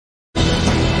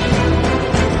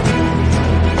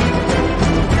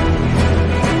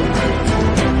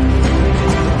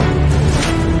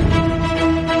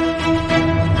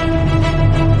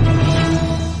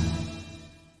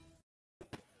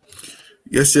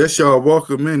Yes, y'all.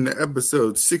 Welcome in to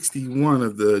episode 61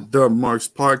 of the Dumb Marks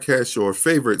podcast, your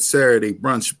favorite Saturday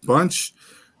brunch bunch.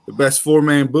 The best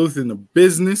four-man booth in the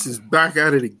business is back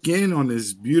at it again on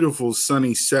this beautiful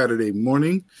sunny Saturday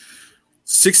morning.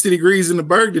 60 degrees in the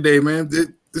Berg today, man.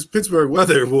 This Pittsburgh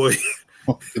weather, boy.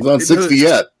 It's not 60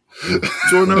 yet.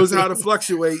 Sure knows how to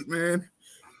fluctuate, man.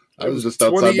 I was just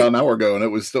outside about an hour ago, and it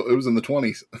was in the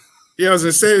 20s. Yeah, I was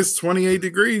gonna say it's 28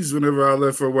 degrees whenever I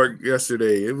left for work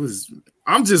yesterday.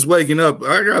 I'm just waking up.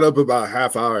 I got up about a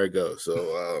half hour ago,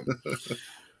 so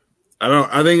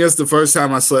I think that's the first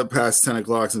time I slept past 10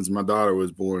 o'clock since my daughter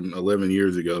was born 11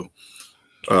 years ago.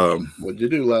 What'd you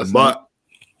do last night?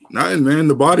 Nothing, man.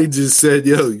 The body just said,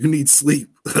 "Yo, you need sleep.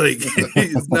 Like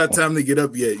it's not time to get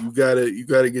up yet. You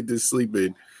gotta get this sleep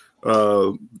in."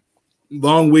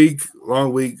 Long week.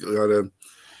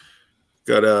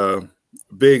 Got a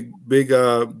big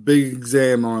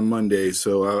exam on Monday,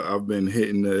 so I've been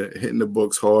hitting the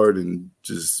books hard and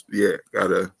just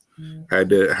had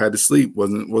to sleep.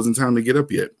 Wasn't time to get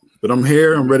up yet, but I'm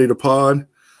here. I'm ready to pod.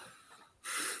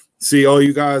 See all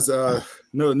you guys.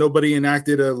 Nobody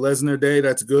enacted a Lesnar day.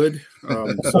 That's good.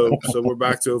 So we're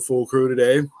back to a full crew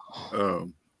today.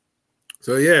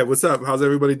 So yeah, what's up? How's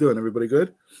everybody doing? Everybody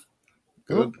good?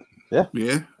 Good. Yeah.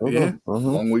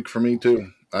 Long week for me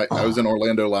too. I was in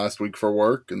Orlando last week for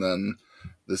work, and then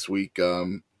this week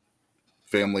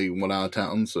family went out of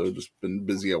town, so just been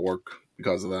busy at work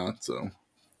because of that. So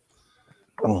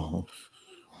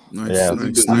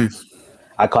Nice.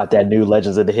 I caught that new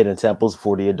Legends of the Hidden Temples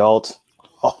for the adults.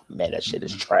 Oh man, that shit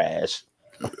is trash.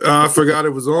 I forgot it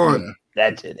was on.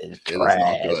 That shit is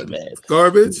trash, man.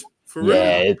 Garbage? For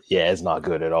real? It's not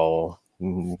good at all.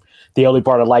 Mm-hmm. The only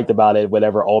part I liked about it,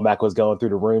 whenever Olmec was going through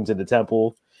the rooms in the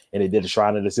temple, and they did a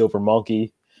Shrine of the Silver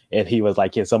Monkey, and he was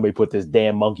like, "Can somebody put this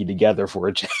damn monkey together for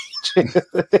a change?"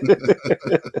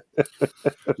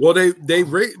 Well, they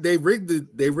rigged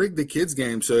the kids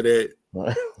game so that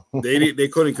they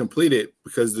couldn't complete it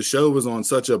because the show was on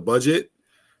such a budget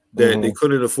that they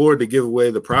couldn't afford to give away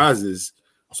the prizes.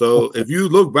 So if you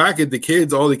look back at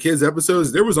all the kids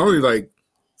episodes, there was only like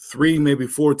 3, maybe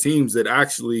 4 teams that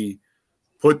actually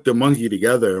put the monkey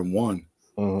together and won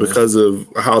because of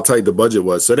how tight the budget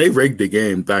was. So they rigged the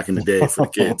game back in the day for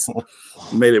the kids,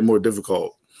 made it more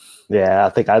difficult. Yeah, I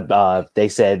think they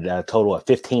said a total of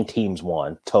 15 teams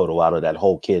won total out of that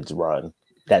whole kids run.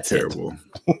 That's terrible.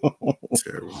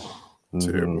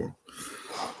 Terrible.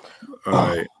 All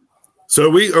right. So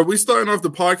are we starting off the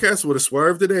podcast with a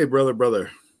swerve today, brother?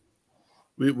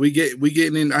 We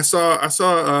getting in. I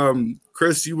saw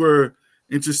Chris, you were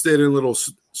interested in a little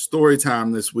story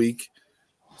time this week.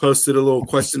 Posted a little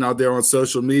question out there on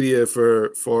social media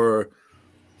for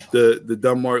the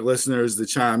Dumb Mark listeners to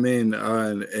chime in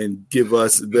and give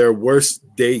us their worst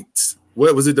dates.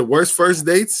 What was it? The worst first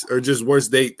dates or just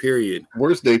worst date period?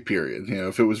 Worst date period. You know,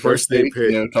 if it was first date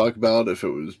period, talk about if it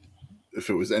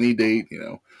was any date,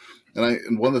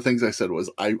 And one of the things I said was,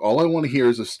 all I want to hear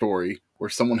is a story where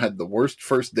someone had the worst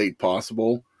first date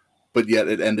possible, but yet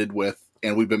it ended with,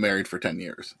 and we've been married for 10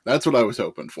 years. That's what I was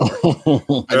hoping for.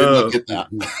 I did not get that.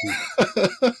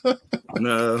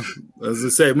 No, as I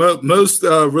say, most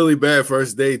really bad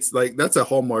first dates, like that's a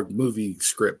Hallmark movie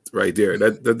script right there.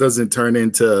 That doesn't turn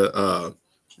into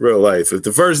real life. If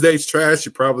the first date's trash,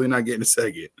 you're probably not getting a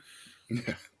second.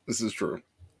 Yeah, this is true.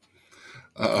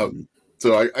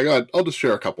 So I'll just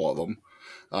share a couple of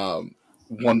them.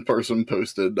 One person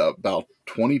posted about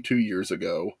 22 years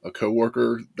ago, a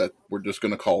coworker that we're just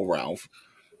going to call Ralph,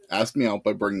 asked me out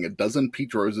by bringing a dozen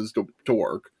peach roses to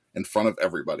work in front of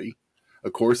everybody.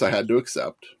 Of course, I had to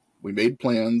accept. We made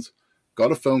plans,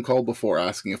 got a phone call before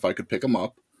asking if I could pick him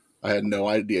up. I had no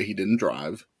idea he didn't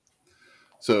drive.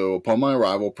 So upon my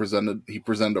arrival, he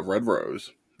presented a red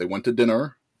rose. They went to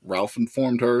dinner. Ralph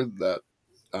informed her that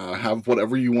have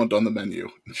whatever you want on the menu.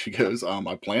 She goes,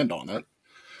 I planned on it.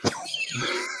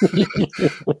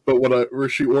 But where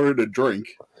she ordered a drink,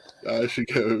 she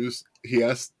goes, he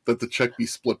asked that the check be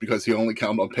split because he only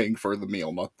counted on paying for the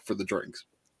meal, not for the drinks.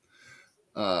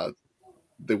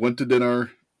 They went to dinner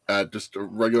at just a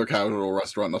regular casual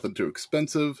restaurant, nothing too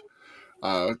expensive.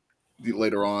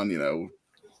 Later on,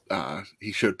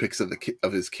 he showed pics of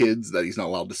his kids that he's not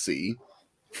allowed to see.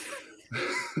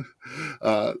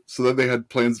 So then they had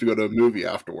plans to go to a movie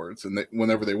afterwards, and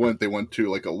whenever they went to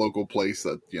like a local place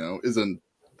that isn't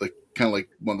like kind of like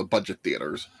one of the budget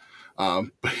theaters.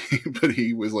 But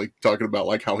he was like talking about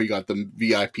like how he got them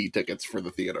VIP tickets for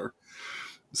the theater.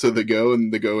 So they go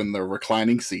in their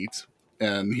reclining seats,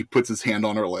 and he puts his hand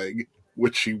on her leg,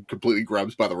 which she completely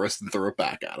grabs by the wrist and throws it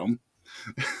back at him.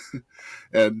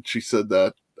 And she said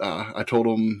that I told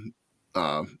him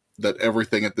that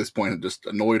everything at this point had just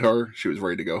annoyed her. She was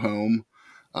ready to go home.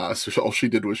 So all she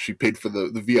did was she paid for the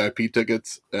VIP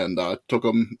tickets and took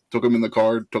them in the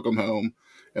car, took them home,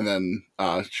 and then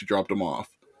she dropped them off.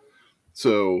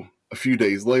 So a few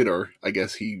days later, I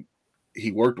guess he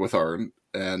worked with her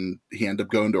and he ended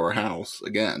up going to her house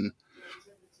again,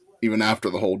 even after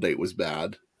the whole date was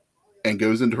bad, and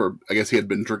goes into her. I guess he had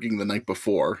been drinking the night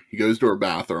before. He goes to her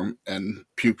bathroom and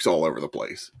pukes all over the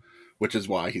place, which is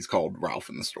why he's called Ralph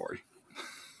in the story.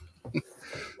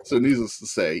 So needless to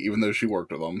say, even though she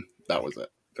worked with him, that was it.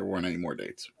 There weren't any more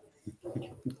dates.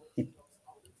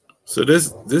 So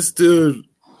this dude,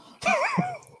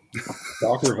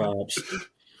 stalker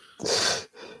vibes.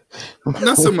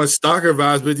 not so much stalker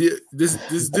vibes, but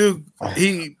this dude,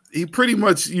 he pretty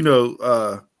much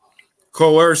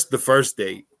coerced the first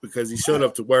date because he showed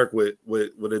up to work with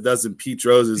a dozen peach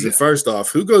roses. And first off,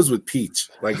 who goes with peach?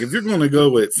 Like, if you're going to go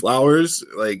with flowers,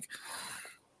 like,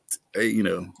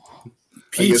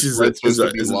 peach is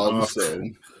an off. So,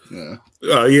 yeah.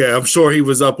 Yeah, I'm sure he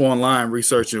was up online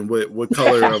researching what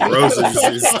color of roses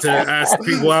is to ask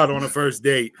people out on a first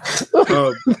date.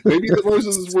 Maybe the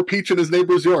roses were peach in his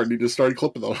neighbor's yard and he just started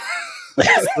clipping them.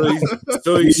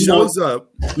 So he shows up.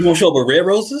 You won't show up with red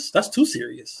roses? That's too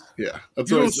serious. Yeah, you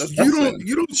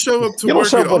don't show up to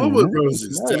work at all with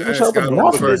roses to ask out on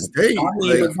the first date.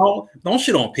 Don't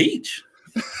shit on peach.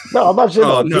 No, I'm not sure.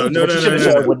 Oh, no. With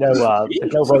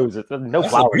no roses, no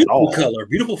flowers at all. Color,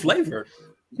 beautiful flavor.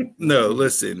 No,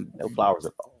 listen, no flowers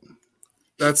at all.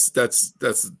 That's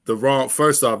the wrong.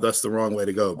 First off, that's the wrong way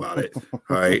to go about it. All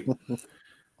right.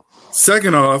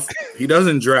 Second off, he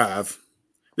doesn't drive.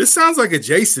 This sounds like a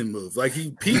Jason move. Like,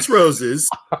 he peach roses,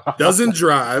 doesn't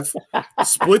drive,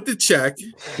 split the check.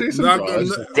 Not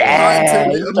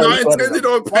intended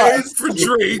on paying for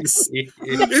drinks.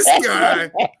 This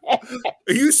guy,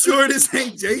 are you sure this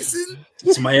ain't Jason?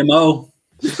 It's my MO.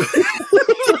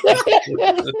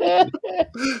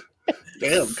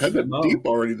 Damn, kind of deep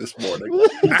already this morning.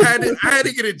 I had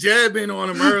to get a jab in on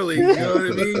him early. You know what I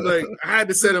mean? Like, I had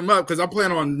to set him up because I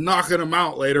plan on knocking him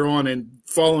out later on in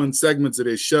following segments of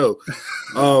this show.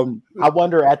 I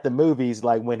wonder at the movies,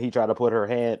 like when he tried to put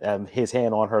his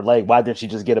hand on her leg, why didn't she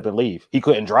just get up and leave? He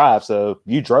couldn't drive, so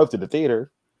you drove to the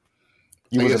theater.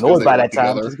 You was annoyed by that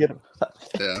time. Just get him.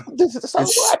 Yeah.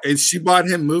 And she bought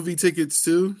him movie tickets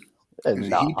too. He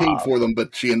paid for them,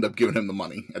 but she ended up giving him the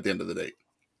money at the end of the date.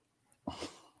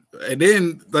 And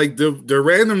then, like, the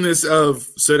randomness of,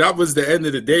 so that was the end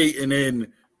of the date, and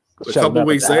then a couple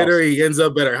weeks later, he ends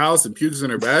up at her house and pukes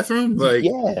in her bathroom. Like,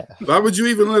 yeah, why would you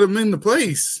even let him in the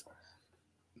place?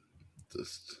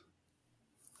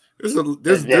 There's a lot of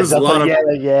there's a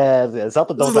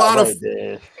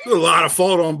lot of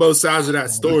fault on both sides of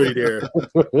that story there.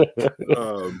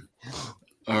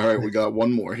 All right, we got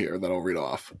one more here that I'll read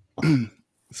off.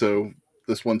 So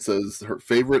this one says her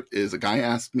favorite is a guy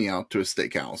asked me out to a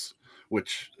steakhouse,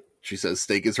 which she says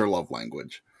steak is her love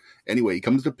language. Anyway, he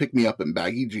comes to pick me up in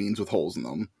baggy jeans with holes in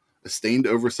them, a stained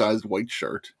oversized white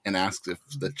shirt, and asks if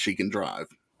that she can drive.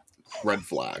 Red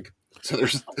flag. So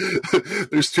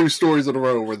there's two stories in a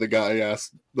row where the guy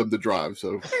asked them to drive.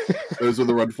 So those are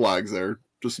the red flags there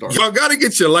to start. Y'all got to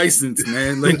get your license,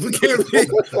 man. Like, you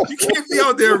can't be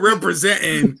out there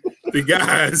representing the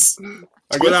guys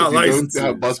without license. Don't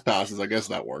have bus passes. I guess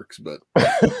that works. But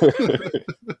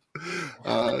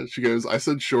she goes, I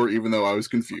said sure, even though I was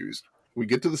confused. We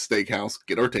get to the steakhouse,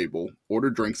 get our table, order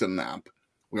drinks and a nap.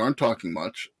 We aren't talking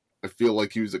much. I feel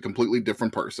like he was a completely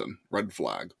different person. Red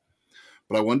flag.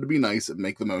 But I wanted to be nice and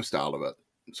make the most out of it.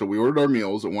 So we ordered our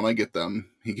meals, and when I get them,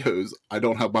 he goes, I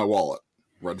don't have my wallet.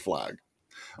 Red flag.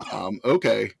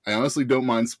 Okay, I honestly don't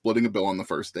mind splitting a bill on the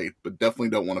first date, but definitely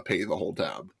don't want to pay the whole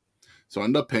tab. So I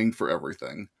end up paying for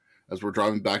everything. As we're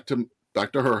driving back to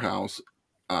her house,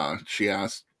 she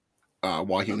asked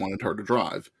why he wanted her to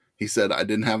drive. He said, I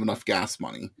didn't have enough gas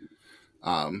money.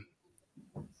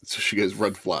 So she goes,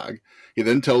 red flag. He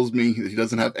then tells me he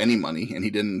doesn't have any money and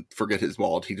he didn't forget his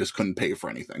wallet. He just couldn't pay for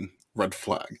anything. Red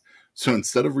flag. So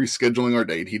instead of rescheduling our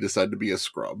date, he decided to be a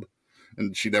scrub.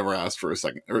 And she never asked for a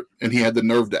second. And he had the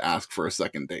nerve to ask for a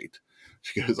second date.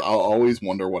 She goes, I'll always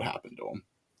wonder what happened to him.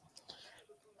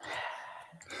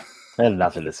 I had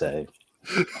nothing to say.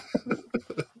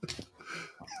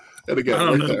 And again, I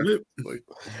don't know.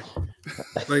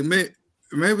 Like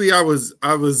maybe I was,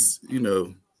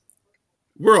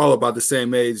 we're all about the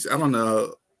same age. I don't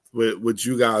know what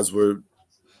you guys were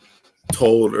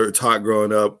told or taught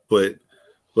growing up, but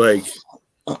like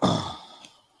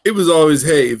it was always,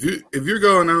 hey, if you're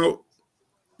going out,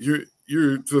 you're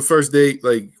to the first date,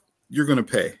 like you're gonna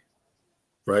pay,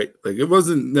 right? Like it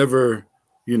wasn't never,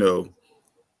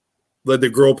 let the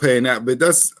girl pay in that. But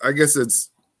that's, I guess it's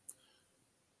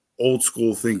old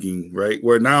school thinking, right?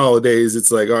 Where nowadays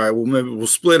it's like, all right, well, maybe we'll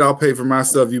split. I'll pay for my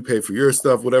stuff, you pay for your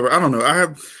stuff, whatever. I don't know. I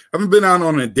haven't been out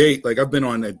on a date. Like, I've been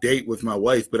on a date with my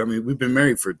wife, but I mean, we've been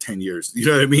married for 10 years. You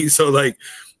know what I mean? So like,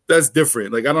 that's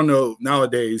different. Like, I don't know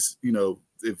nowadays, you know,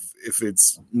 if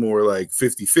it's more like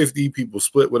 50-50, people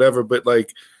split, whatever. But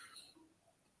like,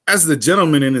 as the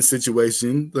gentleman in a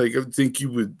situation, like, I think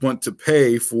you would want to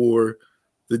pay for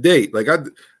the date. Like, I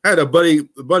had a buddy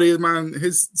of mine,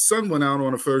 his son went out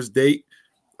on a first date.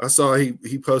 I saw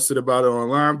he posted about it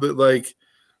online, but like,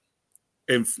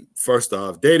 and first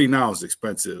off, dating now is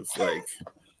expensive. Like,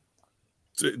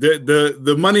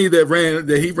 the money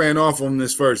that he ran off on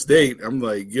this first date, I'm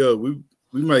like, yo,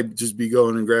 we might just be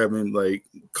going and grabbing like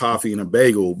coffee and a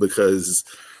bagel, because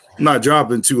I'm not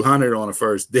dropping $200 on a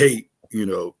first date, you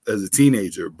know, as a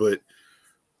teenager. But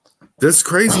that's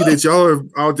crazy that y'all are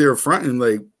out there fronting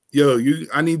like, yo,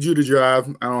 I need you to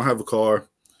drive. I don't have a car.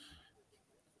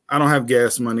 I don't have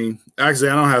gas money. Actually,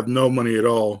 I don't have no money at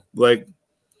all. Like,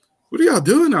 what are y'all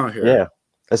doing out here? Yeah.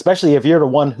 Especially if you're the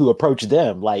one who approached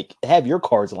them, like, have your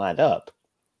cards lined up.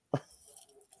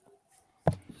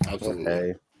 Absolutely.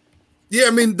 Okay. Yeah,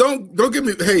 I mean, don't get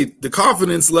me. Hey, the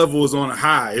confidence level is on a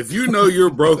high. If you know you're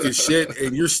broke as shit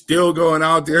and you're still going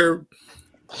out there,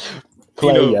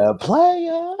 Playa.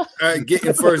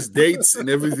 getting first dates and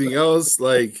everything else,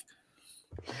 like,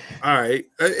 all right.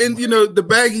 And you know, the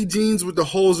baggy jeans with the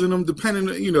holes in them,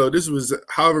 depending, you know, this was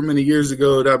however many years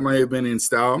ago that might have been in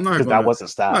style. That wasn't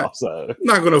style. I'm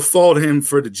not gonna fault him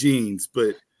for the jeans,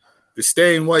 but the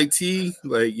stained white tee,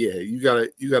 like, yeah, you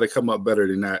gotta come up better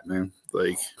than that, man.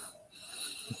 Like,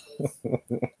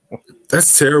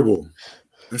 that's terrible.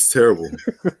 That's terrible.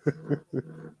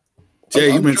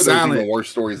 Jay, you've been sure silent. There's even worse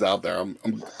stories out there.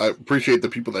 I appreciate the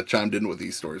people that chimed in with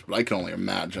these stories, but I can only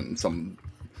imagine some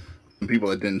people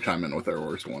that didn't chime in with their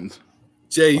worst ones.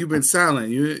 Jay, you've been silent.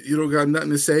 You don't got nothing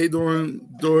to say during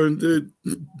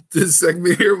this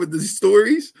segment here with these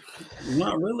stories?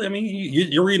 Not really. I mean,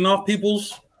 you're reading off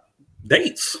people's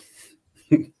dates.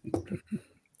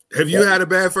 Have you had a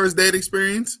bad first date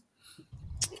experience?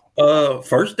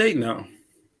 First date? No,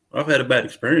 I've had a bad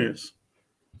experience.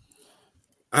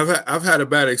 I've had a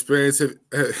bad experience.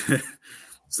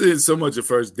 It's so much a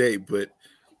first date, but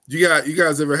you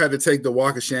guys ever had to take the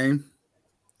walk of shame?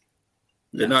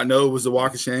 Did not know it was the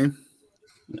walk of shame?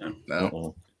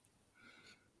 No.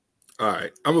 All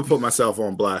right, I'm gonna put myself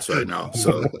on blast right now.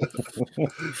 So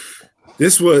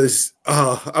this was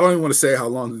I don't even want to say how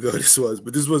long ago this was,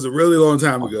 but this was a really long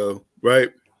time ago, right?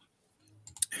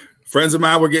 Friends of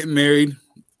mine were getting married,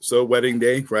 so wedding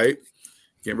day, right?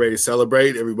 Getting ready to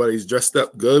celebrate. Everybody's dressed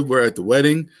up good. We're at the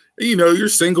wedding. You know, you're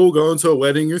single going to a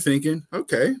wedding. You're thinking,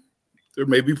 okay, there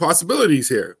may be possibilities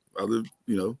here. You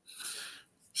know,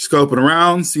 scoping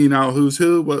around, seeing out who's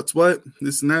who, what's what,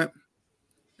 this and that.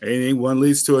 Anything one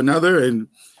leads to another. And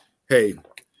hey,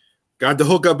 got the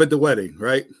hook up at the wedding,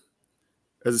 right?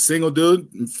 As a single dude,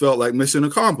 felt like mission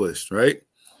accomplished, right?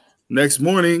 Next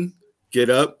morning, get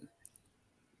up,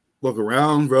 look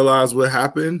around, realize what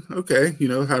happened. Okay, you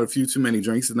know, had a few too many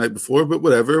drinks the night before, but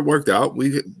whatever, it worked out.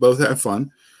 We both had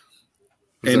fun.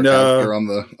 Was there cab fare on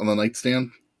the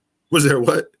nightstand? Was there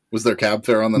what? Was there cab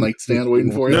fare on the nightstand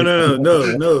waiting for you?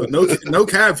 No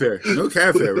cab fare. No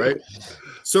cab fare, right?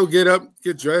 So get up,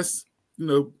 get dressed, you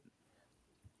know,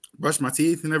 brush my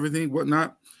teeth and everything,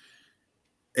 whatnot.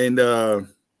 And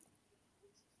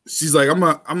she's like, I'm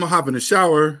gonna hop in the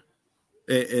shower.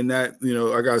 And that, you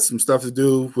know, I got some stuff to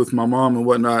do with my mom and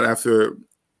whatnot after,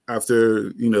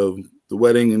 you know, the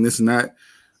wedding and this and that.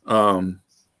 I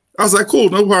was like, cool,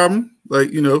 no problem.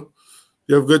 Like, you know,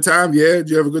 you have a good time? Yeah. Did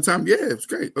you have a good time? Yeah, it was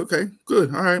great. Okay,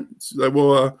 good. All right. She's like,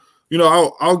 well, you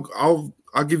know,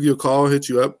 I'll give you a call, hit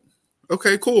you up.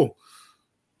 Okay, cool.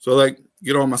 So like,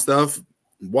 get all my stuff,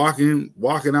 walking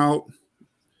out,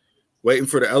 waiting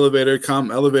for the elevator to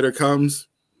come. Elevator comes.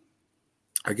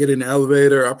 I get in the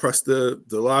elevator, I press the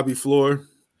lobby floor,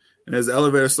 and as the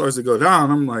elevator starts to go down,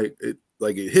 I'm like, it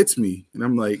hits me. And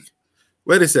I'm like,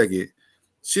 wait a second.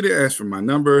 She didn't ask for my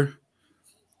number.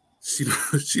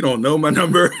 She don't know my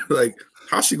number. Like,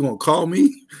 how's she gonna call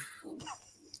me?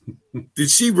 Did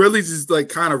she really just like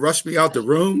kind of rush me out the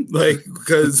room? Like,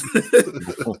 because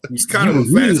it's kind of a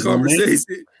fast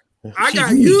conversation. I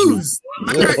got used.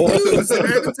 And I had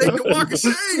to take the walk of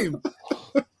shame.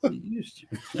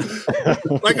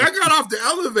 Like, I got off the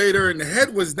elevator and the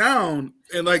head was down,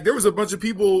 and like there was a bunch of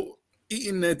people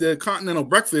eating at the continental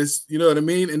breakfast, you know what I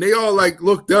mean? And they all like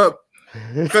looked up,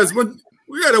 because when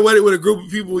we got a wedding with a group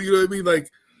of people, you know what I mean? Like,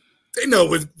 they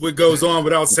know what goes on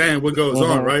without saying what goes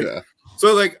on, right? Yeah.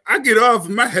 So like I get off,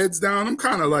 my head's down. I'm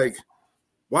kind of like,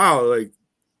 wow, like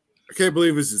I can't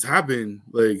believe this is happening.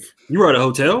 Like You were at a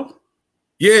hotel?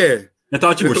 yeah. I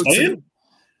thought you were staying.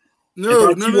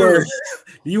 No.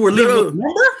 You were leaving. No. Remember?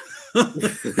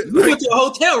 We went to a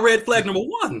hotel. Red flag number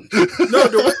one. No,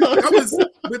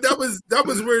 that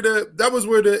was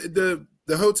where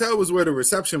the hotel was where the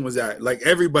reception was at. Like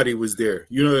everybody was there.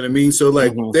 You know what I mean? So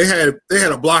like they had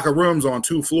a block of rooms on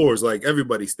 2 floors. Like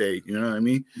everybody stayed. You know what I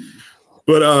mean?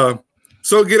 But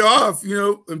so get off, you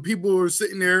know, and people were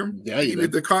sitting there eating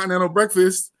at the continental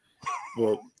breakfast.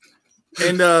 Well,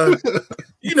 and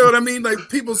you know what I mean? Like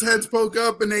people's heads poke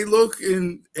up and they look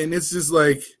and it's just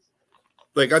like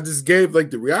I just gave like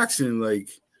the reaction like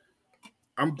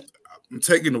I'm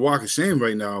taking the walk of shame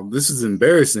right now. This is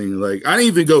embarrassing. Like I didn't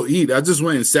even go eat. I just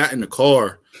went and sat in the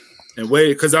car and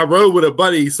waited because I rode with a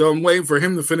buddy, so I'm waiting for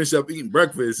him to finish up eating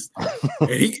breakfast. And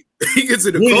he gets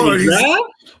in the car. And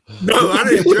no, I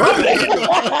didn't drive.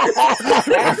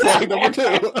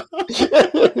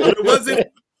 But it wasn't.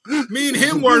 Me and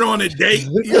him weren't on a date.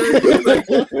 You know what I mean? Like,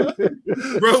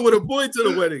 bro, with a boy to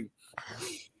the wedding.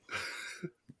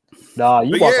 Nah,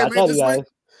 you walk out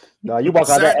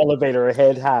that elevator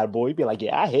head high, boy. You'd be like,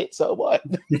 yeah, I hit so what?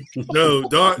 No,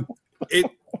 dog.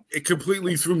 It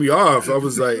completely threw me off. I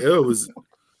was like, it was.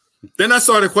 Then I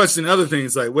started questioning other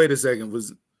things. Like, wait a second,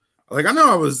 was like I know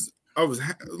I was a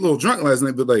little drunk last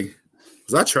night, but like,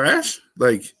 was I trash?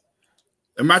 Like,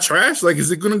 am I trash? Like,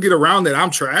 is it gonna get around that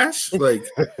I'm trash? Like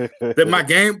that my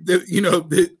game,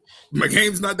 that my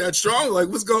game's not that strong. Like,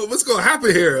 what's gonna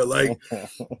happen here? Like,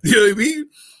 you know what I mean?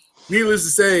 Needless to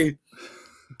say,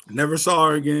 never saw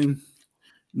her again.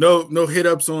 No hit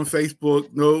ups on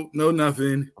Facebook. No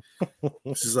nothing.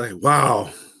 It's just like,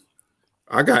 wow.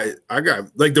 I got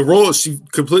like the roles. She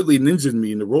completely ninja'd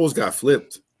me, and the roles got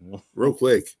flipped real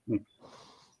quick. I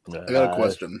got a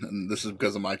question, and this is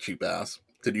because of my cheap ass.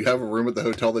 Did you have a room at the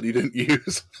hotel that you didn't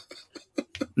use?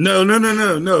 No.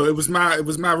 It was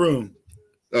my room.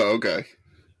 Oh, okay.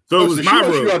 So it was my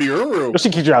room. You out of your room. She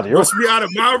kicked you out of your room. Must be out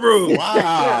of my room.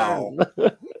 Wow.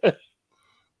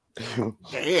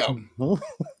 Damn.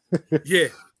 Yeah.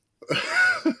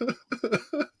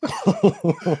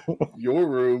 Your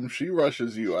room. She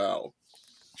rushes you out.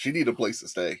 She need a place to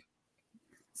stay.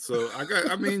 So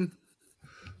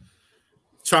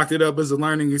chalked it up as a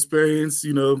learning experience.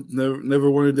 You know, never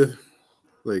wanted to,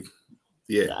 like,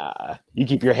 yeah. Nah, you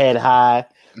keep your head high.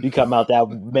 You come out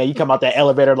that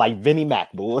elevator like Vinnie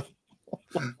Mac, boy.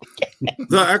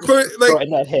 No, I couldn't like in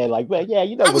that head, like, man, yeah,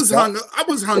 you know. I was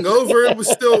hungover. It was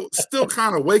still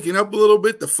kind of waking up a little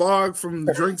bit. The fog from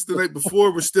the drinks the night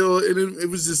before was still. It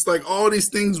was just like all these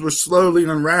things were slowly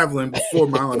unraveling before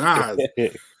my own eyes,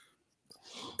 and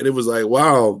it was like,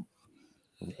 wow.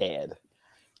 Head.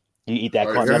 You eat that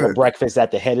continental breakfast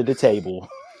at the head of the table.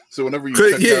 So whenever you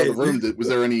checked out of the room, was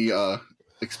there any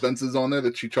expenses on there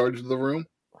that she charged the room?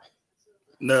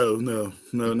 No,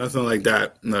 nothing like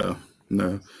that. No.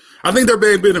 I think there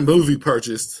may have been a movie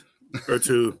purchased or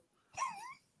two,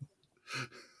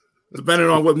 depending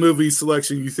on what movie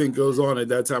selection you think goes on at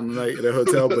that time of night at a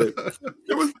hotel. But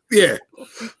it was, yeah.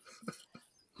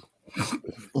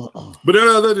 But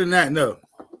other than that, no.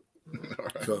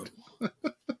 Right. So,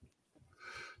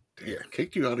 yeah,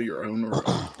 kicked you out of your own room.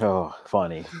 Oh,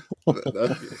 funny.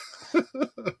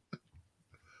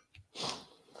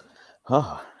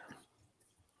 All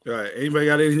right. Anybody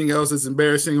got anything else that's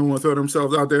embarrassing and want to throw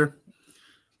themselves out there?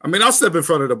 I mean, I'll step in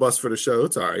front of the bus for the show.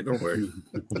 It's all right. Don't worry.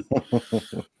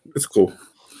 It's cool.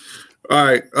 All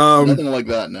right. Nothing like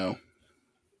that, no.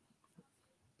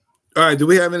 All right. Do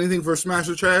we have anything for Smash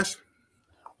or Trash?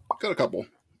 Got a couple.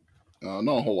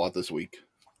 Not a whole lot this week.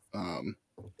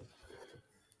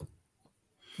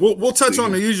 We'll touch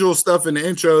on the usual stuff in the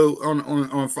intro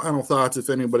on final thoughts if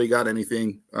anybody got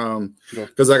anything.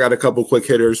 Because I got a couple quick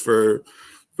hitters for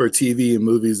TV and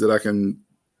movies that I can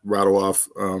rattle off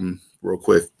real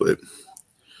quick. But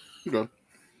okay.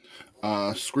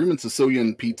 Screamin'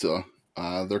 Sicilian Pizza.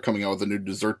 They're coming out with a new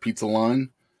dessert pizza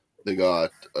line. They got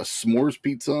a s'mores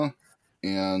pizza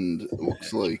and it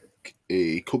looks like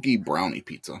a cookie brownie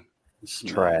pizza.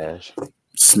 Trash.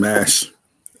 Smash.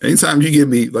 Anytime you give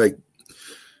me like,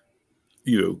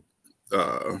 you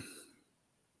know,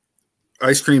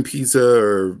 ice cream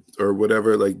pizza or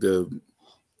whatever, like the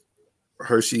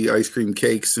Hershey ice cream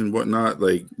cakes and whatnot,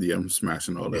 like, yeah, I'm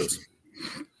smashing all those.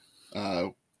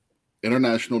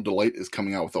 International Delight is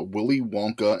coming out with a Willy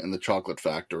Wonka and the Chocolate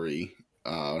Factory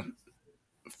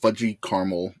fudgy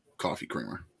caramel coffee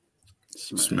creamer.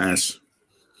 Smash.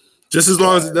 Just as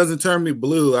long as it doesn't turn me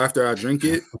blue after I drink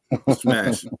it,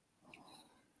 smash.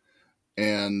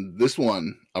 And this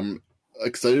one, I'm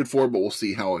excited for, but we'll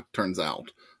see how it turns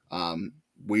out.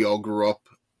 We all grew up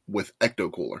with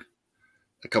Ecto Cooler.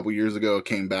 A couple years ago, it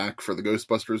came back for the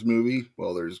Ghostbusters movie.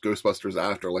 Well, there's Ghostbusters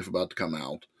Afterlife about to come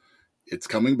out. It's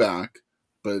coming back,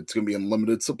 but it's going to be in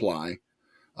limited supply.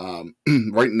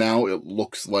 Right now, it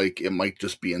looks like it might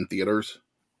just be in theaters,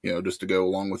 just to go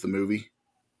along with the movie.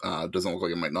 Doesn't look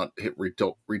like it might not hit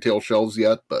retail shelves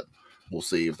yet, but we'll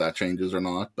see if that changes or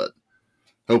not. But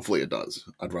hopefully it does.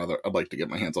 I'd like to get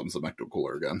my hands on some Ecto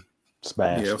Cooler again.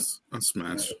 Smash. Yes, a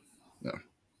smash. Yeah.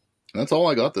 That's all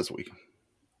I got this week.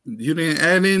 You didn't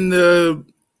add in the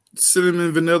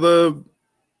cinnamon vanilla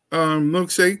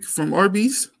milkshake from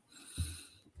Arby's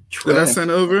that I sent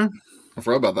over? I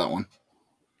forgot about that one.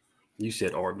 You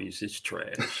said Arby's. It's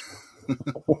trash.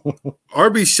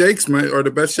 Arby's shakes are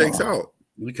the best shakes out.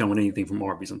 We come with anything from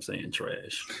Arby's, I'm saying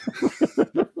trash.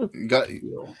 We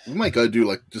might gotta do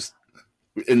like just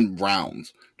in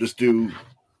rounds. Just do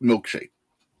milkshake.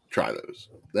 Try those.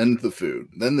 Then the food.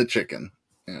 Then the chicken.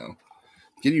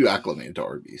 Get you acclimated to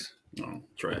Arby's. No,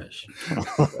 trash.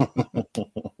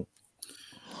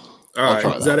 All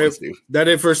right. Is that it? That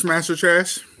it for Smash or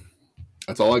Trash?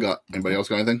 That's all I got. Anybody else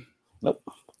got anything? Nope.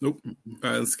 All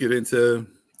right, let's get into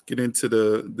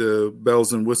the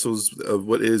bells and whistles of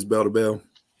what is Bell to Bell.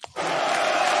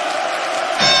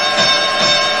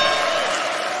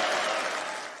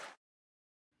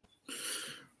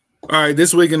 All right,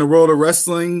 this week in the world of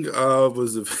wrestling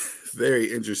was a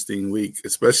very interesting week,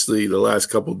 especially the last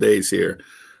couple days here.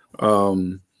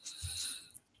 And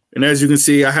as you can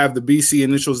see, I have the BC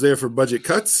initials there for budget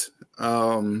cuts.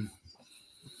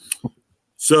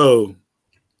 So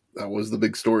that was the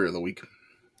big story of the week.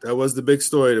 That was the big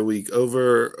story of the week.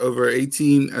 Over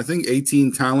 18, I think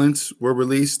 18 talents were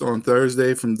released on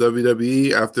Thursday from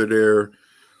WWE after their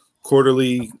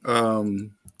quarterly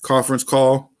conference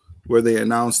call, where they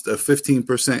announced a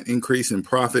 15% increase in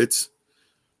profits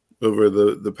over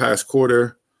the past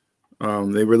quarter.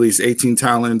 They released 18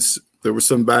 talents. There were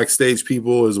some backstage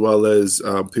people as well as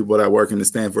people that work in the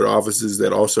Stanford offices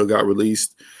that also got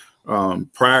released.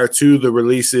 Prior to the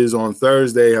releases on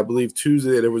Thursday, I believe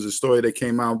Tuesday, there was a story that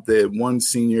came out that one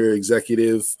senior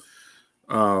executive,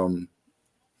 I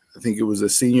think it was a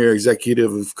senior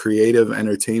executive of creative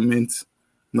entertainment.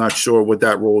 Not sure what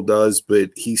that role does,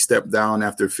 but he stepped down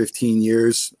after 15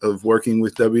 years of working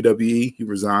with WWE. He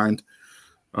resigned.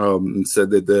 And said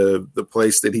that the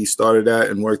place that he started at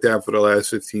and worked at for the last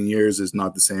 15 years is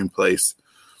not the same place.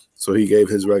 So he gave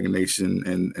his resignation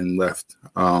and left.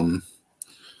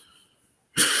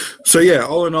 So yeah,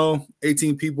 all in all,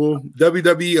 18 people.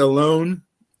 WWE alone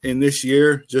in this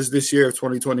year, just this year of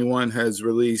 2021, has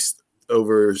released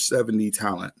over 70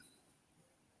 talent.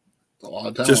 A lot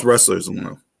of talent. Just wrestlers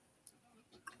alone.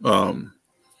 But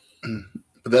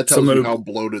that tells you how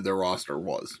bloated their roster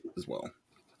was as well.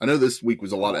 I know this week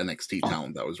was a lot of NXT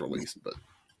talent that was released, but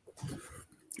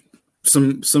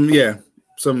some a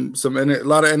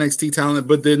lot of NXT talent.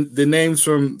 But then the names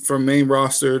from main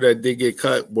roster that did get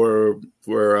cut were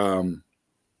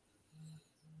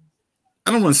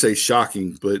I don't want to say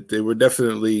shocking, but they were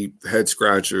definitely head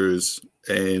scratchers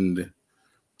and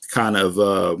kind of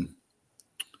a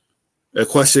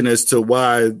question as to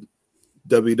why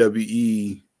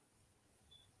WWE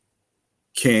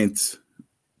can't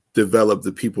develop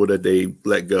the people that they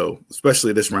let go,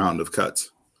 especially this round of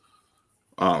cuts.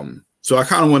 So I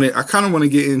kind of want to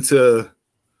get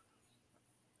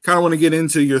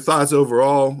into your thoughts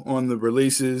overall on the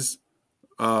releases.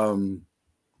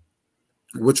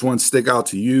 Which ones stick out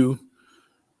to you,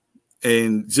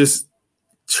 and just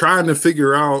trying to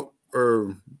figure out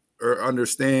or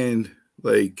understand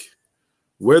like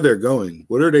where they're going.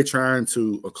 What are they trying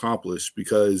to accomplish?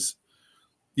 Because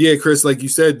yeah, Chris, like you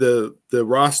said, the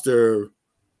roster,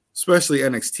 especially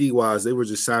NXT wise, they were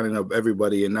just signing up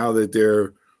everybody, and now that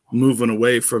they're moving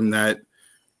away from that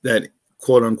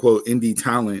quote unquote indie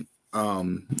talent,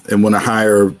 and want to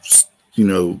hire,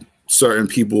 certain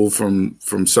people from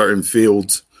certain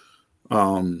fields,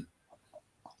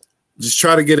 just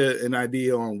try to get an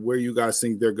idea on where you guys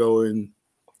think they're going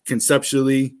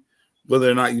conceptually,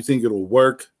 whether or not you think it'll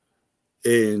work,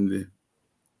 and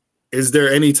is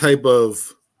there any type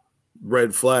of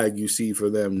red flag you see for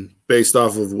them based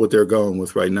off of what they're going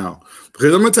with right now?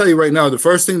 Because I'm going to tell you right now, the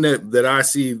first thing that I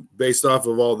see based off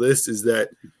of all this is that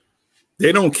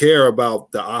they don't care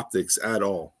about the optics at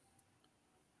all.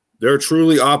 They're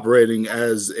truly operating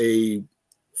as a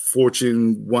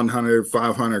Fortune 100,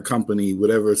 500 company,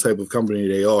 whatever type of company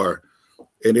they are.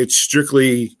 And it's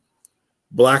strictly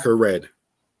black or red.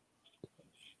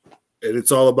 And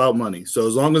it's all about money. So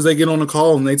as long as they get on the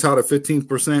call and they tout a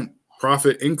 15%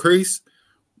 profit increase,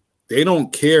 they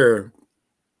don't care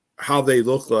how they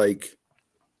look like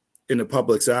in the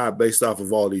public's eye based off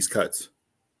of all these cuts.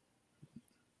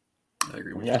 I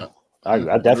agree with Yeah, that.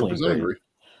 I definitely 100% agree.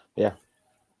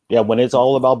 Yeah. When it's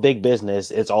all about big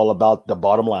business, it's all about the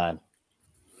bottom line.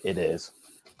 It is.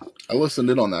 I listened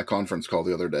in on that conference call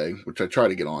the other day, which I try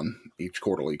to get on each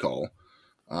quarterly call.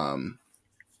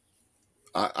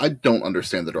 I don't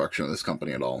understand the direction of this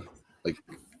company at all. Like,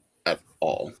 at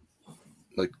all.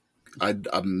 Like,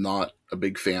 I'm not a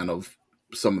big fan of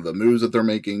some of the moves that they're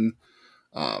making,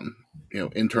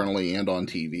 internally and on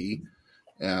TV.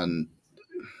 And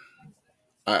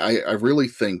I really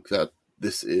think that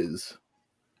this is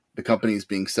the company's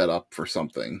being set up for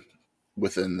something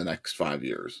within the next 5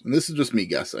 years. And this is just me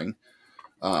guessing.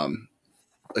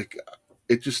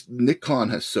 Nick Khan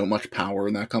has so much power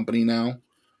in that company now.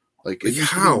 Like,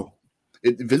 How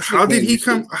did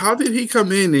he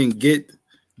come in and get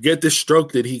the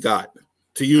stroke that he got,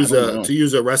 to use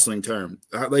a wrestling term?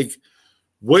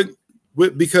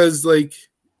 Because like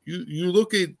you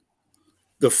look at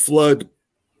the flood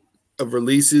of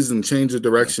releases and change of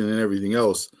direction and everything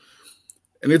else,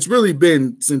 and it's really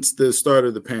been since the start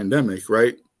of the pandemic,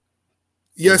 right?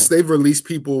 Yes, they've released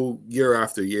people year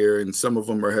after year, and some of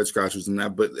them are head scratchers and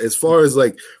that. But as far as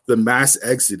like the mass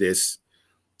exodus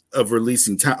of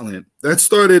releasing talent, that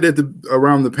started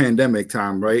around the pandemic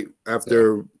time, right?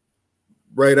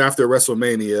 Right after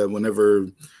WrestleMania, whenever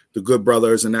the Good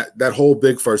Brothers and that whole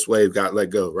big first wave got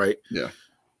let go, right? Yeah.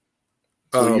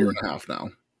 So a year and a half now.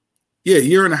 Yeah, a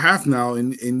year and a half now,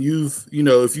 and you've,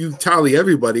 if you tally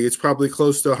everybody, it's probably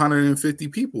close to 150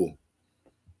 people.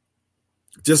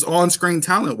 Just on-screen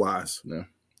talent-wise. Yeah.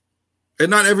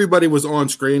 And not everybody was on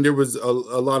screen. There was a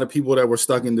lot of people that were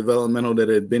stuck in developmental that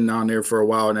had been down there for a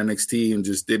while in NXT and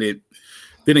just didn't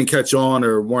catch on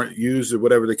or weren't used or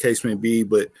whatever the case may be.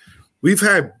 But we've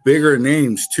had bigger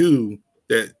names too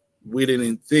that we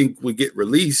didn't think would get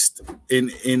released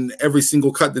in every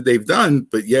single cut that they've done,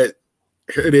 but yet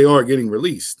here they are getting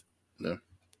released. Yeah.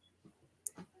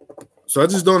 So I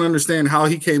just don't understand how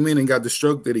he came in and got the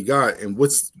stroke that he got, and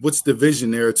what's the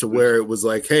vision there to where it was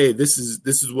like, hey, this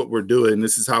is what we're doing,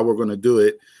 this is how we're going to do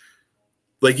it.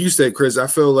 Like you said, Chris, I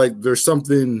feel like there's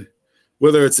something,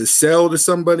 whether it's a sell to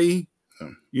somebody,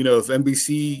 if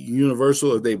NBC,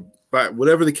 Universal, if they buy,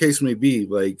 whatever the case may be,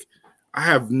 like I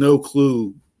have no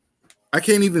clue. I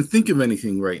can't even think of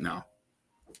anything right now.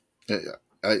 Yeah,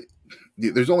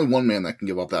 there's only one man that can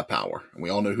give up that power, and we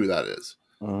all know who that is.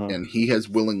 And he has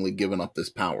willingly given up this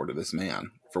power to this man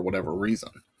for whatever reason.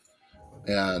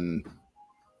 And,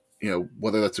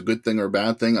 whether that's a good thing or a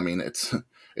bad thing, I mean,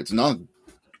 it's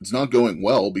not going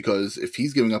well, because if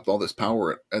he's giving up all this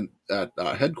power at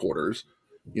headquarters,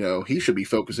 he should be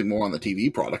focusing more on the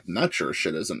TV product, and that sure as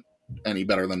shit isn't any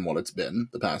better than what it's been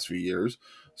the past few years.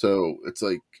 So it's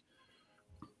like,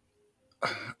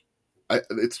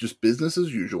 it's just business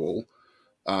as usual.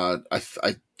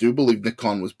 I do believe Nick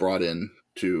Khan was brought in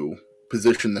to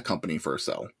position the company for a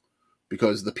sell,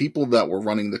 because the people that were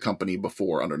running the company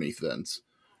before underneath Vince,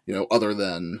 other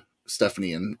than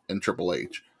Stephanie and Triple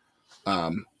H,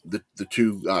 the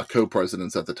two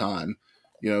co-presidents at the time,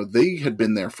 they had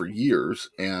been there for years,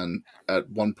 and at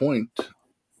one point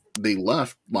they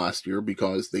left last year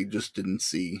because they just didn't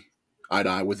see eye to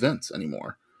eye with Vince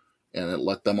anymore, and it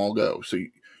let them all go. So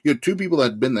you had two people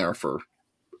that had been there for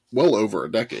well over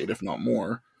a decade, if not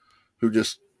more, who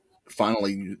just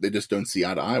finally, they just don't see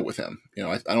eye to eye with him.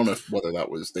 I don't know whether that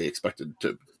was they expected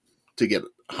to get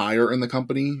higher in the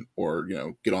company or,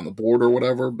 get on the board or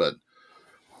whatever, but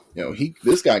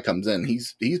this guy comes in,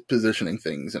 he's positioning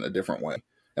things in a different way.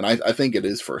 And I think it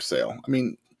is for sale. I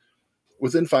mean,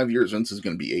 within 5 years, Vince is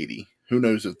going to be 80. Who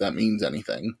knows if that means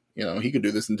anything? He could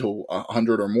do this until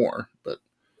 100 or more, but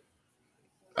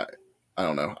I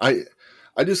don't know. I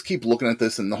just keep looking at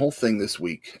this, and the whole thing this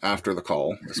week after the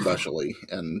call, especially,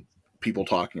 and people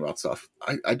talking about stuff.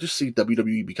 I just see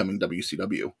WWE becoming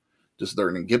WCW. Just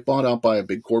they're going to get bought out by a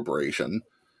big corporation,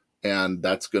 and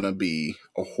that's going to be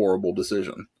a horrible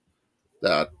decision.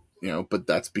 That, but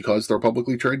that's because they're a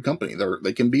publicly traded company.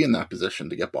 They can be in that position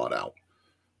to get bought out.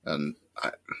 And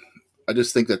I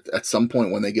just think that at some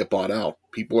point when they get bought out,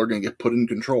 people are going to get put in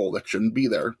control that shouldn't be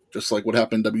there. Just like what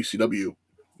happened in WCW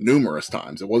numerous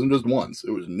times. It wasn't just once. It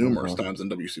was numerous times in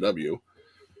WCW.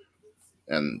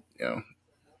 And,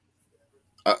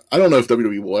 I don't know if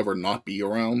WWE will ever not be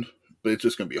around, but it's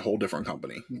just going to be a whole different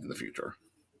company in the future.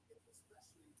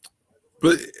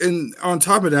 But and on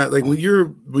top of that, like when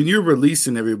you're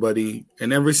releasing everybody,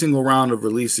 and every single round of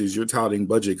releases, you're touting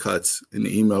budget cuts in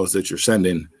the emails that you're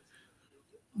sending.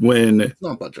 It's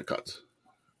not budget cuts.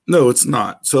 No, it's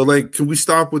not. So like, can we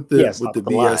stop with the BS the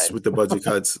with the budget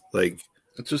cuts? Like,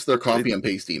 It's just their copy and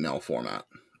paste email format.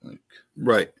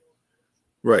 Right.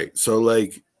 So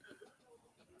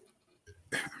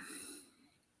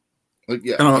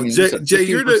yeah. I mean, Jay,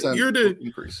 you're the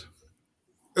increase.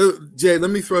 Jay, let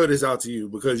me throw this out to you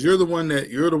because you're the one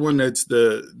that's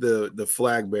the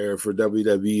flag bearer for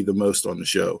WWE the most on the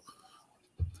show,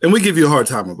 and we give you a hard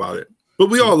time about it.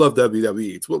 But we all love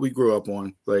WWE. It's what we grew up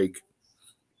on. Like,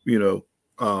 we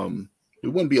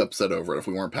wouldn't be upset over it if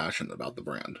we weren't passionate about the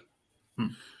brand.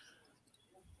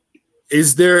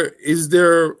 Is there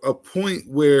a point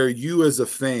where you as a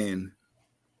fan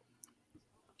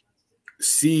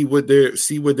see what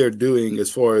they're doing as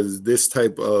far as these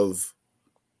types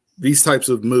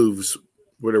of moves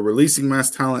where they're releasing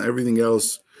mass talent, everything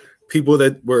else, people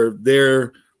that were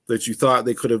there that you thought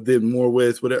they could have did more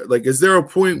with, whatever? Like, is there a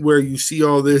point where you see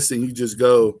all this and you just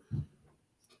go,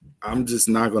 I'm just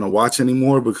not going to watch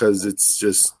anymore because it's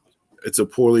a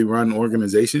poorly run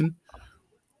organization?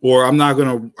 Or I'm not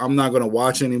gonna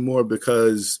watch anymore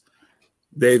because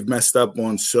they've messed up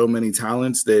on so many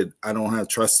talents that I don't have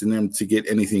trust in them to get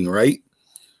anything right?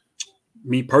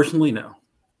 Me personally, no.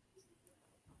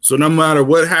 So no matter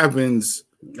what happens,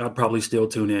 I'd probably still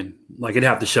tune in. Like, it'd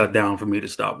have to shut down for me to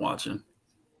stop watching.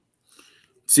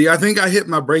 See, I think I hit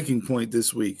my breaking point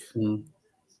this week. Mm-hmm.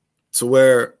 To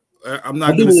where I'm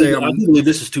not going to say I believe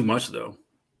this is too much, though.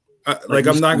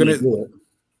 I'm not going to.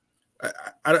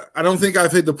 I don't think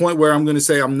I've hit the point where I'm going to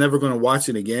say I'm never going to watch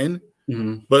it again.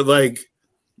 Mm-hmm. But like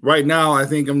right now, I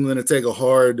think I'm going to take a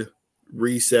hard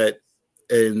reset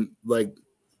and like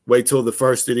wait till the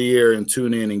first of the year and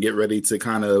tune in and get ready to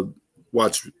kind of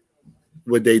watch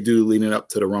what they do leading up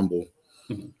to the Rumble.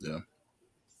 Mm-hmm. Yeah.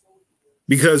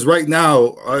 Because right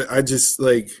now, I just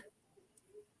like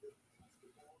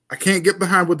I can't get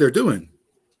behind what they're doing.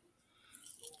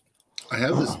 I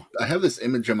have this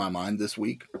image in my mind this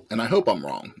week, and I hope I'm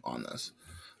wrong on this.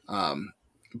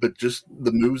 But just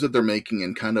the moves that they're making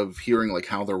and kind of hearing like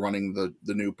how they're running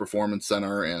the new performance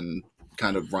center and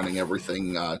kind of running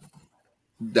everything down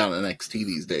at NXT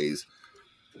these days.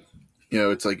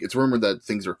 It's like it's rumored that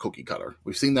things are cookie cutter.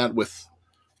 We've seen that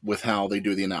with how they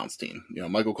do the announce team.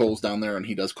 Michael Cole's down there and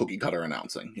he does cookie cutter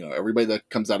announcing. Everybody that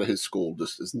comes out of his school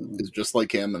is just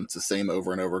like him, and it's the same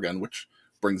over and over again, which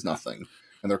brings nothing.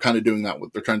 And they're kind of doing that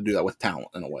they're trying to do that with talent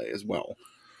in a way as well.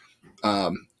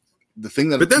 The thing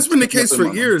but that's been the case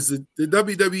for years. The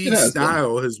WWE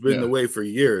style has been the way for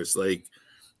years. Like,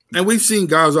 and we've seen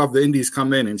guys off the indies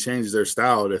come in and change their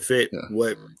style to fit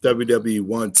what WWE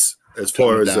wants as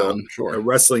far as a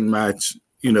wrestling match,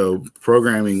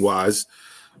 programming wise.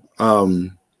 I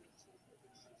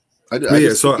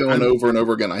just keep going over and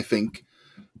over again. I think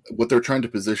what they're trying to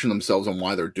position themselves and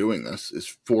why they're doing this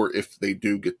is for if they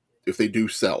do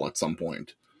sell at some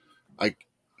point.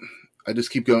 I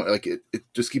just keep going, like it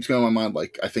just keeps going in my mind.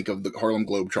 Like I think of the Harlem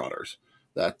Globetrotters,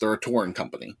 that they're a touring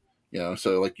company,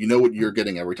 so like what you're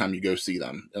getting every time you go see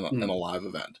them in a live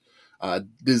event.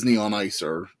 Disney on Ice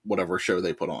or whatever show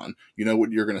they put on,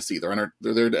 what you're going to see. They're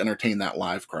there to entertain that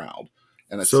live crowd.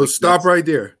 And so stop right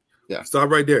there. Yeah,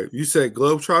 stop right there. You said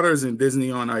Globetrotters and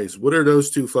Disney on Ice. What are those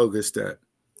two focused at?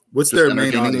 What's just their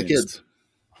main audience? The kids.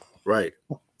 Right.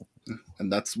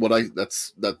 And that's what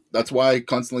that's why I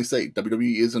constantly say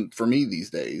WWE isn't for me these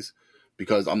days,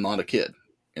 because I'm not a kid.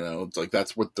 It's like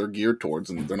that's what they're geared towards,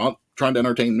 and they're not trying to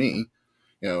entertain me.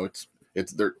 It's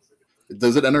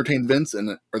does it entertain Vince,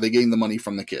 and are they getting the money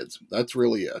from the kids? That's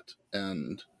really it.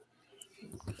 And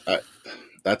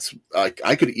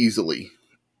I could easily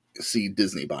see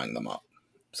Disney buying them up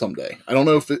someday. I don't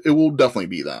know if it will definitely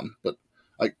be them, but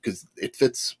because it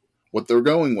fits what they're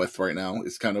going with right now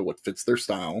is kind of what fits their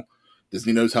style.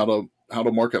 Disney knows how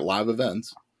to market live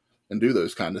events and do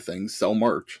those kind of things, sell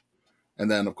merch.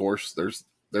 And then of course there's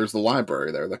the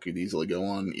library there that could easily go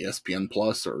on ESPN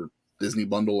Plus or Disney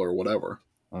Bundle or whatever.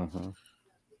 Uh-huh.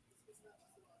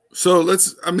 So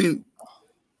let's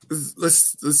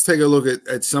take a look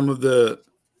at some of the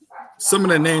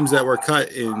names that were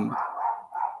cut in,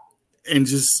 and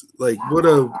just like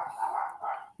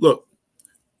look.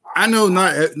 I know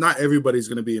not everybody's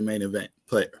going to be a main event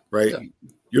player, right? Yeah.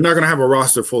 You're not going to have a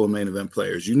roster full of main event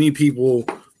players. You need people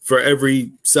for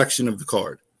every section of the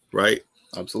card, right?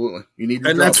 Absolutely. You need,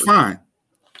 and that's fine.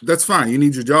 That's fine. You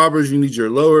need your jobbers. You need your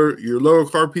lower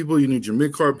card people. You need your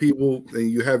mid card people,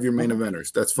 and you have your main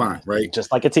eventers. That's fine, right?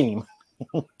 Just like a team.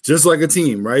 Just like a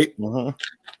team, right? Uh-huh.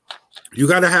 You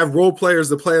got to have role players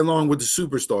to play along with the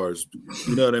superstars.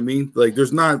 You know what I mean? Like,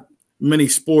 there's not many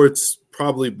sports,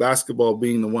 probably basketball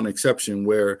being the one exception,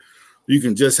 where you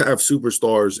can just have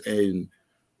superstars and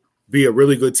be a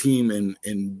really good team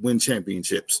and win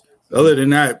championships. Other than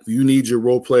that, you need your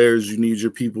role players. You need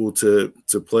your people to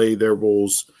play their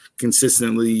roles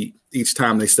consistently each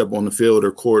time they step on the field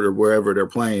or court or wherever they're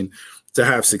playing to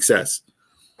have success.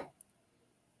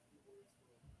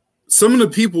 Some of the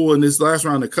people in this last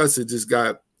round of cuts that just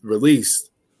got released,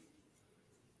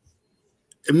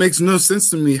 it makes no sense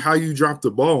to me how you drop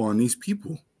the ball on these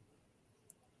people.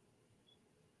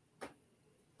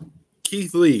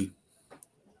 Keith Lee,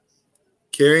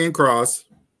 Karrion Kross,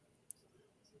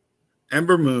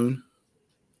 Ember Moon,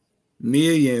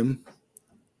 Mia Yim,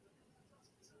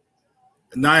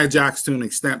 Nia Jax to an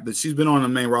extent, but she's been on the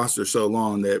main roster so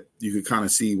long that you could kind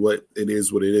of see what it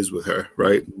is with her,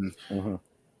 right? Mm-hmm.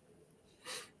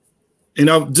 You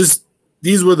know, just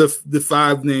these were the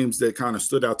 5 names that kind of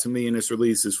stood out to me in this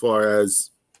release as far as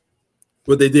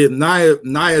what they did.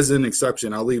 Nia's an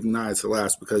exception. I'll leave Nia to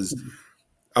last because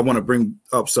I want to bring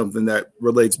up something that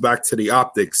relates back to the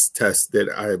optics test that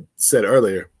I said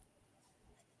earlier.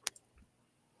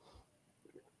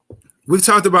 We've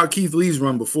talked about Keith Lee's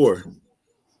run before.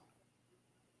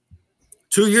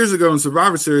 2 years ago in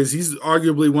Survivor Series, he's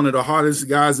arguably one of the hottest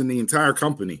guys in the entire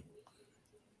company,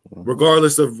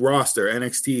 regardless of roster,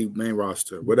 NXT, main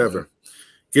roster, whatever.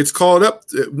 Gets called up,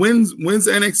 wins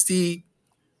NXT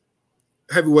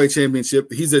Heavyweight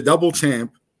Championship. He's a double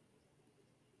champ,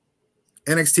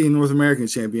 NXT North American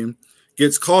champion.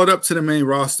 Gets called up to the main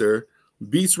roster,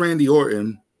 beats Randy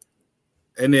Orton,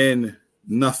 and then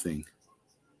nothing.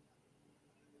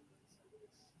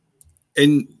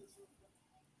 And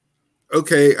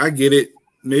okay, I get it.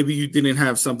 Maybe you didn't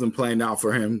have something planned out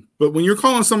for him. But when you're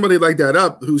calling somebody like that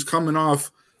up who's coming off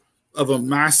of a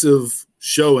massive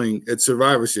showing at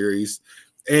Survivor Series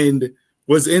and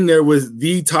was in there with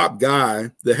the top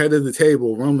guy, the head of the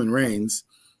table, Roman Reigns,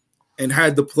 and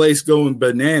had the place going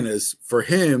bananas for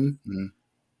him,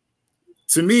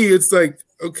 to me, it's like,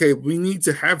 okay, we need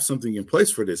to have something in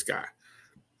place for this guy.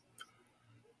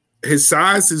 His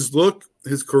size, his look,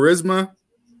 his charisma,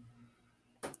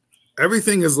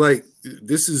 everything is like,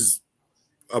 this is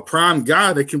a prime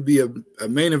guy that can be a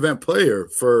main event player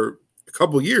for a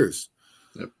couple years.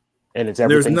 Yep. And it's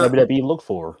everything WWE look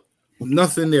for.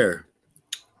 Nothing there.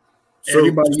 So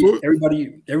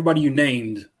everybody you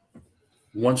named,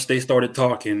 once they started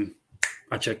talking,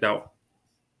 I checked out.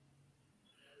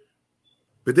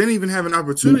 But didn't even have an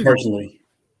opportunity. Me personally.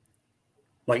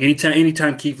 Like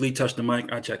anytime Keith Lee touched the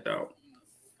mic, I checked out.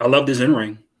 I loved his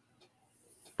in-ring.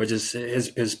 But just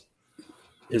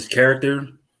his character,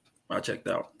 I checked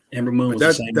out. Ember Moon was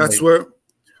the same way. Where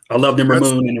I loved Ember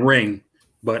Moon in the ring,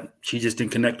 but she just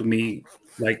didn't connect with me,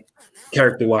 like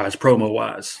character-wise,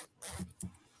 promo-wise.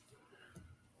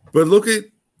 But look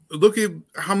at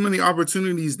how many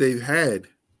opportunities they've had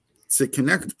to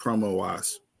connect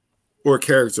promo-wise or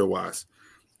character-wise.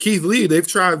 Keith Lee, they've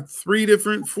tried 4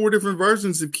 different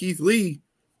versions of Keith Lee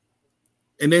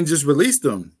and then just released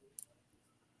them.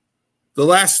 The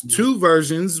last 2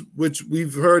 versions, which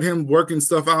we've heard him working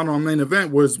stuff out on main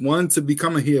event, was 1 to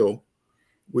become a heel,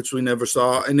 which we never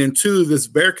saw, and then 2, this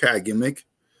Bearcat gimmick,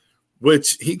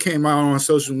 which he came out on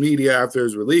social media after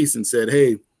his release and said,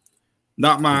 hey,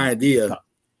 not my idea,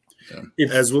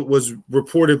 as what was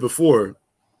reported before.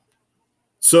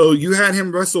 So you had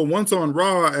him wrestle once on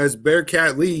Raw as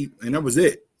Bearcat Lee, and that was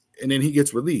it. And then he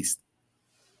gets released.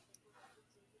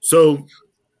 So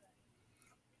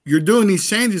you're doing these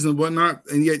changes and whatnot,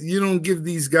 and yet you don't give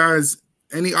these guys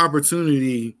any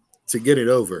opportunity to get it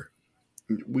over.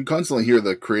 We constantly hear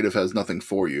that creative has nothing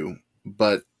for you,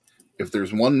 but if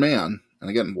there's one man, and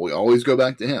again, we always go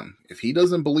back to him, if he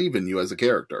doesn't believe in you as a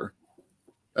character,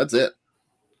 that's it.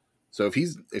 So if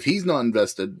he's not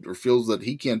invested or feels that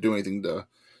he can't do anything to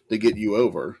get you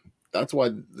over, that's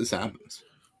why this happens.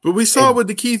 But we saw with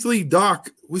the Keith Lee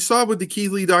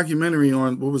documentary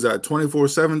on, what was that,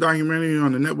 24/7 documentary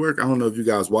on the network? I don't know if you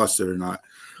guys watched it or not,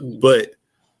 but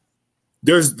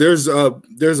there's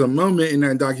a moment in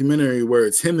that documentary where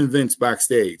it's him and Vince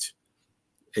backstage,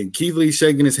 and Keith Lee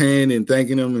shaking his hand and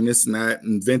thanking him and this and that,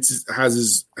 and Vince has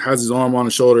his arm on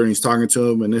his shoulder and he's talking to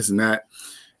him and this and that,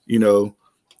 you know,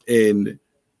 and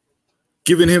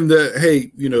giving him the,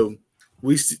 hey, you know,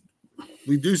 we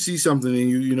do see something in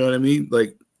you, you know what I mean?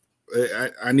 Like,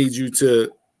 I need you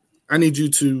to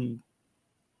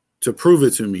prove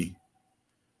it to me,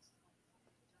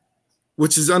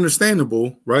 which is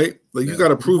understandable, right? Like, you got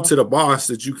to prove to the boss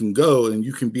that you can go and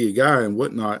you can be a guy and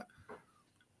whatnot.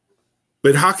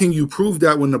 But how can you prove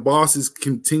that when the boss is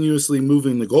continuously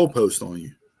moving the goalpost on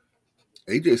you?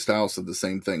 AJ Styles said the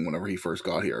same thing whenever he first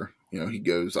got here. You know, he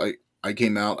goes, I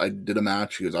came out, I did a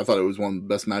match. He goes, I thought it was one of the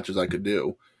best matches I could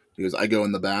do. He goes, I go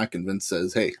in the back, and Vince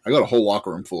says, hey, I got a whole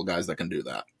locker room full of guys that can do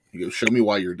that. He goes, show me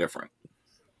why you're different.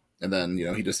 And then,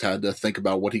 he just had to think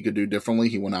about what he could do differently.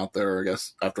 He went out there, I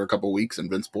guess, after a couple of weeks, and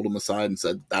Vince pulled him aside and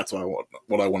said, that's what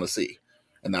I want to see.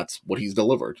 And that's what he's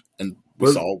delivered. And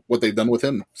we saw what they've done with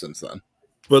him since then.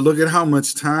 But look at how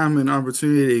much time and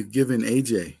opportunity they've given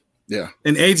AJ. Yeah.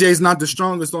 And AJ's not the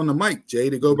strongest on the mic,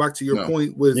 Jay, to go back to your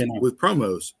point with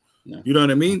promos. No. You know what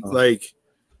I mean?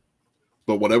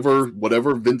 But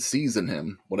whatever Vince sees in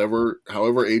him, however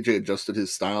AJ adjusted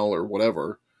his style or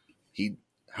whatever,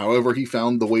 however he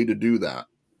found the way to do that,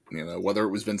 whether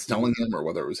it was Vince telling him or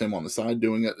whether it was him on the side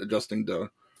doing it, adjusting to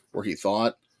where he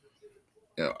thought,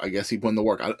 I guess he put in the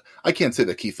work. I can't say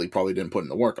that Keith Lee probably didn't put in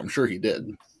the work. I'm sure he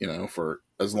did, for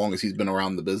as long as he's been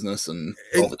around the business and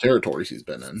all the territories he's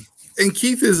been in. And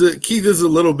Keith is a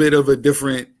little bit of a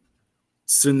different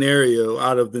scenario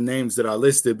out of the names that I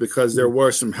listed because there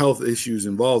were some health issues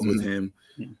involved with him,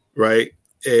 right?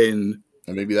 And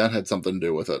maybe that had something to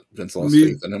do with it. Vince lost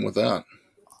faith in him with that.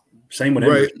 Same with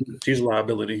Ember. She's a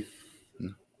liability.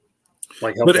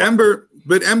 But Ember,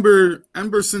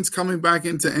 since coming back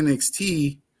into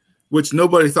NXT, which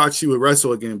nobody thought she would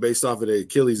wrestle again based off of the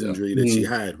Achilles injury that she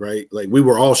had, right? Like we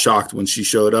were all shocked when she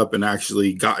showed up and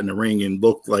actually got in the ring and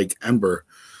looked like Ember.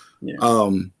 Yeah.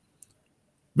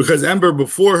 Because Ember,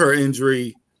 before her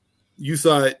injury, you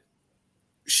thought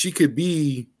she could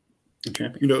be,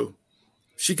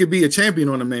 she could be a champion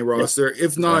on the main roster.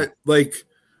 If not, like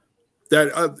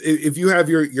that, if you have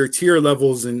your tier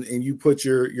levels and you put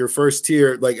your first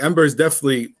tier, like Ember's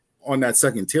definitely on that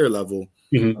second tier level,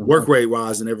 work rate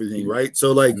wise and everything, right?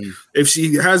 So, like, if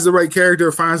she has the right character,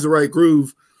 finds the right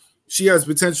groove, she has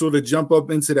potential to jump up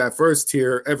into that first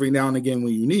tier every now and again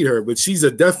when you need her. But she's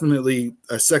definitely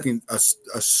a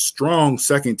strong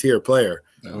second tier player,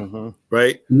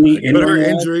 right? But her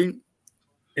injury,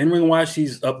 in ring wise,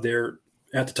 she's up there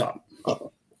at the top.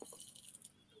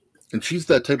 And she's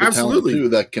that type of talent too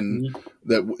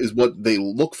that is what they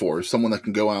look for, is someone that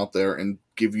can go out there and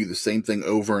give you the same thing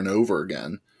over and over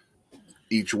again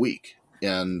each week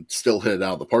and still hit it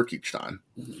out of the park each time.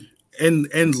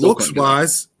 And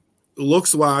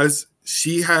looks wise,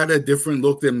 she had a different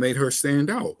look that made her stand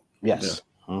out. Yes.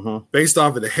 Yeah. Based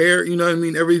off of the hair, you know what I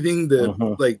mean? Everything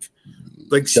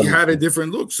like she had a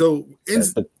different look. So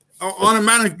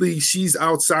automatically she's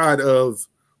outside of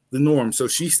the norm. So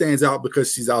she stands out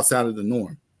because she's outside of the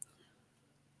norm.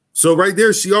 So right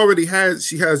there, she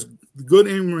has good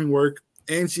in-ring work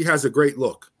and she has a great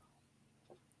look.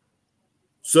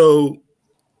 So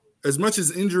as much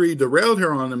as injury derailed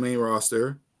her on the main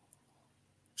roster,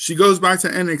 she goes back to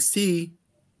NXT,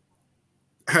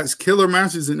 has killer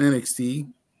matches in NXT,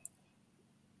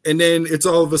 and then it's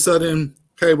all of a sudden,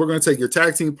 hey, we're going to take your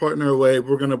tag team partner away.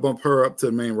 We're going to bump her up to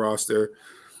the main roster.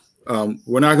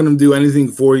 We're not going to do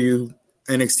anything for you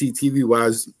NXT TV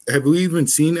wise. Have we even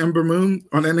seen Ember Moon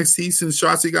on NXT since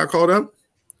Shotzi got called up?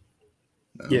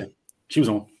 No. Yeah, she was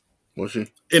on. Was she?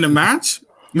 In a match?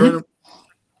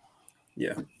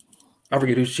 Yeah. I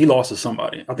forget who she lost to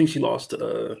somebody. I think she lost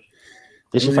to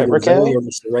did she fight Raquel? Or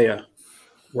Saraya?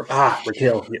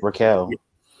 Raquel. Yeah. Raquel. Yeah.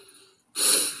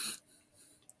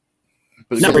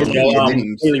 But not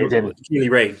Raquel, Keely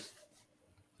Ray.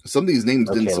 Some of these names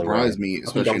didn't surprise me,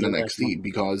 especially in NXT,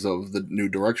 because of the new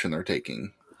direction they're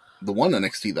taking. The one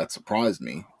NXT that surprised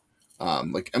me,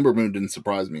 like Ember Moon didn't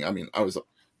surprise me. I mean, I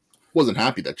wasn't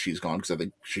happy that she's gone because I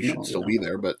think she should still be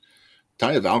there. But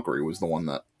Taya Valkyrie was the one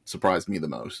that surprised me the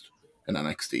most in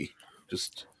NXT,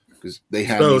 just because they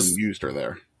hadn't even used her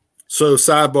there. So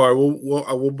sidebar,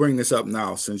 we'll bring this up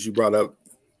now since you brought up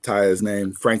Taya's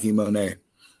name, Frankie Monet.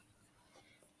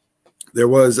 There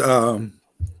was a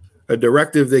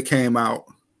directive that came out,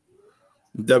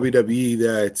 WWE,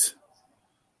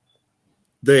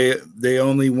 that they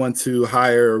only want to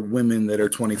hire women that are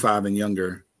 25 and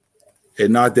younger,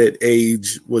 and not that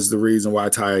age was the reason why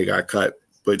Taya got cut,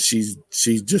 but she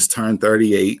just turned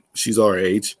 38. She's our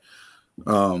age.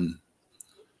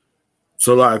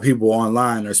 So a lot of people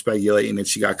online are speculating that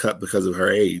she got cut because of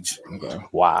her age. Okay.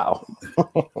 Wow.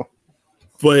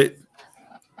 But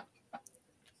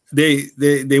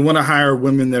they want to hire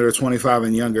women that are 25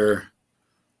 and younger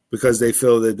because they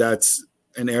feel that that's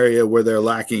an area where they're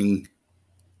lacking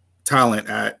talent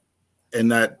at,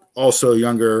 and that also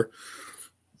younger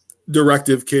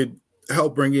directive could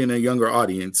help bring in a younger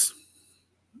audience.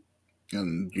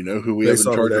 And you know who we have in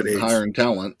charge of hiring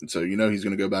talent, so you know he's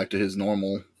going to go back to his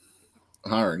normal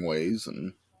hiring ways.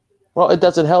 And well, it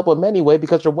doesn't help them anyway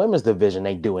because your women's division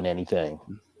ain't doing anything.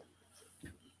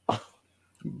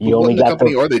 You only got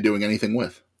company are they doing anything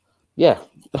with? Yeah.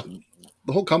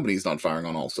 The whole company's not firing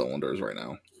on all cylinders right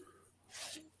now.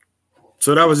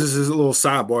 So that was just this little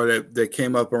sidebar that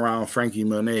came up around Frankie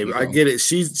Monet. Yeah. I get it.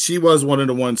 She was one of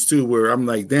the ones too where I'm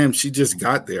like, damn, she just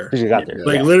got there. She got there. Yeah.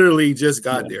 Like literally just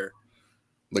got there.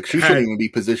 Like she shouldn't even be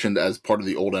positioned as part of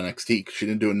the old NXT. She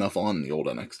didn't do enough on the old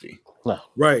NXT. No.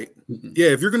 Right. Yeah,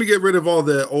 if you're gonna get rid of all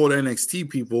the old NXT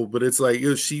people, but it's like,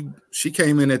 she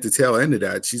came in at the tail end of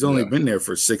that. She's only been there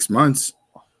for 6 months.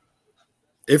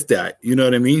 If that, you know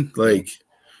what I mean? Like,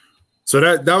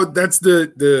 so that's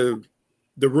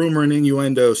the rumor and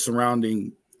innuendo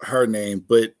surrounding her name,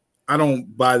 but I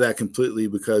don't buy that completely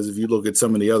because if you look at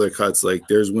some of the other cuts, like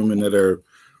there's women that are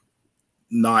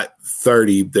not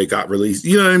 30 that got released.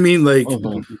 You know what I mean? Like,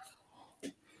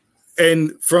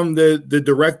 and from the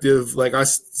directive, like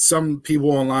some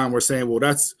people online were saying, well,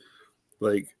 that's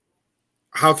like,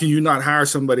 how can you not hire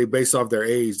somebody based off their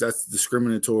age? That's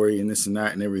discriminatory and this and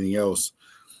that and everything else.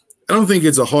 I don't think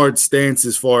it's a hard stance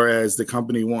as far as the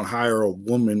company won't hire a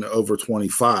woman over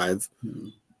 25.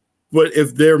 But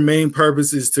if their main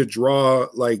purpose is to draw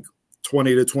like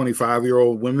 20 to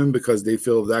 25-year-old women because they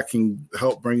feel that can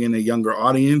help bring in a younger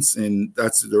audience, and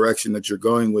that's the direction that you're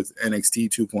going with NXT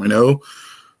 2.0,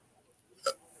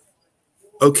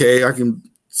 okay, I can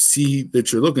see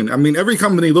that you're looking. I mean, every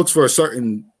company looks for a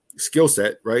certain skill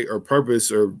set, right, or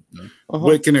purpose, or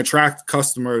what can attract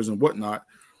customers and whatnot.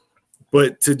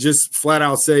 But to just flat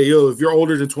out say, yo, if you're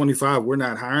older than 25, we're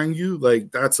not hiring you, like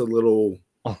that's a little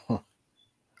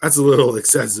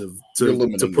excessive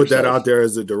to put that out there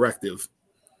as a directive,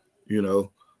 you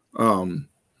know.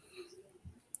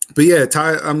 But yeah,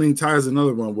 Ty is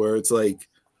another one where it's like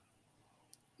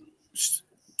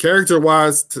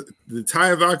character-wise, the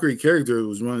Taya Valkyrie character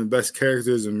was one of the best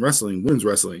characters in wrestling, women's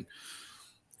wrestling,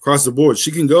 across the board.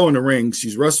 She can go in the ring.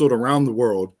 She's wrestled around the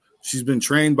world. She's been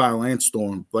trained by Lance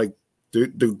Storm. Like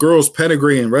the girl's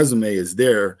pedigree and resume is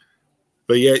there,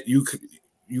 but yet you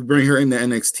bring her into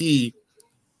NXT,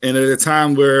 and at a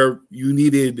time where you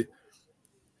needed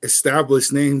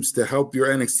established names to help your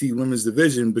NXT women's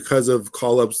division because of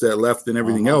call-ups that left and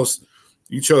everything else,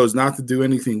 you chose not to do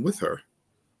anything with her.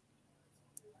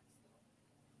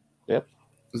 Yep.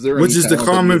 Which is the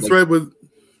common thread with,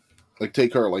 like,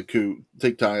 take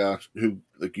Taya, who,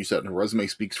 like you said, her resume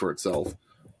speaks for itself.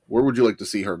 Where would you like to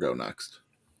see her go next?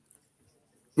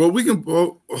 Well, we can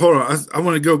hold on. I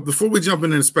want to go before we jump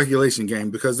into the speculation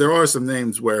game, because there are some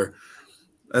names where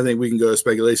I think we can go to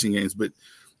speculation games. But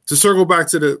to circle back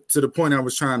to the point I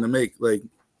was trying to make, like,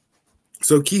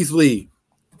 so Keith Lee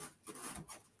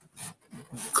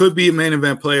could be a main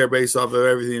event player based off of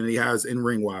everything that he has in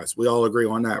ring wise. We all agree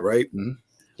on that, right? Mm-hmm.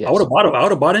 Yes. I would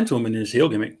have bought into him in his heel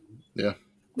gimmick. Yeah,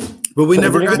 but we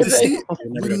never got to see it.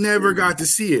 We never got to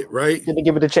see it, right? Didn't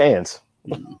give it a chance.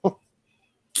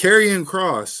 Karrion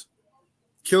Kross,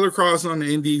 Killer Kross on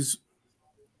the Indies,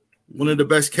 one of the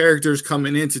best characters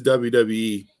coming into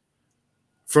WWE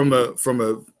from a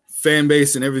fan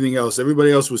base and everything else.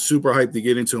 Everybody else was super hyped to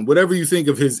get into him. Whatever you think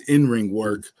of his in-ring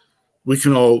work, we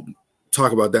can all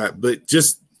talk about that. But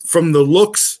just from the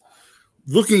looks,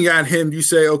 looking at him, you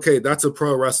say, okay, that's a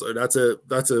pro wrestler. That's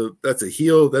a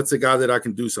heel. That's a guy that I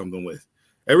can do something with.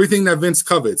 Everything that Vince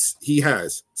covets, he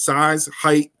has. Size,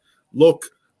 height, look,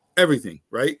 everything,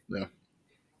 right? Yeah.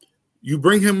 You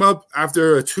bring him up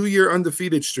after a 2-year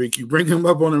undefeated streak. You bring him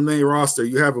up on the main roster.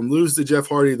 You have him lose to Jeff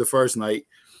Hardy the first night.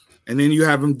 And then you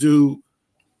have him do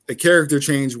a character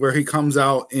change where he comes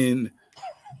out in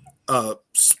a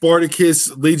Spartacus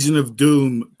Legion of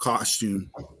Doom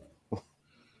costume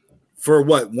for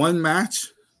what? One match?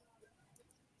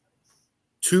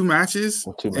 2 matches?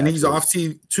 And he's off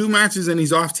TV. 2 matches and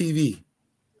he's off TV.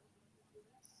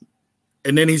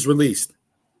 And then he's released.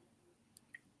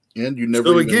 And you never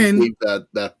believe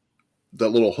that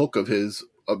little hook of his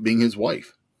of being his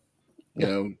wife. You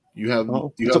know,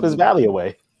 you took his value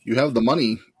away. You have the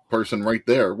money person right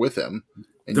there with him.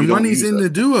 And the money's in the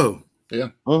duo.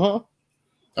 Yeah. Uh-huh.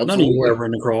 None of you were ever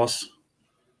in the Cross.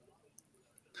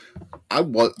 I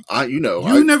never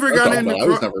got in the Cross. I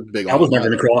was never big on I was never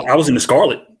in the Cross. I was in the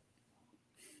Scarlet.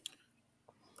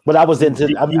 But I was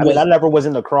into. I never was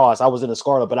in the Cross. I was in the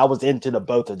Scarlet, but I was into the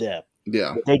both of them.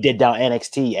 Yeah, they did down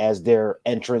NXT as their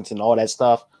entrance and all that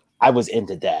stuff. I was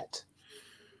into that.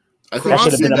 I think that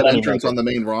should have been that entrance on the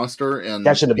main roster, and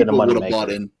that should have been a money maker. Bought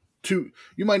in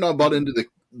you might not have bought into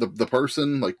the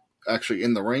person like actually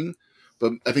in the ring,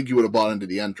 but I think you would have bought into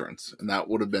the entrance, and that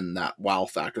would have been that wow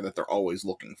factor that they're always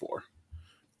looking for.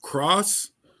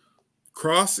 Cross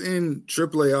in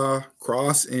AAA,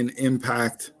 Cross in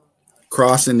Impact,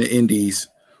 Cross in the Indies.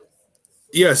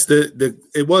 Yes,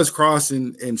 it was Cross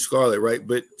in Scarlet, right?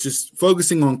 But just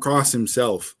focusing on Cross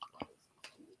himself.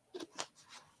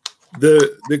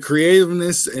 the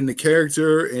creativeness and the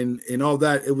character and all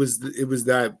that. It was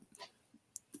that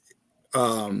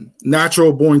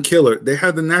natural born killer. They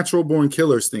had the natural born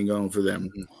killers thing going for them.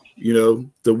 You know,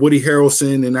 the Woody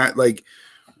Harrelson and that, like,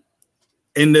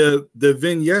 and the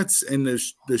vignettes and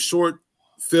the short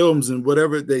films and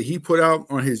whatever that he put out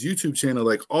on his YouTube channel,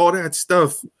 like all that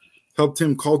stuff helped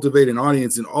him cultivate an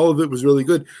audience, and all of it was really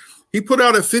good. He put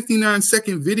out a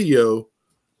 59-second video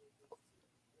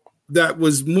that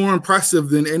was more impressive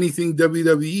than anything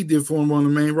WWE did for him on the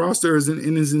main roster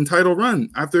in his entitled run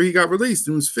after he got released.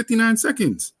 It was 59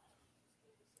 seconds.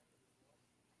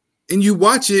 And you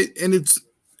watch it, and it's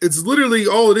literally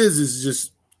all it is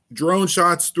just drone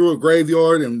shots through a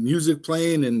graveyard and music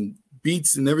playing and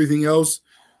beats and everything else.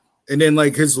 And then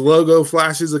like his logo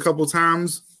flashes a couple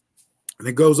times and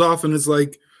it goes off, and it's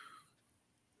like,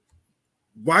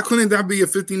 why couldn't that be a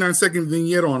 59-second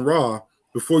vignette on Raw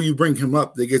before you bring him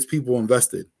up that gets people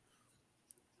invested?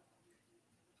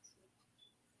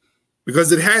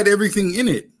 Because it had everything in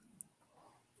it.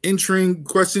 Entering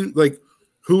question, like,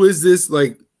 who is this?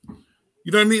 Like,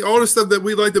 you know what I mean? All the stuff that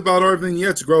we liked about our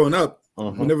vignettes growing up,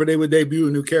 whenever they would debut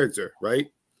a new character,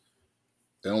 right?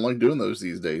 They don't like doing those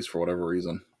these days for whatever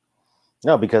reason.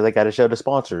 No, because they got to show the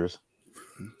sponsors.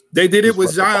 They did it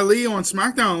with Xia Li on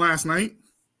SmackDown last night.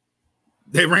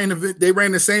 They ran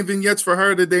the same vignettes for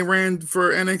her that they ran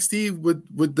for NXT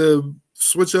with the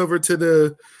switch over to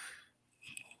the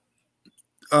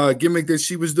gimmick that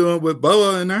she was doing with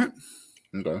Boa and that.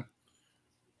 Okay.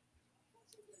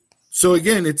 So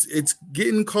again, it's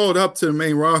getting called up to the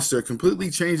main roster, completely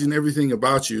changing everything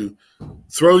about you,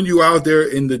 throwing you out there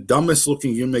in the dumbest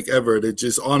looking gimmick ever that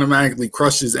just automatically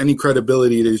crushes any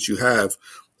credibility that you have.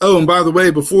 Oh, and by the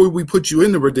way, before we put you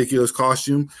in the ridiculous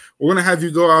costume, we're going to have you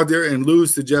go out there and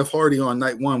lose to Jeff Hardy on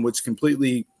night one, which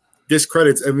completely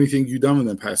discredits everything you've done in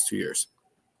the past 2 years.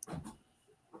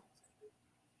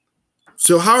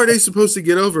 So how are they supposed to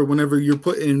get over whenever you're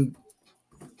putting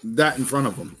that in front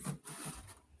of them?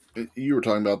 You were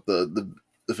talking about the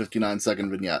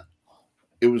 59-second vignette.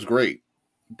 It was great.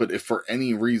 But if for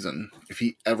any reason, if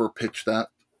he ever pitched that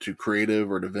to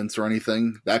creative or to Vince or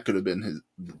anything, that could have been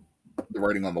the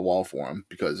writing on the wall for him.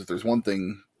 Because if there's one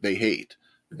thing they hate,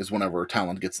 is whenever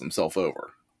talent gets themselves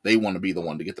over. They want to be the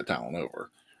one to get the talent over.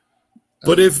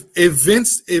 But if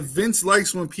Vince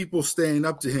likes when people stand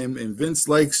up to him, and Vince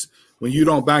likes when you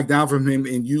don't back down from him,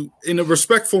 and you in a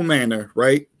respectful manner,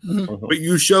 right? Mm-hmm. But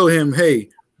you show him, hey,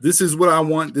 this is what I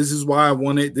want. This is why I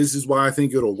want it. This is why I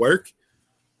think it'll work.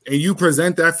 And you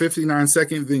present that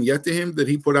 59-second vignette to him that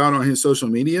he put out on his social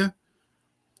media.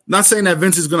 Not saying that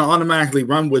Vince is going to automatically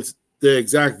run with the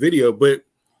exact video, but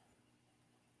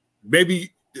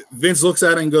maybe Vince looks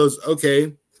at it and goes,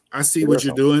 okay, I see what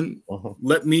you're doing. Uh-huh.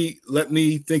 Let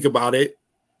me think about it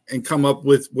and come up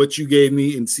with what you gave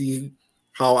me and see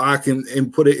how I can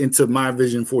and put it into my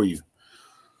vision for you.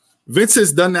 Vince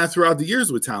has done that throughout the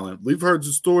years with talent. We've heard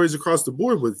the stories across the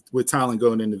board with talent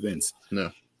going into Vince.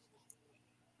 No.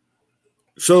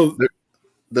 So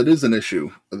that is an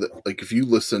issue. Like if you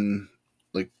listen,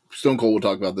 like Stone Cold will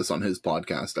talk about this on his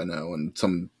podcast, I know, and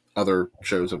some other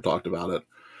shows have talked about it,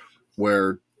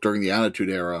 where during the Attitude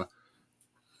Era,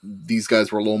 these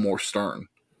guys were a little more stern,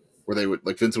 where they would,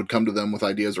 like Vince would come to them with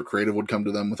ideas or creative would come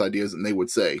to them with ideas and they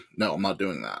would say, no, I'm not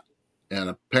doing that. And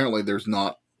apparently there's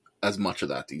not as much of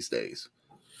that these days.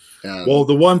 And well,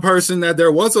 the one person that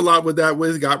there was a lot with that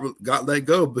with got let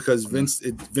go because Vince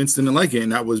didn't like it,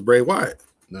 and that was Bray Wyatt.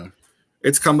 No.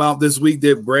 It's come out this week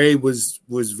that Bray was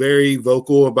very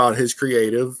vocal about his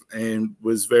creative and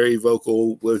was very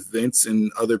vocal with Vince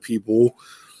and other people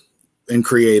in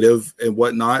creative and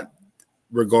whatnot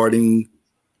regarding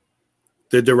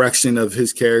the direction of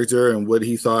his character and what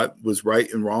he thought was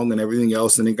right and wrong and everything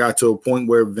else. And it got to a point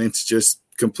where Vince just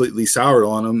completely soured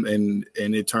on him, and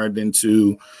it turned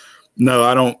into, no,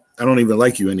 I don't even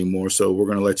like you anymore, so we're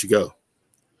going to let you go.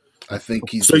 I think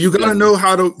he's so you got to know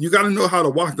how to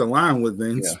walk the line with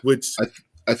Vince, which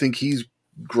I think he's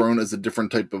grown as a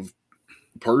different type of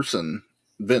person,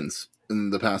 Vince,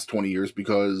 in the past 20 years,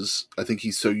 because I think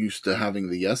he's so used to having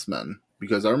the yes men.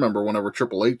 Because I remember whenever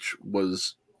Triple H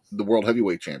was the world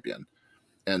heavyweight champion,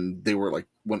 and they were like,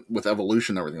 with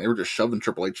Evolution and everything, they were just shoving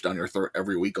Triple H down your throat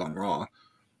every week on Raw,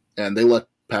 and they let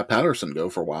Pat Patterson go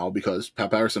for a while because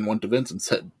Pat Patterson went to Vince and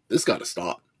said, "This got to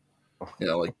stop." You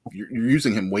know, like you're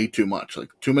using him way too much, like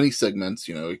too many segments.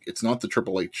 You know, it's not the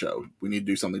Triple H show. We need to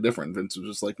do something different. Vince was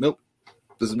just like, "Nope,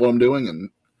 this is what I'm doing," and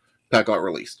Pat got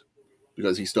released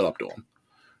because he stood up to him.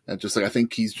 And just like I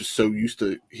think he's just so used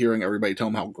to hearing everybody tell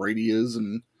him how great he is,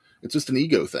 and it's just an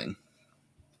ego thing.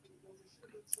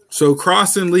 So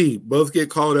Cross and Lee both get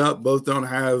called up. Both don't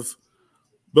have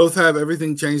both have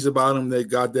everything changed about them that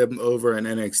got them over in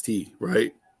NXT,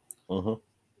 right?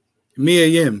 Mia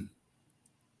Yim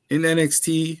in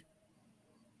NXT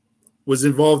was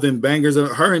involved in bangers.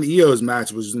 Her and Io's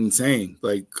match was insane.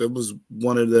 Like, it was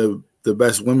one of the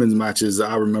best women's matches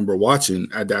I remember watching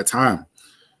at that time.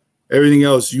 Everything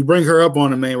else, you bring her up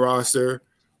on the main roster,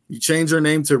 you change her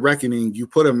name to Reckoning, you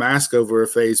put a mask over her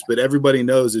face, but everybody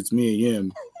knows it's Mia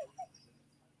Yim.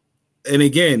 And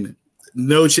again,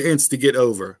 no chance to get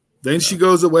over. Then she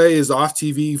goes away, is off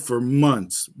TV for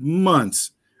months.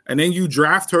 And then you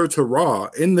draft her to Raw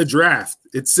in the draft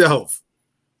itself.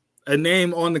 A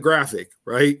name on the graphic,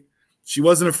 right? She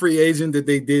wasn't a free agent that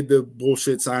they did the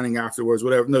bullshit signing afterwards,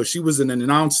 whatever. No, she was an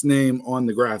announced name on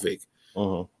the graphic.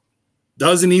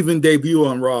 Doesn't even debut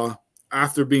on Raw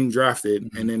after being drafted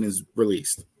and then is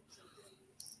released.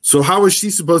 So how is she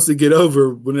supposed to get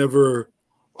over whenever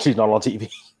she's not on TV?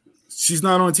 She's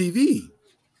not on TV.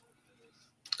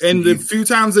 And the few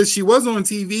times that she was on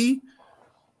TV,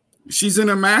 she's in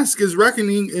a mask as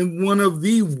Reckoning in one of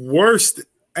the worst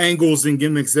angles and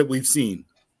gimmicks that we've seen.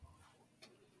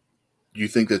 Do you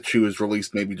think that she was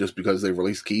released maybe just because they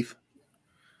released Keith?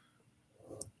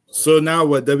 So now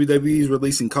what, WWE is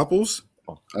releasing couples?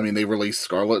 I mean, they released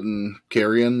Scarlett and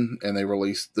Karrion, and they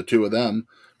released the two of them,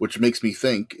 which makes me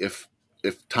think if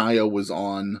Taya was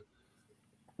on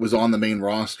the main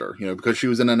roster, you know, because she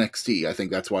was in NXT, I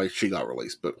think that's why she got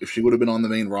released. But if she would have been on the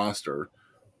main roster,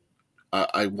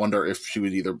 I wonder if she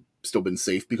would either still been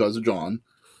safe because of John,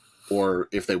 or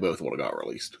if they both would have got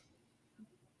released.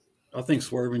 I think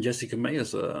Swerve and Jessica May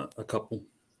is a couple.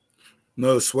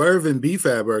 No, Swerve and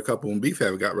BFAB are a couple, and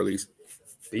BFAB got released.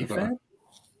 BFAB?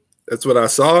 That's what I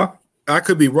saw. I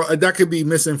could be wrong. That could be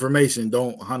misinformation.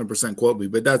 Don't 100% quote me,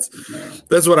 but that's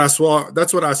what I saw.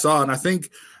 That's what I saw, and I think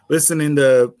listening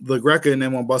to LaGreca and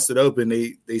them on Busted Open,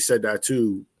 they said that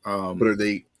too. But are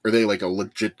they like a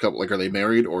legit couple? Like, are they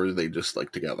married or are they just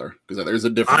like together? Because there's a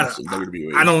difference in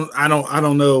WWE. I don't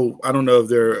know. I don't know if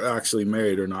they're actually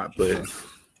married or not,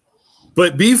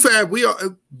 but BFAB's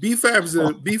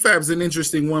an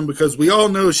interesting one because we all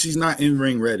know she's not in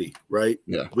ring ready, right?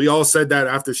 Yeah. We all said that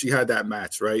after she had that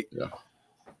match, right? Yeah.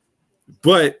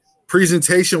 But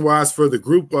presentation wise for the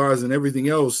group wise and everything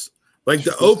else, like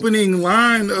the opening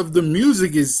line of the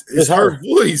music is her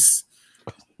voice.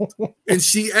 And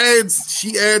she adds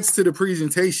to the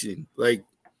presentation. Like,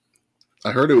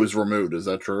 I heard it was removed. Is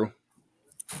that true?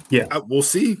 Yeah. We'll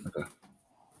see. Okay.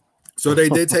 So they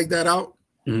did take that out.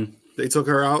 Mm-hmm. They took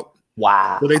her out.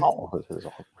 Wow.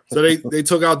 So they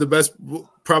took out the best,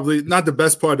 probably not the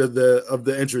best part of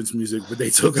the entrance music, but they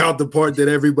took out the part that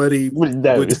everybody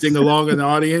would sing along in the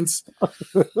audience.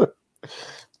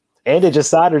 And they just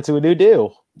signed her to a new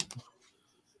deal.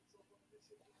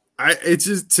 It's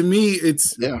just, to me,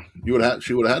 it's she would have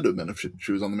had to have been if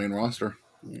she was on the main roster.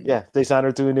 Yeah, they signed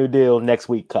her to a new deal next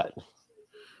week. Cut.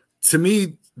 To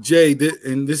me, Jay,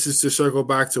 and this is to circle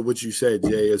back to what you said,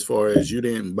 Jay, as far as you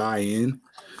didn't buy in.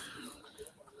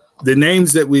 The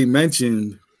names that we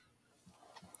mentioned,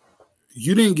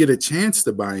 you didn't get a chance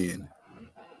to buy in.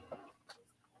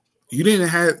 You didn't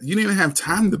have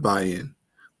time to buy in.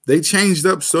 They changed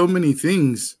up so many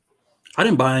things. I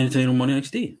didn't buy anything on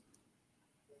NXT.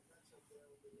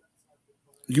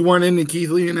 You weren't into Keith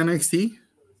Lee in NXT?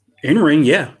 In ring,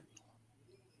 yeah.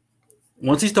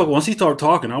 Once he started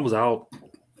talking, I was out.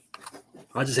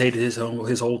 I just hated his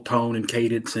whole tone and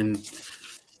cadence, and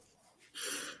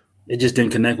it just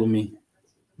didn't connect with me.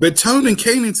 But tone and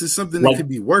cadence is something that could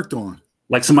be worked on.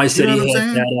 Like somebody said,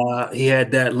 he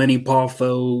had that Lenny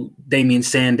Poffo, Damian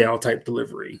Sandow type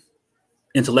delivery,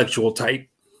 intellectual type.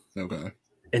 Okay,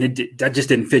 and that just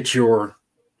didn't fit your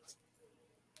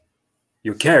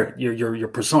character, your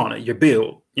persona, your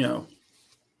build. You know,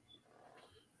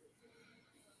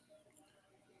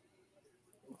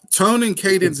 tone and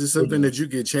cadence is something that you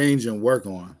could change and work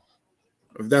on.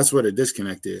 If that's what a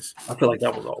disconnect is, I feel like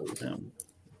that was always him.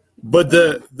 But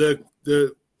the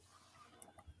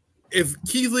if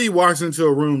Keith Lee walks into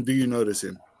a room, do you notice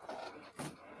him?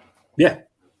 Yeah.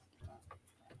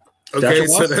 Okay,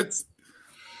 so that's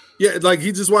like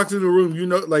he just walked into the room. You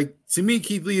know, like to me,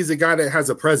 Keith Lee is a guy that has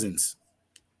a presence.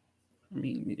 I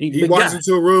mean, he walks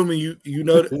into a room and you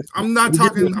know. I'm not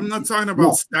talking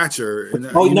about stature.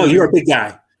 No, you're a big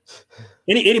guy.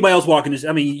 Anybody else walking this?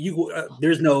 I mean,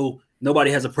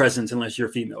 nobody has a presence unless you're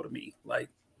female to me. Like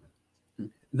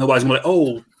nobody's gonna be like,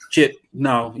 oh shit.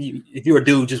 No, if you're a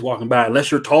dude just walking by,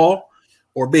 unless you're tall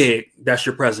or big, that's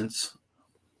your presence.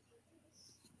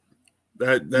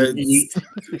 That's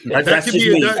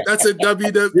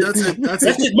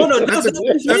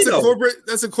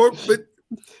a corporate.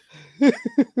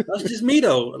 That's just me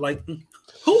though. Like,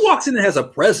 who walks in and has a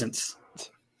presence?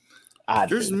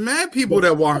 There's mad people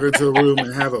that walk into a room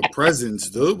and have a presence,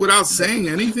 dude, without saying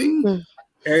anything.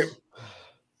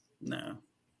 No.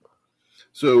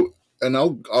 So, and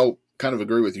I'll kind of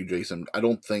agree with you, Jason. I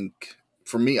don't think,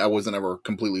 for me, I wasn't ever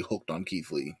completely hooked on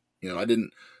Keith Lee. You know,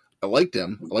 I liked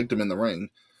him. I liked him in the ring.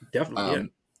 Definitely,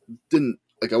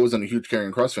 I wasn't a huge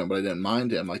Karrion Kross fan, but I didn't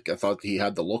mind him. Like, I thought he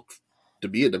had the look to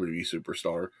be a WWE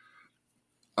superstar.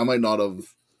 I might not have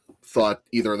thought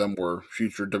either of them were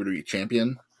future WWE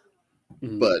champion,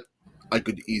 but I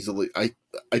could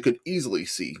easily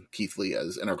see Keith Lee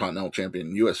as Intercontinental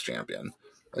Champion, U.S. Champion.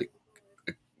 Like,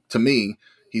 to me,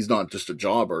 he's not just a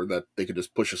jobber that they could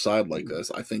just push aside like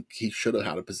this. I think he should have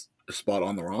had a spot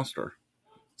on the roster.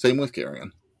 Same with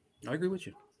Karrion. I agree with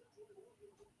you.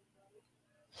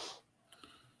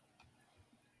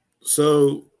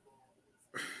 So,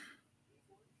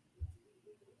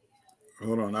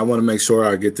 hold on. I want to make sure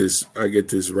I get this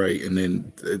right, and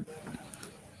then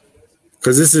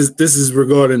because this is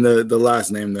regarding the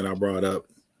last name that I brought up,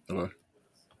 and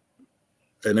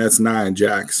that's Nia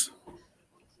Jax.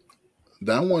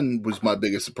 That one was my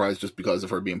biggest surprise, just because of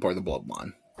her being part of the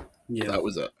bloodline. Yeah, that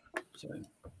was it. Sorry.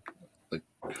 Like,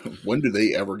 when do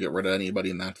they ever get rid of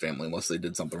anybody in that family unless they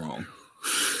did something wrong?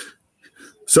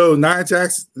 So Nia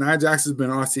Jax has been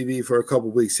off TV for a couple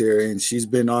weeks here, and she's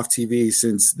been off TV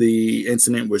since the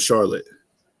incident with Charlotte,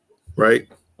 right?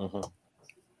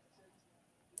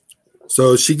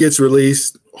 So she gets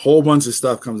released. A whole bunch of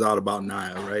stuff comes out about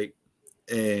Nia, right?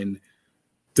 And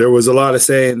there was a lot of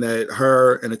saying that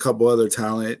her and a couple other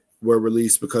talent were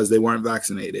released because they weren't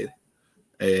vaccinated,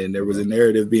 and there was a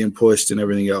narrative being pushed and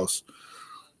everything else.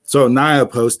 So Nia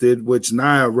posted, which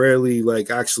Nia rarely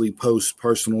actually posts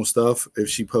personal stuff. If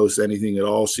she posts anything at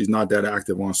all, she's not that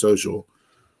active on social.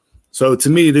 So to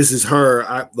me, this is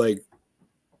her. This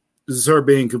is her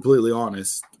being completely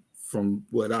honest from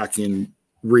what I can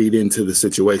read into the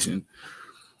situation.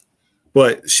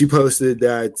 But she posted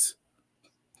that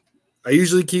I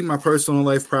usually keep my personal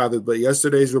life private, but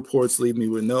yesterday's reports leave me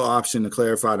with no option to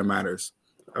clarify the matters.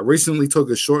 I recently took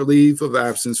a short leave of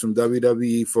absence from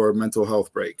WWE for a mental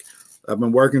health break. I've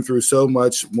been working through so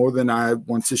much more than I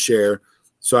want to share,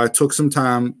 so I took some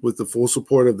time with the full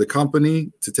support of the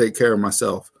company to take care of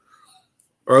myself.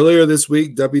 Earlier this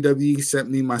week, WWE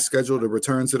sent me my schedule to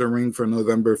return to the ring for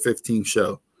November 15th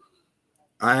show.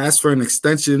 I asked for an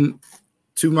extension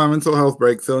to my mental health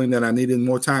break, feeling that I needed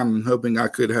more time and hoping I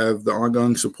could have the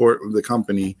ongoing support of the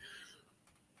company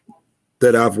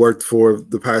that I've worked for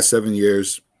the past 7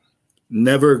 years.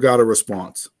 Never got a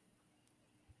response.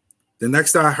 The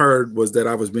next I heard was that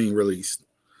I was being released.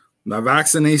 My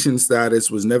vaccination status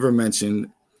was never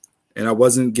mentioned, and I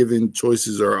wasn't given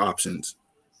choices or options.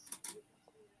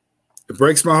 It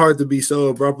breaks my heart to be so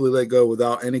abruptly let go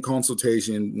without any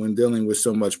consultation when dealing with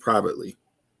so much privately.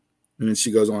 And then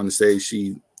she goes on to say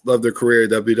she loved her career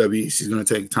at WWE. She's going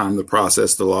to take time to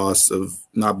process the loss of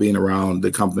not being around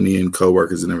the company and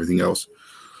coworkers and everything else.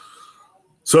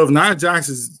 So if Nia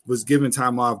Jax was given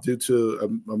time off due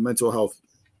to a mental health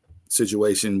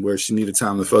situation where she needed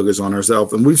time to focus on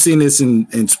herself, and we've seen this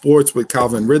in sports with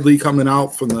Calvin Ridley coming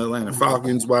out from the Atlanta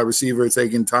Falcons, wide receiver,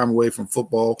 taking time away from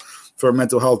football for a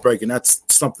mental health break. And that's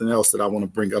something else that I want to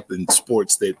bring up in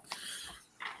sports that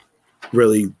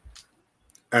really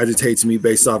agitates me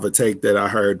based off a take that I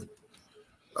heard.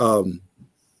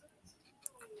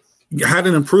 Had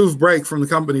an improved break from the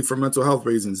company for mental health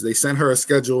reasons. They sent her a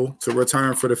schedule to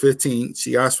return for the 15th.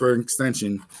 She asked for an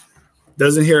extension.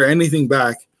 Doesn't hear anything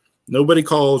back. Nobody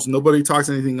calls. Nobody talks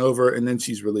anything over. And then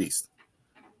she's released.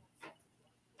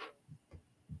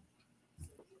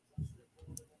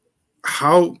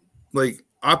 How,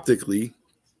 optically,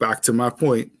 back to my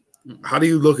point, how do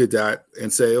you look at that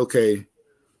and say, okay,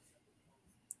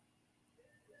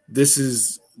 this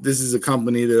is a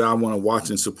company that I want to watch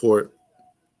and support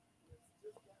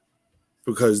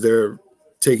because they're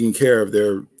taking care of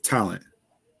their talent?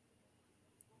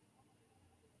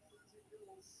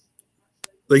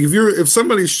 If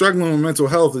somebody's struggling with mental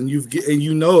health and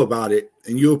you know about it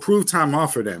and you approve time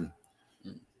off for them,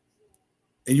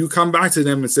 and you come back to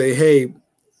them and say, hey,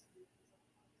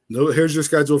 no, here's your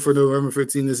schedule for November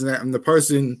 15th, this and that, and the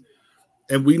person,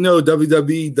 and we know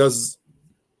WWE does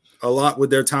a lot with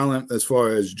their talent as far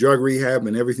as drug rehab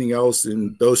and everything else,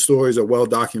 and those stories are well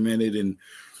documented. And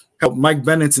helped Mike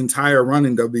Bennett's entire run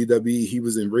in WWE, he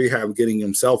was in rehab getting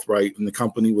himself right, and the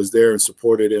company was there and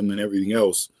supported him and everything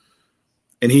else.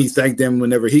 And he thanked them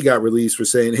whenever he got released for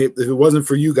saying, hey, if it wasn't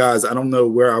for you guys, I don't know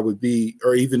where I would be,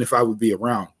 or even if I would be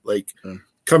around.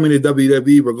 Coming to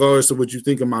WWE, regardless of what you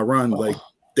think of my run,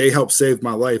 they helped save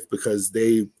my life because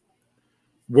they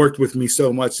worked with me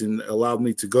so much and allowed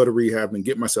me to go to rehab and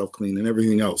get myself clean and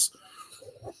everything else.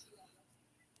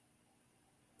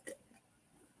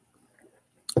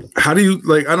 How do you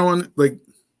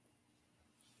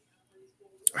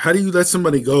how do you let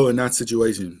somebody go in that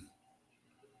situation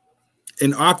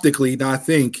and optically not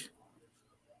think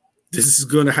this is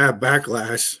going to have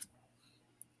backlash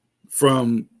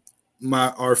from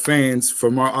our fans,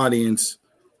 from our audience,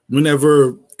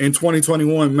 whenever in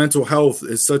 2021 mental health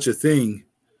is such a thing,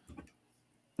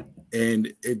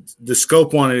 and the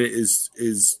scope on it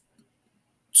is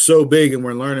so big, and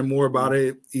we're learning more about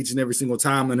it each and every single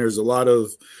time. And there's a lot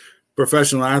of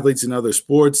professional athletes in other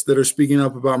sports that are speaking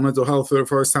up about mental health for the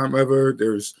first time ever.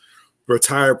 There's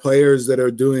retired players that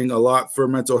are doing a lot for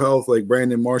mental health, like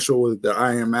Brandon Marshall with the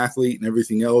I Am Athlete and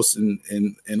everything else, and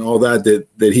all that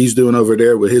he's doing over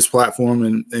there with his platform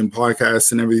and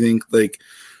podcasts and everything. Like,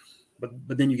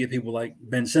 but then you get people like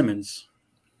Ben Simmons.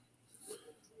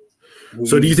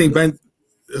 So do you think Ben,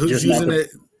 who's using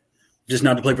it, just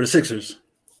not to play for the Sixers?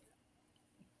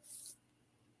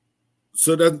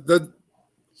 So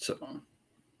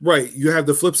right, you have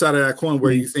the flip side of that coin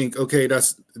where you think, okay,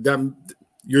 that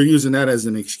you're using that as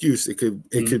an excuse. It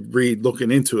could read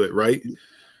looking into it, right?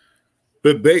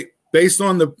 But based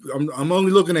on I'm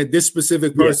only looking at this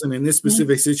specific person in this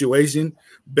specific situation,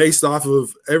 based off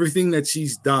of everything that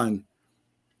she's done,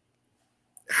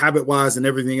 habit wise and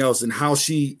everything else, and how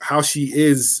she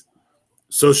is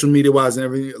social media wise and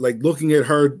everything. Like, looking at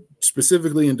her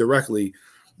specifically and directly,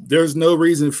 there's no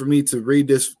reason for me to read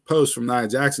this post from Nia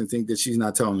Jackson and think that she's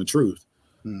not telling the truth.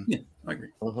 Yeah, I agree.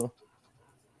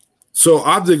 So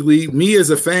optically, me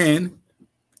as a fan,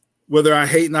 whether I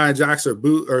hate Nia Jax or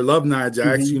love Nia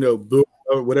Jax, boo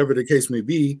or whatever the case may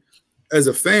be, as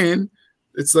a fan,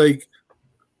 it's like,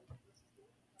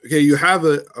 okay, you have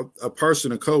a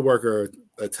person, a coworker,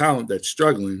 a talent that's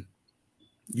struggling.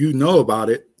 You know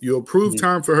about it. You approve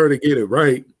time for her to get it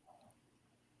right.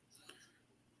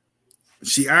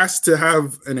 She asked to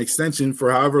have an extension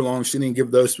for however long. She didn't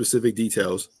give those specific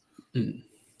details. To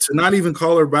not even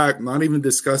call her back, not even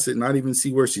discuss it, not even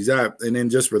see where she's at, and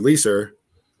then just release her.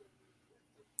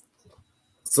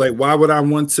 It's like, why would I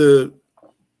want to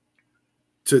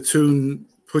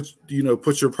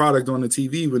put your product on the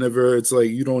TV whenever it's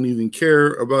like you don't even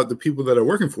care about the people that are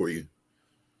working for you?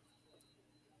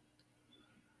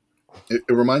 It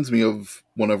reminds me of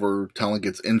whenever talent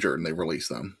gets injured and they release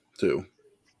them too.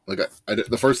 Like,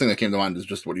 the first thing that came to mind is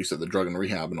just what you said, the drug and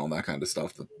rehab and all that kind of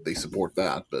stuff, that they support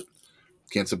that, but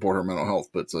can't support her mental health.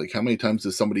 But it's like, how many times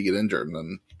does somebody get injured and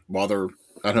then while they're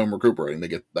at home recuperating, they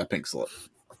get that pink slip?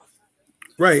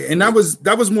 Right. And that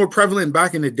was more prevalent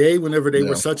back in the day whenever they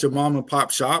were such a mom and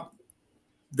pop shop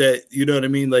that, you know what I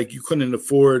mean? Like, you couldn't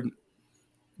afford,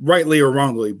 rightly or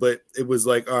wrongly, but it was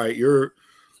like, all right, you're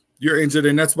injured.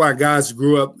 And that's why guys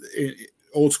grew up in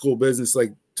old school business,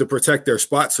 like, to protect their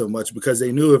spot so much, because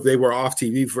they knew if they were off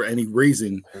TV for any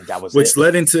reason, which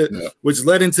led into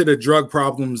the drug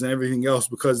problems and everything else,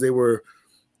 because they were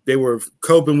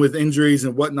coping with injuries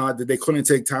and whatnot that they couldn't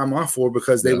take time off for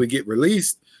because they would get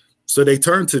released. So they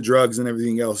turned to drugs and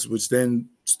everything else, which then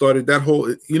started that whole,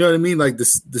 you know what I mean? Like the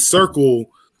circle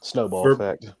snowball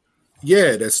effect.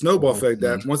 Yeah, that snowball effect,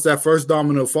 that once that first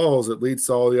domino falls, it leads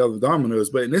to all the other dominoes.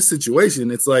 But in this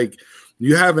situation, it's like,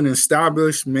 you have an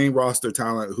established main roster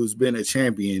talent who's been a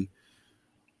champion,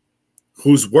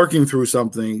 who's working through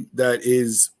something that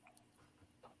is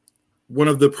one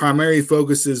of the primary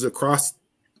focuses across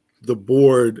the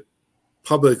board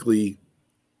publicly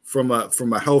from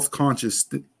a health conscious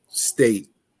state,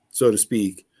 so to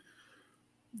speak,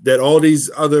 that all these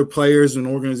other players and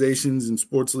organizations and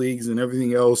sports leagues and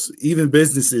everything else, even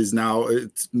businesses now,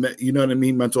 it's, you know what I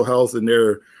mean, mental health, and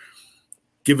they're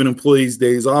giving employees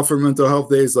days off for mental health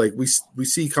days. Like, we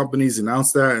see companies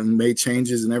announce that and made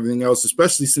changes and everything else,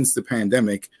 especially since the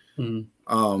pandemic,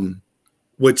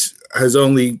 which has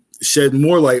only shed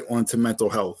more light onto mental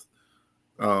health.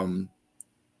 To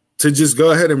just go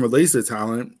ahead and release the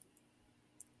talent,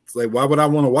 it's like, why would I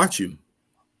want to watch you?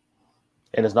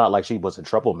 And it's not like she was a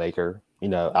troublemaker,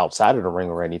 outside of the ring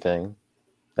or anything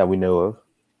that we know of.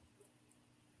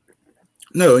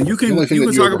 No, and you can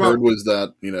talk about was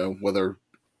that, whether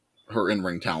her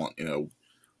in-ring talent,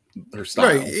 her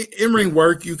style. Right. In-ring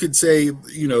work, you could say,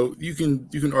 you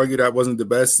can argue that wasn't the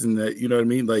best, and that, you know what I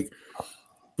mean? Like,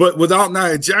 but without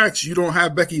Nia Jax, you don't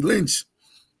have Becky Lynch.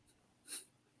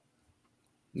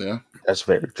 Yeah. That's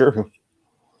very true.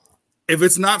 If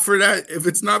it's not for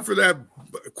that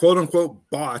quote unquote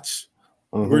botch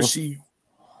where she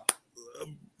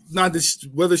not that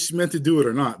whether she meant to do it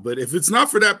or not, but if it's not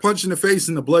for that punch in the face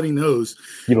and the bloody nose,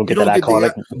 You don't get that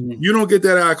iconic. you don't get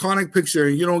that iconic picture,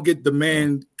 and you don't get the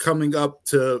man coming up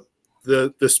to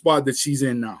the spot that she's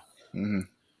in now. Mm-hmm.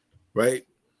 Right?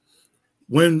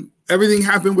 When everything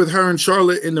happened with her and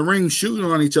Charlotte in the ring shooting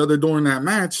on each other during that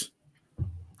match,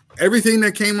 everything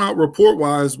that came out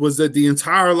report-wise was that the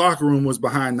entire locker room was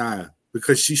behind Nia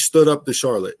because she stood up to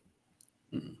Charlotte.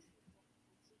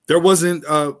 There wasn't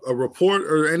a report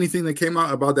or anything that came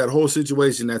out about that whole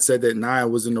situation that said that Nia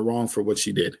was in the wrong for what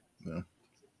she did. Yeah.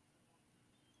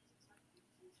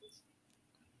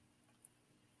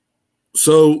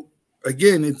 So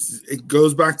again, it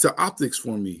goes back to optics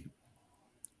for me.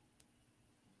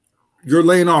 You're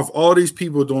laying off all these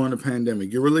people during the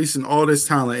pandemic. You're releasing all this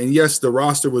talent. And yes, the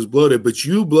roster was bloated, but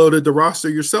you bloated the roster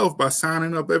yourself by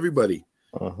signing up everybody.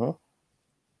 Uh-huh.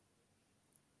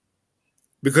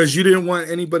 Because you didn't want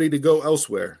anybody to go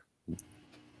elsewhere.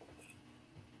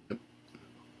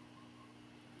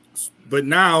 But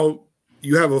now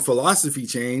you have a philosophy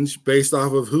change based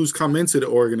off of who's come into the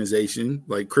organization,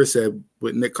 like Chris said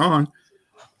with Nick Khan.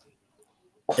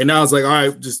 And now it's like, all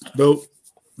right, just nope,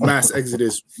 mass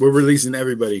exodus. We're releasing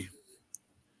everybody.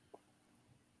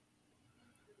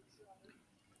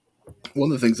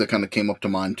 One of the things that kind of came up to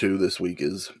mind too this week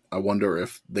is I wonder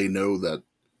if they know that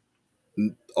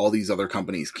all these other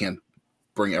companies can't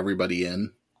bring everybody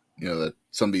in, that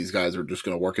some of these guys are just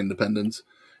going to work independents.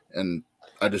 And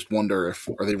I just wonder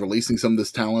are they releasing some of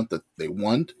this talent that they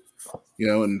want,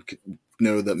 and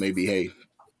know that maybe, hey,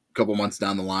 a couple months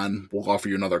down the line, we'll offer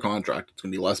you another contract. It's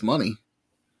going to be less money.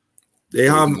 They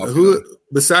have who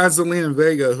besides Zelina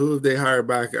Vega, who have they hired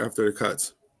back after the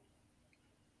cuts?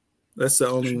 That's the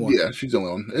only one. Yeah, she's the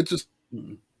only one. It's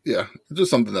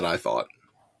just something that I thought.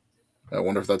 I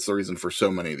wonder if that's the reason for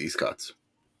so many of these cuts.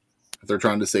 If they're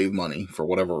trying to save money for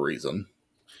whatever reason.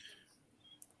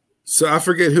 So I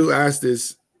forget who asked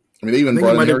this. I mean, they even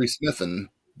brought in Harry Smith and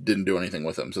didn't do anything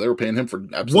with him. So they were paying him for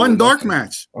absolutely one dark nothing.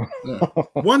 match. Yeah.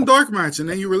 One dark match, and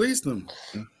then you released them.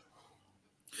 Yeah.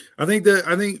 I think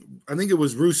it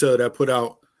was Russo that put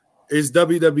out, is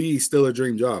WWE still a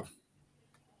dream job?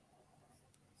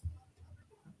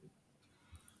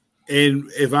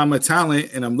 And if I'm a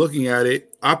talent and I'm looking at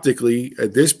it optically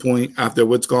at this point, after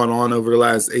what's gone on over the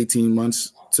last 18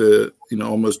 months to,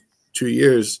 almost 2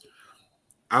 years,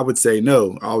 I would say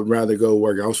no. I would rather go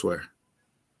work elsewhere.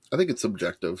 I think it's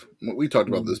subjective. We talked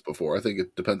about this before. I think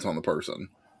it depends on the person,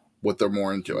 what they're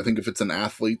more into. I think if it's an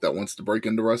athlete that wants to break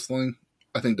into wrestling,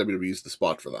 I think WWE is the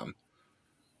spot for them.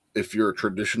 If you're a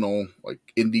traditional,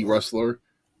 indie wrestler,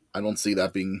 I don't see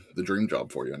that being the dream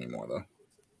job for you anymore, though.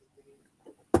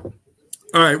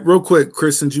 All right, real quick,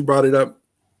 Chris, since you brought it up,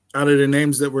 out of the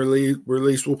names that were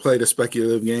released, we'll play the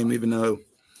speculative game, even though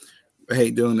I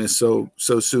hate doing this so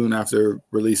soon after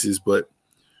releases. But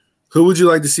who would you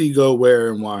like to see go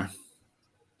where and why?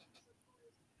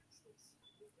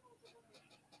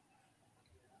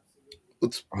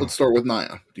 Let's start with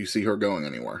Nia. Do you see her going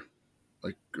anywhere?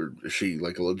 Or is she a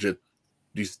legit?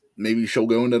 Maybe she'll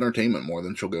go into entertainment more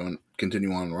than she'll go and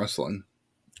continue on wrestling.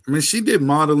 I mean, she did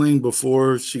modeling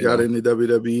before she got into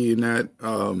WWE and that.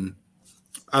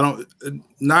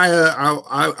 Nia,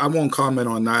 I won't comment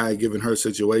on Nia given her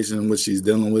situation and what she's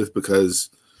dealing with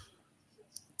because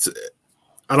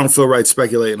I don't feel right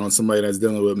speculating on somebody that's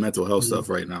dealing with mental health stuff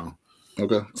right now.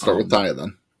 Okay, start with Taya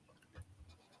then.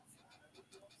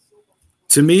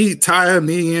 To me, Taya,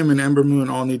 Mia Yim, and Ember Moon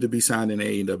all need to be signed in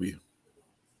AEW.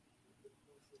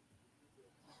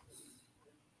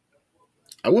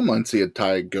 I wouldn't mind seeing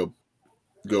Taya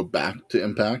go back to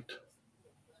Impact.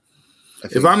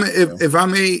 If I'm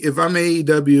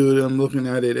AEW, I'm looking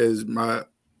at it as not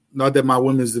that my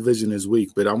women's division is weak,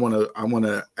 but I want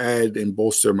to add and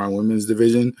bolster my women's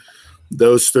division.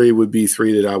 Those three would be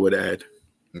three that I would add.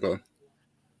 Okay.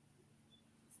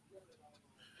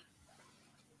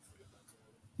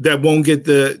 That won't get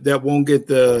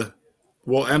the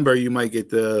well, Ember, you might get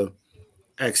the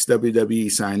ex WWE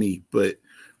signee, but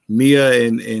Mia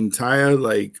and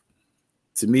Taya,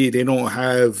 to me, they don't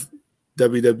have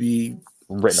WWE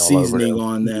seasoning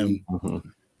on them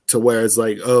to where it's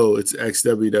it's ex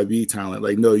WWE talent.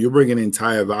 No, you're bringing in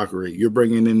Taya Valkyrie, you're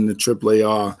bringing in the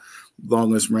AAA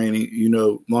longest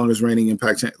reigning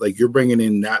Impact. You're bringing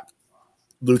in that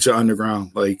Lucha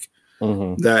Underground,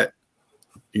 that,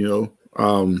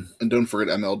 and don't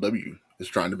forget MLW is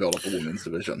trying to build up a women's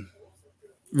division,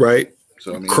 right?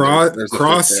 So I mean,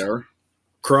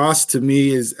 Cross to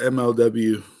me is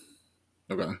MLW.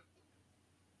 Okay.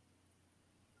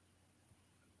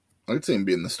 I could see him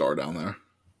being the star down there.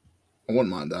 I wouldn't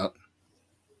mind that.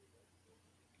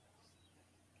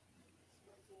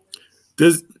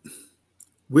 Does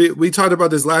we talked about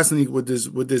this last week with this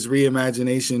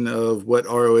reimagination of what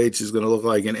ROH is going to look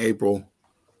like in April.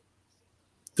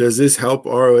 Does this help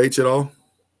ROH at all?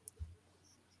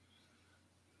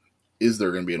 Is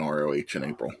there going to be an ROH in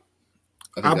April?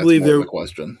 I believe the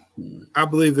question. I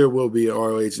believe there will be an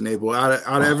ROH in April. Out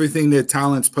of everything that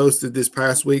Talents posted this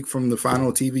past week from the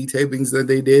final TV tapings that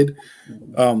they did,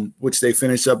 which they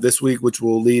finished up this week, which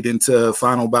will lead into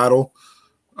Final Battle,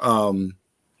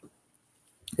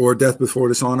 or Death Before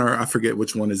Dishonor. I forget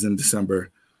which one is in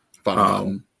December.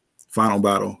 Final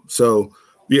Battle. So,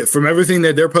 yeah, from everything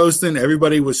that they're posting,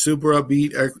 everybody was super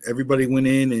upbeat. Everybody went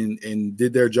in and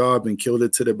did their job and killed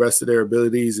it to the best of their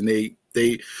abilities. And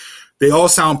they all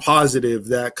sound positive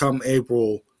that come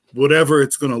April, whatever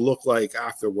it's going to look like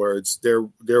afterwards,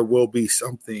 there will be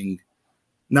something.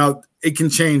 Now, it can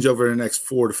change over the next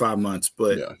 4 to 5 months,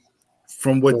 but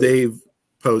from what they've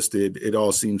posted, it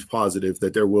all seems positive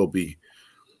that there will be.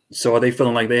 So are they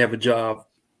feeling like they have a job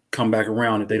come back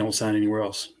around if they don't sign anywhere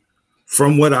else?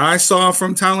 From what I saw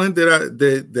from Talent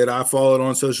that I followed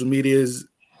on social medias,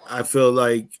 I feel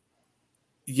like,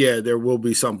 yeah, there will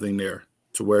be something there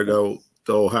to where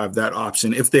they'll have that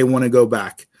option if they want to go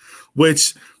back,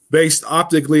 which based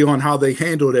optically on how they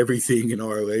handled everything in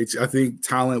ROH, I think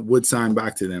Talent would sign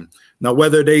back to them. Now,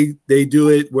 whether they do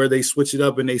it where they switch it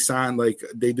up and they sign like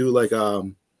they do like a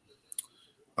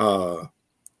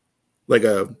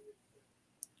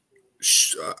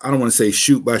I don't want to say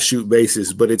shoot by shoot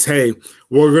basis, but it's, hey,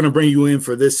 we're going to bring you in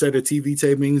for this set of TV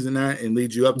tapings and that and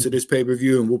lead you up to this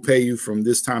pay-per-view, and we'll pay you from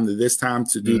this time to this time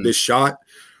to do this shot,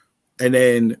 and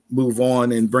then move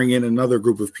on and bring in another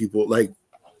group of people. Like,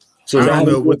 so I don't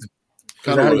know what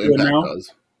kind of what Impact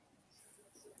does.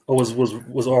 Or was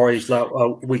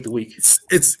ROH week to week?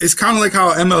 It's kind of like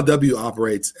how MLW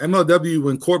operates. MLW,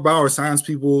 when Court Bauer signs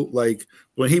people, like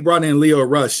when he brought in Leo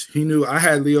Rush, he knew I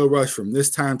had Leo Rush from this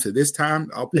time to this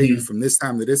time. I'll pay you from this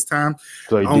time to this time.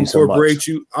 So I'll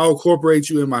incorporate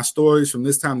you in my stories from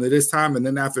this time to this time, and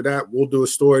then after that, we'll do a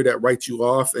story that writes you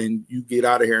off, and you get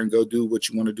out of here and go do what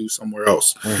you want to do somewhere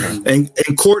else. Mm-hmm.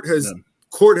 And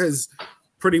Court has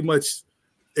pretty much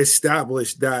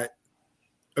established that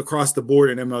across the board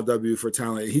in MLW for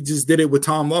Talent. He just did it with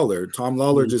Tom Lawler. Tom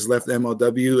Lawler just left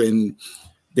MLW, and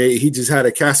he just had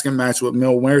a casket match with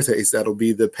Mil Muertes that'll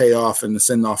be the payoff and the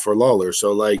send-off for Lawler.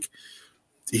 So, like,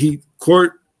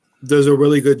 Court does a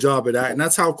really good job of that, and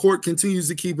that's how Court continues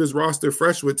to keep his roster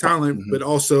fresh with talent, but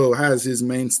also has his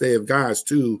mainstay of guys,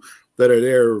 too, that are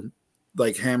there,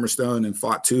 like Hammerstone and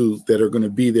Fatu, that are going to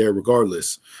be there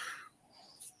regardless.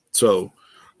 So,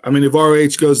 I mean, if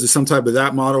ROH goes to some type of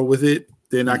that model with it,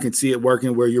 then I can see it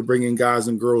working where you're bringing guys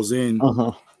and girls in.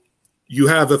 You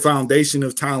have a foundation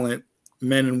of talent,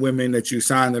 men and women that you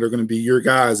sign that are going to be your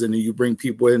guys, and then you bring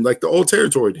people in like the old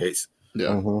territory days.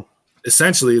 Yeah,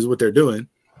 essentially is what they're doing.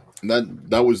 And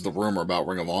that was the rumor about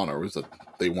Ring of Honor, was that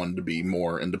they wanted to be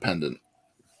more independent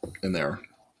in their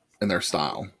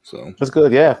style. So that's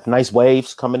good. Yeah, nice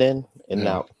waves coming in and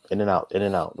out, in and out, in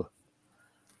and out.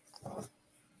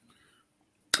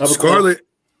 Scarlett.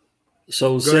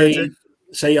 So say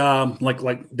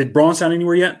like did Braun sign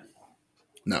anywhere yet?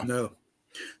 No.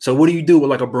 So what do you do with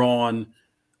like a Braun,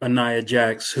 a Nia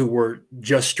Jax, who were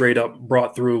just straight up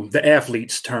brought through, the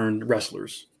athletes turned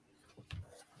wrestlers?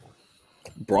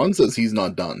 Braun says he's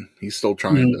not done. He's still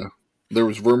trying to. There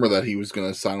was rumor that he was going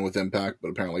to sign with Impact, but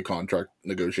apparently contract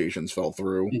negotiations fell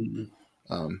through.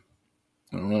 I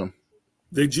don't know.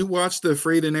 Did you watch the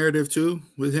Free the Narrative too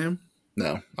with him?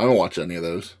 No, I don't watch any of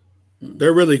those.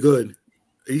 They're really good.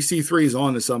 EC3 is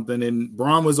on to something, and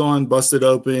Braun was on Busted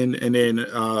Open, and then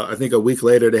I think a week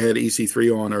later they had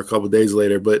EC3 on, or a couple of days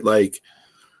later. But like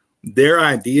their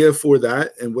idea for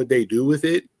that and what they do with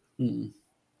it,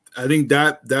 I think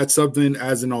that's something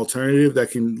as an alternative that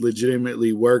can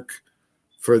legitimately work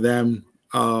for them,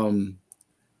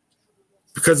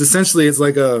 because essentially it's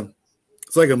like a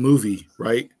movie,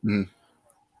 right? And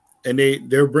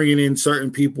they're bringing in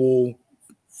certain people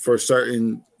for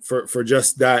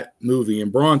just that movie.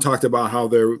 And Braun talked about how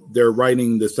they're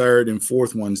writing the third and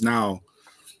fourth ones now.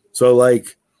 So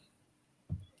like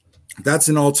that's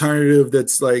an alternative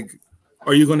that's like,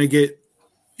 are you going to get,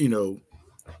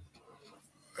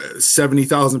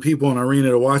 70,000 people in an arena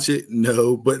to watch it?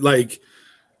 No, but like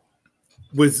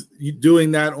with you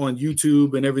doing that on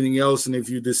YouTube and everything else, and if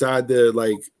you decide to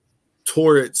like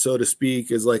tour it, so to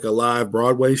speak, as like a live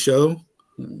Broadway show,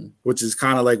 which is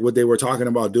kind of like what they were talking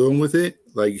about doing with it,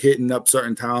 like hitting up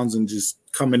certain towns and just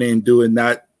coming in doing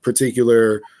that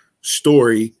particular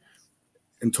story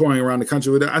and touring around the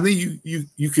country with it. I think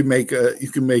you can make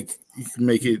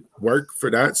it work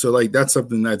for that. So like that's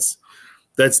something that's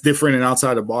that's different and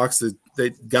outside the box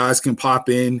that guys can pop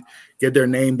in, get their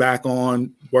name back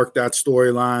on, work that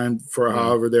storyline for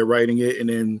however they're writing it, and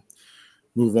then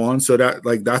move on. So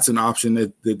that's an option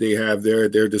that they have there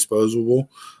at their disposal.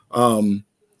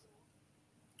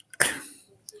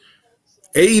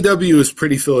 AEW is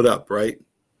pretty filled up, right?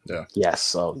 Yeah.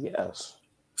 Yes. Oh, yes.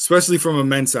 Especially from a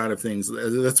men's side of things.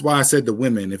 That's why I said the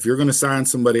women. If you're going to sign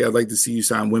somebody, I'd like to see you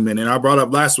sign women. And I brought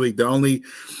up last week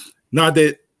not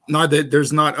that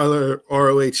there's not other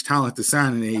ROH talent to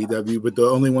sign in AEW, but the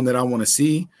only one that I want to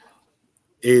see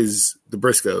is the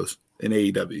Briscoes in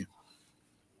AEW.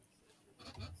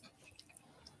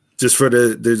 Just for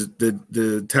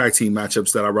the tag team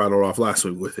matchups that I rattled off last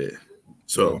week with it.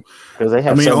 So because they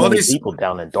have so many people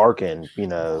down in Darken,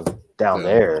 down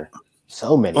there.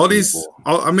 So many all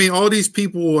these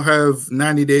people have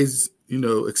 90 days,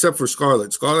 except for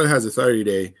Scarlett. Scarlett has a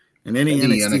 30-day, and any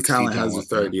NXT talent has a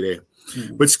 30-day.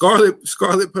 Mm-hmm. But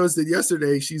Scarlett posted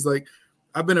yesterday, she's like,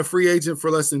 I've been a free agent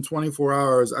for less than 24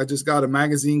 hours. I just got a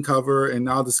magazine cover and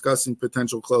now discussing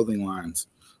potential clothing lines.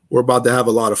 We're about to have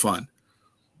a lot of fun.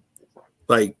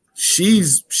 Like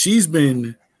she's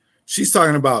talking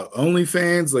about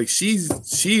OnlyFans. Like she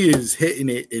is hitting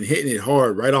it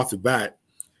hard right off the bat.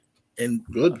 And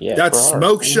good. That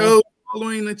smoke show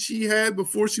following that she had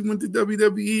before she went to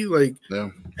WWE, like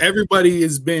everybody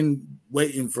has been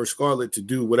waiting for Scarlett to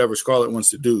do whatever Scarlett wants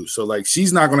to do. So like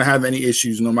she's not going to have any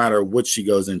issues no matter what she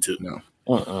goes into.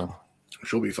 No,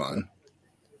 she'll be fine.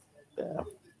 Yeah,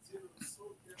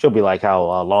 she'll be like how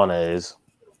Lana is.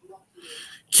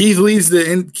 Keith Lee's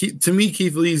to me.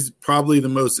 Keith Lee's probably the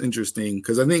most interesting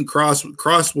because I think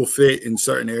Cross will fit in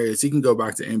certain areas. He can go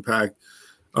back to Impact.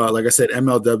 Like I said,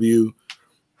 MLW.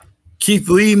 Keith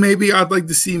Lee, maybe I'd like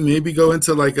to see go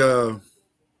into like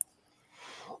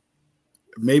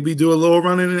maybe do a little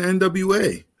run in an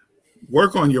NWA.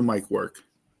 Work on your mic work.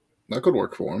 That could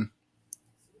work for him.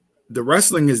 The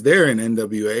wrestling is there in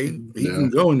NWA. He can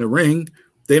go in the ring.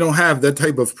 They don't have that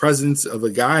type of presence of a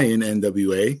guy in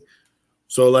NWA.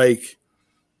 So like,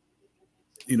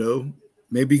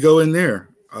 maybe go in there.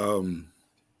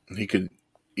 He could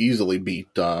easily beat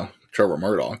Trevor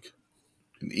Murdoch.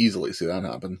 Can easily see that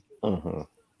happen. Mm-hmm.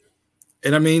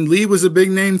 And I mean, Lee was a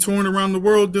big name touring around the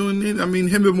world doing it. I mean,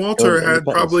 him and Walter had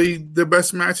probably the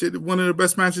best match, one of the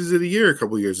best matches of the year a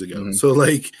couple years ago. Mm-hmm. So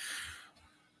like,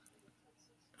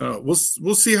 we'll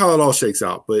see how it all shakes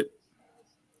out. But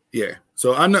yeah,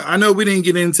 so I know we didn't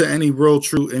get into any real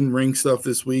true in-ring stuff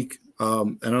this week. I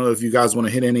don't know if you guys want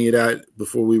to hit any of that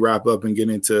before we wrap up and get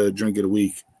into Drink of the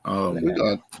Week. We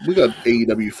got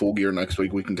AEW Full Gear next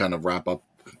week. We can kind of wrap up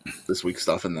this week's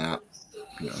stuff in that.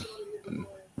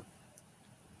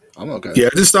 I'm okay. Yeah,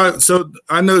 just thought. So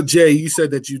I know Jay, you said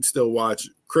that you'd still watch.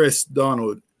 Chris,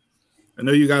 Donald, I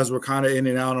know you guys were kind of in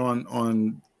and out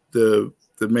on the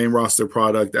main roster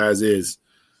product as is.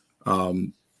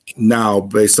 Now,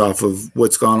 based off of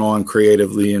what's gone on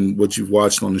creatively and what you've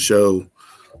watched on the show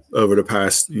over the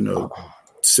past,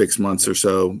 6 months or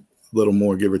so, a little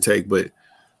more give or take. But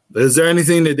is there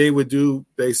anything that they would do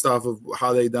based off of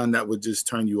how they done that would just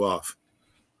turn you off,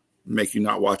 make you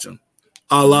not watch them?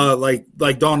 A la like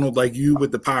Donald, like you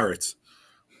with the Pirates.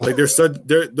 Like they're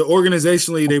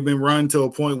organizationally they've been run to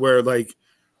a point where like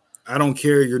I don't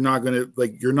care. You're not gonna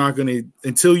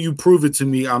until you prove it to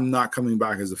me. I'm not coming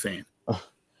back as a fan.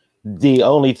 The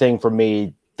only thing for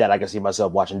me that I can see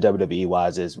myself watching WWE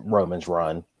wise is Roman's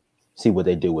run, see what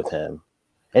they do with him,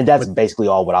 and that's basically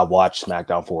all what I watch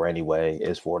SmackDown for anyway.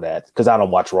 Is for that because I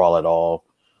don't watch Raw at all.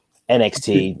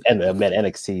 NXT and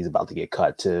NXT is about to get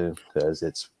cut too because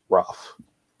it's rough.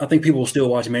 I think people will still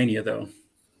watch Mania though.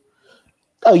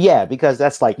 Oh yeah, because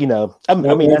that's like I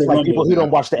mean that's like people who don't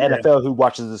watch the NFL who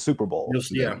watches the Super Bowl.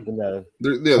 Yeah,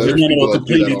 there's people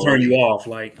completely turn you off.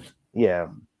 Like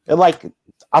and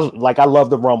I love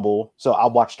the Rumble, so I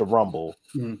watched the Rumble,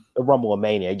 the Rumble and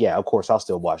Mania. Yeah, of course I'll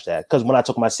still watch that because when I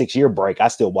took my 6-year break, I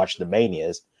still watched the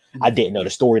Manias. I didn't know the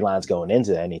storylines going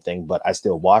into anything, but I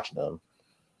still watched them.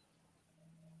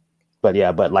 But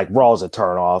yeah, but like Raw is a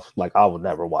turn off. Like I would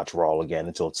never watch Raw again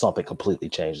until something completely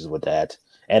changes with that.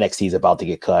 NXT is about to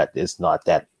get cut. It's not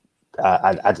that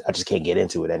I just can't get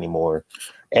into it anymore.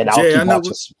 And I'll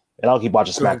keep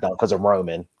watching SmackDown because of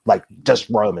Roman, like just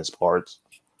Roman's parts.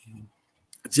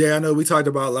 Jay, I know we talked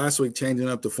about last week changing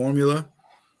up the formula.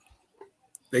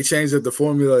 They changed up the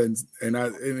formula and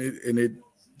it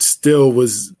still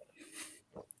was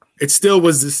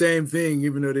the same thing,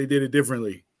 even though they did it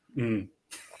differently. On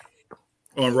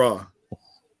Raw.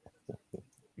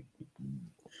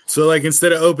 So like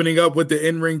instead of opening up with the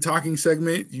in-ring talking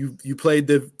segment, you played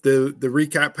the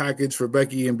recap package for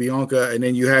Becky and Bianca, and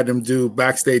then you had them do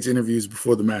backstage interviews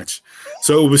before the match.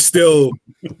 So it was still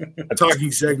a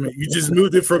talking segment. You just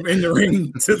moved it from in the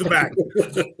ring to the back.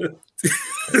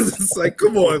 It's like,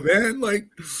 come on, man. Like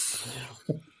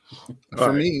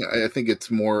for me, I think it's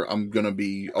more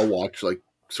I'll watch like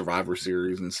Survivor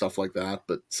Series and stuff like that.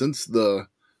 But since the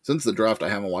draft, I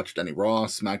haven't watched any Raw,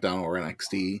 SmackDown, or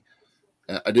NXT.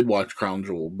 I did watch Crown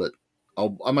Jewel, but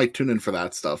I might tune in for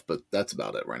that stuff, but that's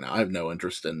about it right now. I have no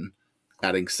interest in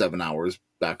adding 7 hours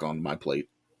back on my plate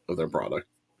of their product.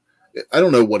 I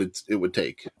don't know what it would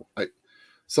take.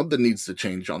 Something needs to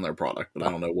change on their product, but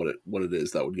I don't know what it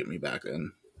is that would get me back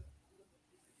in.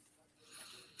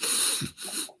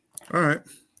 All right.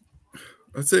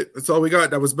 That's it. That's all we got.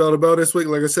 That was Bell to Bell this week.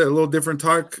 Like I said, a little different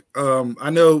talk. I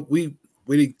know we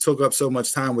took up so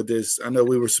much time with this. I know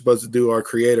we were supposed to do our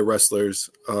creator wrestlers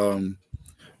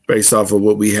based off of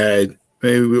what we had.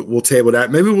 Maybe we'll table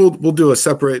that. Maybe we'll do a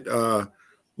separate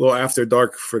little after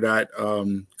dark for that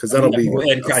because that'll be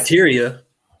criteria.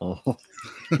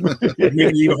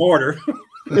 Maybe even harder.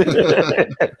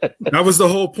 That was the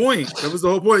whole point.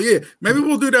 Yeah, maybe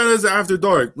we'll do that as an after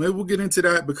dark. Maybe we'll get into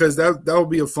that because that would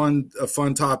be a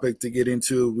fun topic to get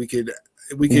into. We could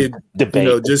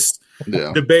debate,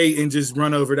 debate and just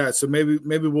run over that. So maybe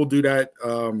we'll do that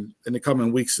in the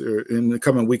coming weeks or in the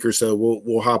coming week or so.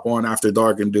 We'll hop on after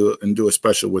dark and do a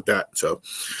special with that. So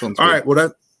all right,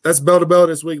 well that's Bell to Bell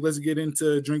this week. Let's get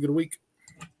into drink of the week.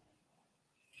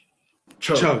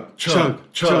 Chug,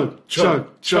 chug, chug,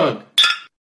 chug, chug.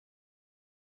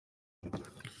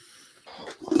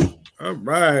 All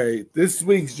right, this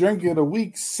week's drink of the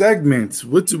week segment.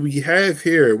 What do we have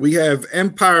here? We have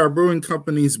Empire Brewing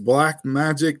Company's Black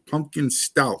Magic Pumpkin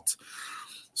Stout.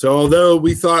 So although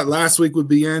we thought last week would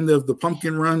be the end of the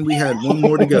pumpkin run, we had one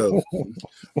more to go.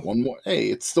 One more. Hey,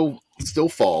 it's still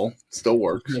fall. Still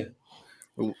works. Yeah.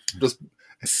 We're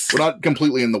not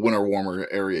completely in the winter warmer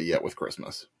area yet with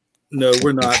Christmas. No,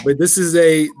 we're not. But this is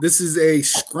a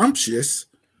scrumptious,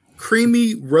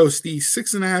 creamy, roasty,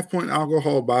 6.5 point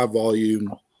alcohol by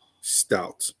volume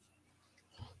stout.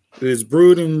 It is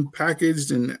brewed and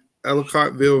packaged in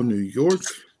Ellicottville, New York.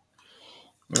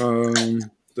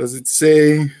 Does it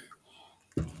say?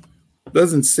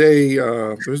 Doesn't say.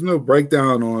 There's no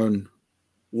breakdown on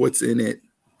what's in it.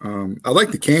 I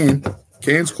like the can.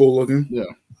 Can's cool looking.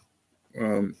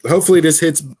 Yeah. Hopefully this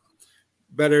hits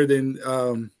better than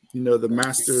the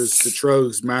Masters, the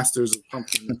Trogs Masters of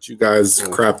Pumpkin that you guys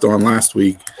crapped on last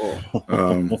week.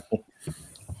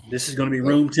 This is going to be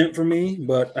room temp for me,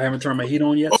 but I haven't turned my heat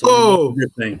on yet. So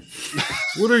good thing.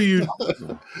 What are you?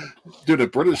 Dude, a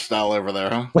British style over there,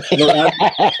 huh?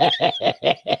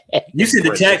 You see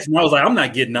the text, and I was like, I'm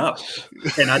not getting up.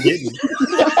 And I didn't.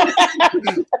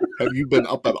 Have you been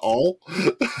up at all?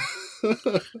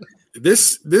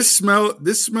 This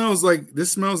smells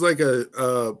like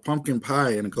a pumpkin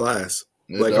pie in a glass.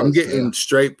 I'm getting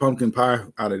straight pumpkin pie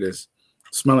out of this.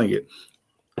 Smelling it.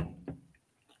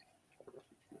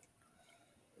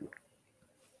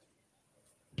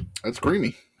 That's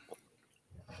creamy.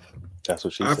 That's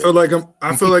what she I said. feel like I'm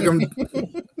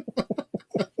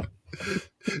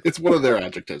It's one of their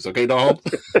adjectives, okay, Donald?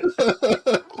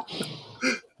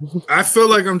 I feel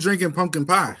like I'm drinking pumpkin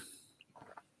pie.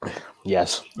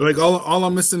 Yes. Like all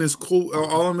I'm missing is Cool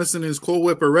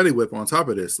Whip or Ready Whip on top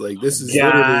of this. Like this is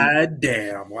God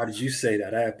damn! Why did you say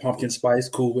that? I have pumpkin spice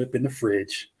Cool Whip in the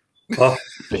fridge. Oh.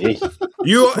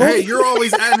 You're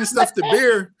always adding stuff to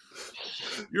beer.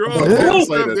 You're always adding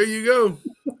stuff. There you go.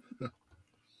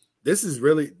 This is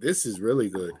really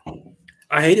good.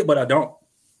 I hate it, but I don't.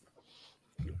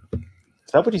 Is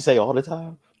that what you say all the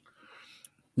time?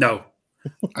 No.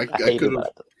 I could have.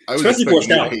 I was Especially for expecting you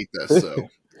stout. to hate this, so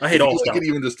I hate all stouts.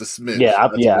 Even just a smidge.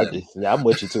 I'm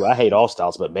with you too. I hate all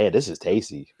stouts, but man, this is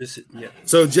tasty.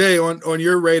 So Jay, on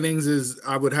your ratings, is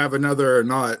I would have another or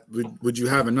not? Would you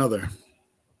have another?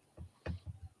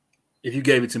 If you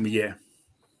gave it to me, yeah.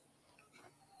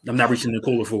 I'm not reaching the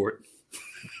cooler for it.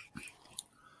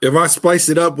 If I spice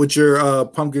it up with your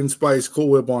pumpkin spice Cool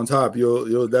Whip on top,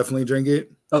 you'll definitely drink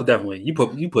it. Oh, definitely. You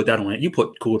put that on it. You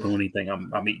put Cool Whip on anything.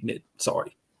 I'm eating it.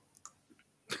 Sorry.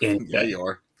 And yeah, you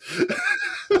are.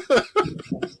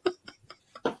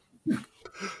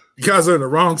 You guys are in the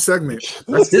wrong segment.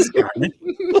 What's this guy, man?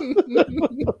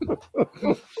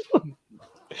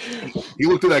 He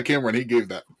looked at that camera and he gave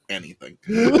that anything.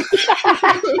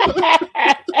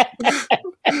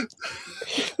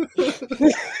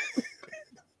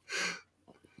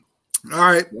 All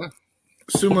right.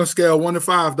 Sumo scale 1 to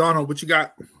 5. Donald, what you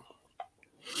got?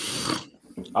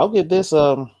 I'll give this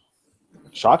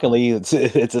Shockingly, it's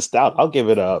a stout. I'll give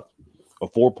it a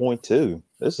 4.2.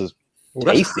 This is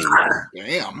tasty.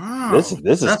 Damn. Wow.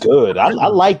 This is good. I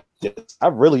like this. I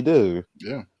really do.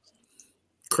 Yeah.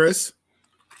 Chris?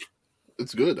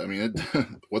 It's good. I mean,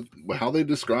 how they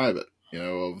describe it,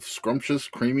 of scrumptious,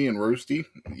 creamy, and roasty.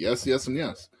 Yes, yes, and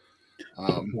yes.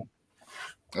 I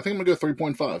think I'm gonna go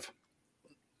 3.5.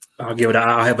 I'll give it.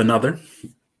 I'll have another.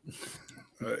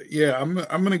 Yeah, I'm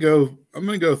gonna go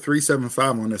 3.75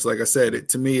 on this. Like I said,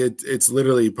 to me, it's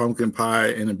literally pumpkin pie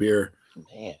in a beer.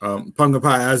 Man. Pumpkin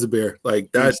pie as a beer,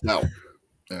 like that. Stout.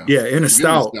 Yeah, in a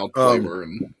stout. Flavor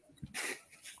and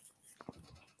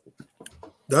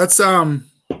that's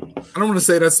I don't want to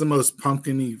say that's the most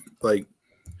pumpkin-y, like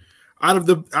out of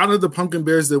the pumpkin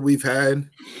beers that we've had,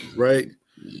 right?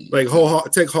 Like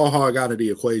take Whole Hog out of the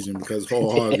equation because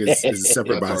Whole Hog is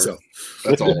separate by itself.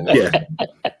 That's all. Yeah.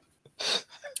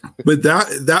 But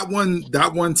that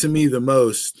one to me the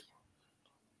most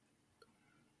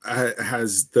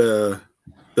has the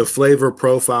flavor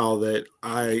profile that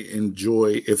I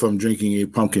enjoy if I'm drinking a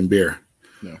pumpkin beer.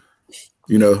 Yeah.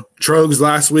 Trogs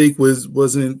last week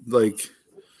wasn't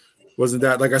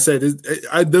that, like I said,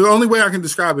 the only way I can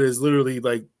describe it is literally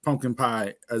like pumpkin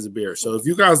pie as a beer. So if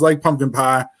you guys like pumpkin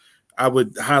pie, I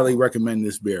would highly recommend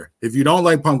this beer. If you don't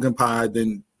like pumpkin pie,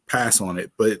 then pass on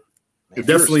it. But if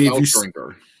definitely, you're a stout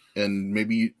drinker and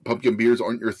maybe pumpkin beers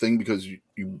aren't your thing because you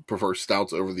prefer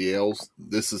stouts over the ales,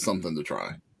 this is something to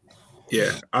try.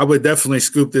 Yeah, I would definitely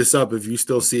scoop this up if you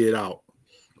still see it out.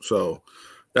 So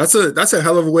that's a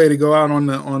hell of a way to go out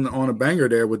on a banger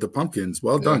there with the pumpkins.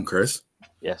 Well done, Chris.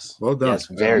 Yes. Well done. Yes,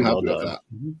 very well done.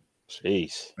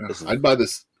 Jeez. Yeah. I'd buy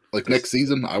this next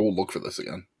season. I will look for this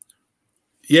again.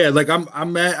 Yeah, like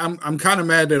I'm mad. I'm kind of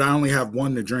mad that I only have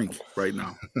one to drink right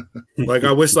now. Like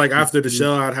I wish, like after the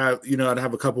show, I'd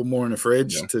have a couple more in the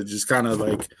fridge to just kind of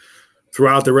like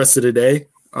throughout the rest of the day.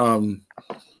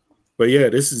 But yeah,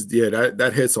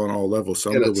 that hits on all levels.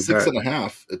 So I'm good with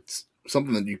 6.5. It's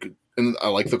something that you could, and I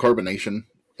like the carbonation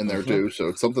in there too. So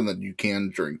it's something that you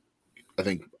can drink. I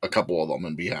think a couple of them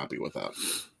and be happy with that.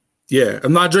 Yeah,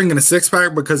 I'm not drinking a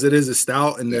 6-pack because it is a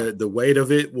stout and the weight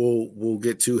of it will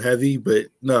get too heavy. But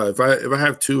no, if I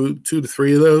have two to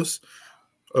three of those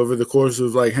over the course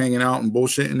of like hanging out and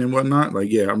bullshitting and whatnot, like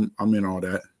I'm in all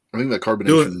that. I think that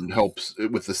carbonation helps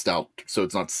with the stout, so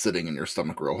it's not sitting in your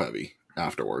stomach real heavy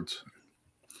afterwards.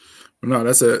 No,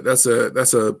 that's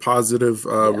a positive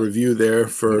review there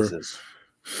for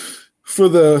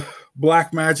the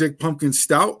Black Magic Pumpkin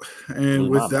Stout. And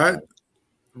with that,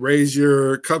 raise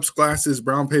your cups, glasses,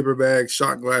 brown paper bags,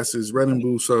 shot glasses, red and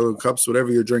blue soda cups,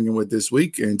 whatever you're drinking with this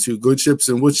week, and to good ships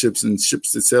and wood ships and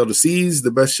ships that sail the seas.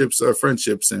 The best ships are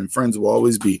friendships, and friends will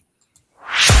always be.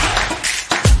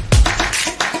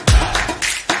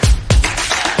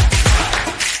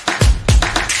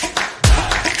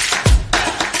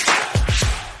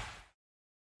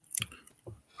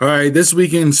 All right, this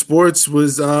week in sports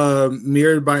was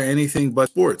mirrored by anything but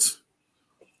sports.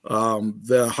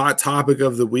 The hot topic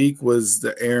of the week was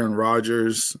the Aaron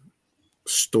Rodgers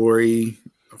story,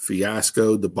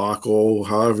 fiasco, debacle,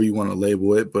 however you want to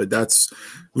label it. But that's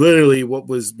literally what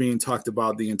was being talked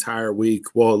about the entire week.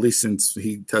 Well, at least since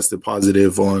he tested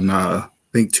positive on, I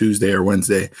think, Tuesday or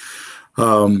Wednesday.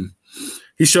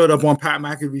 He showed up on Pat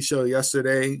McAfee's show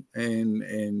yesterday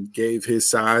and gave his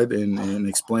side and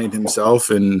explained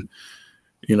himself in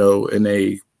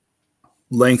a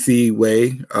lengthy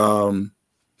way.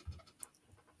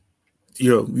 If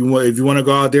you want to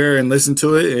go out there and listen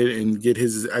to it and get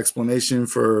his explanation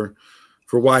for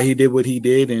why he did what he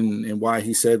did and why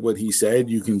he said what he said,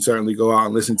 you can certainly go out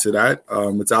and listen to that.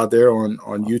 It's out there on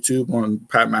YouTube, on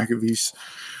Pat McAfee's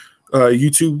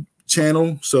YouTube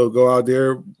channel. So go out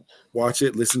there, watch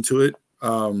it, listen to it.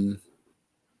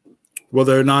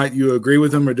 Whether or not you agree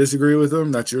with him or disagree with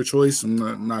him, that's your choice.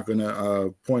 I'm not going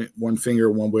to point one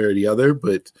finger one way or the other,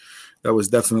 but that was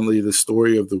definitely the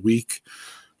story of the week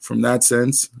from that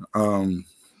sense.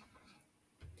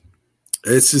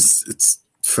 It's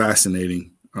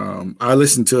fascinating. I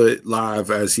listened to it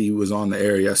live as he was on the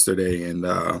air yesterday, and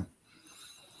and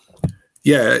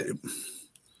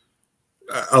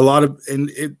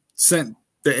it sent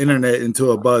the internet into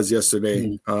a buzz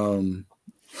yesterday.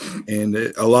 And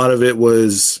a lot of it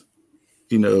was,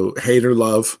 hate or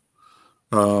love,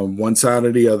 one side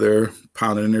or the other,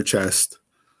 pounding their chest.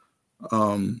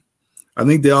 I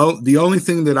think the only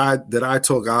thing that I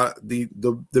took out,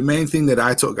 the main thing that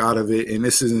I took out of it, and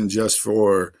this isn't just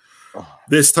for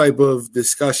this type of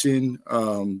discussion,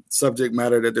 subject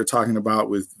matter that they're talking about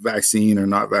with vaccine or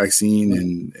not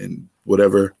vaccine and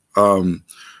whatever.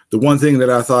 the one thing that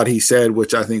I thought he said,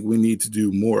 which I think we need to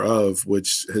do more of,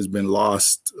 which has been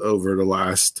lost over the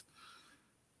last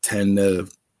 10 to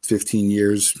 15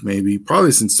 years, maybe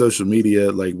probably since social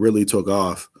media like really took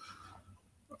off.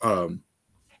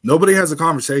 Nobody has a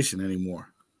conversation anymore.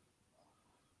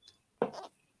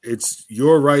 It's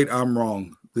you're right, I'm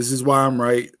wrong. This is why I'm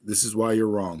right. This is why you're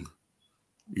wrong.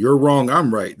 You're wrong,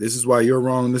 I'm right. This is why you're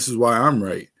wrong. This is why I'm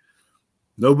right.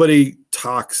 Nobody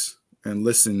talks and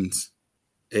listens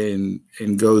and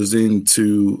goes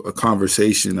into a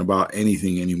conversation about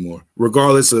anything anymore,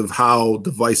 regardless of how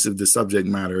divisive the subject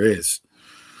matter is.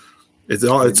 It's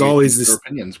always this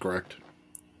opinion's correct.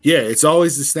 Yeah, it's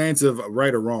always the stance of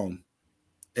right or wrong.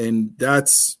 And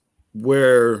that's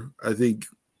where I think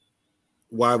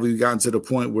why we've gotten to the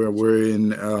point where we're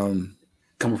in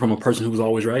coming from a person who was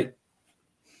always right.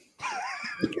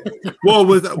 Well,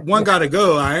 with one gotta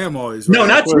go, I am always right. No,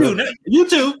 not you. Not, you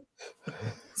too.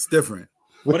 It's different.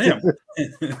 But him.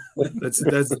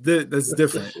 That's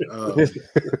different.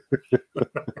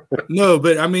 No,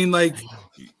 but I mean, like,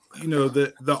 you know,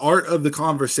 the art of the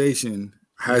conversation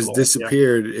has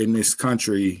disappeared in this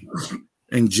country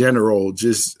in general.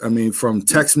 Just, I mean, from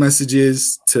text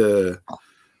messages to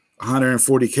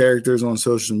 140 characters on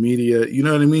social media, you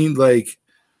know what I mean? Like,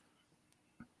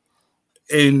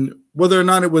 and whether or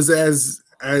not it was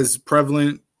as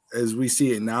prevalent as we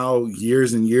see it now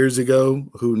years and years ago,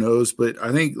 who knows? But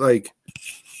I think like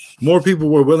more people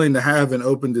were willing to have an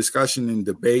open discussion and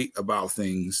debate about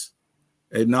things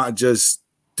and not just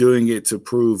doing it to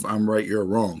prove I'm right, you're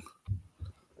wrong.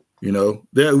 You know,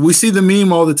 we see the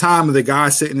meme all the time of the guy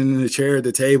sitting in the chair at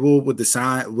the table with the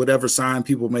sign, whatever sign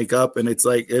people make up. And it's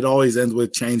like, it always ends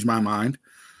with change my mind.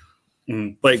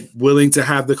 Mm. Like willing to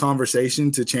have the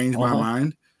conversation to change my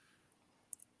mind.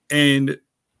 And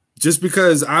just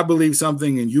because I believe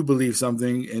something and you believe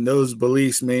something and those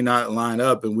beliefs may not line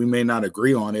up and we may not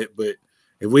agree on it, but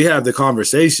if we have the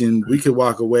conversation, we could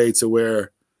walk away to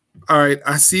where, all right,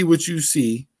 I see what you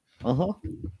see. And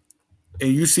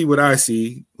you see what I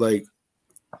see. Like,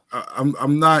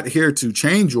 I'm not here to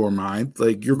change your mind.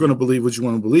 Like, you're going to believe what you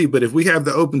want to believe. But if we have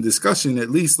the open discussion, at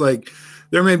least like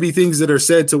there may be things that are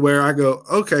said to where I go,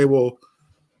 okay, well,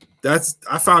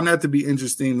 I found that to be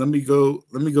interesting. Let me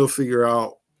go figure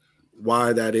out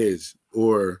why that is,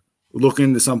 or look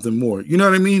into something more. You know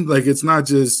what I mean? Like, it's not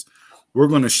just we're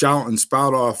going to shout and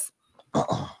spout off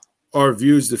our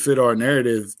views to fit our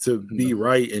narrative to be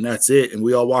right, and that's it. And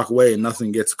we all walk away and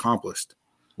nothing gets accomplished.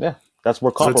 Yeah, that's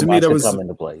where compromise can come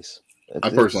into place. I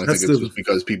personally think it's just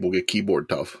because people get keyboard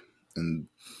tough and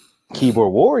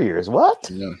keyboard warriors. What?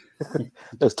 Yeah,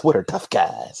 those Twitter tough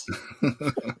guys.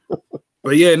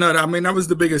 But yeah, no, I mean, that was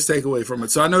the biggest takeaway from it.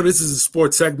 So I know this is a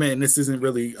sports segment and this isn't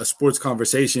really a sports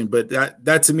conversation, but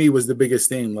that to me was the biggest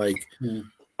thing. Like,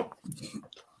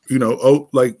 you know,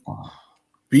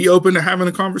 be open to having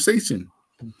a conversation.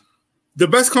 The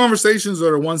best conversations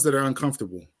are the ones that are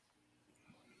uncomfortable.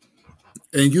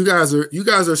 And you guys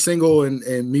are single,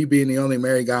 and me being the only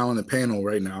married guy on the panel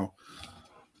right now.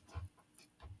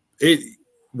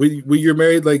 When you're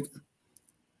married, like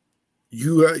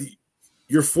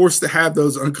you're forced to have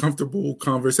those uncomfortable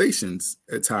conversations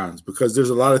at times because there's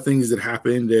a lot of things that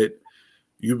happen that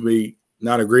you may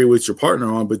not agree with your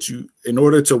partner on, but in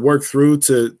order to work through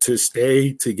to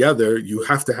stay together, you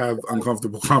have to have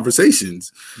uncomfortable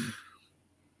conversations.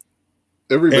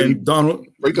 Everybody,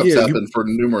 breakups happen for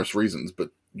numerous reasons,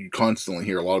 but you constantly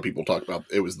hear a lot of people talk about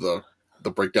it was the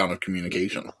breakdown of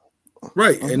communication.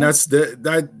 Right. And that's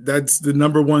the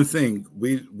number one thing.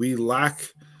 We lack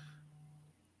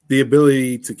the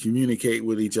ability to communicate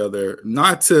with each other,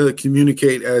 not to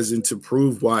communicate as in to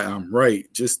prove why I'm right,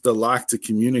 just the lack to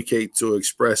communicate to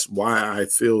express why I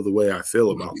feel the way I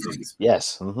feel about things.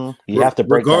 Yes. You have to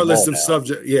break regardless of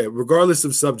subject. Yeah. Regardless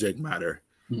of subject matter.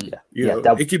 Yeah. You know,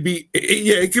 it could be,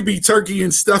 it could be turkey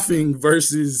and stuffing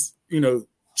versus, you know,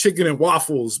 chicken and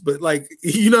waffles, but like,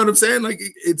 you know what I'm saying? Like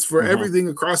it's for everything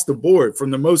across the board,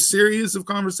 from the most serious of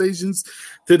conversations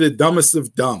to the dumbest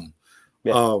of dumb.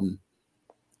 Yeah.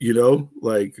 You know,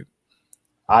 like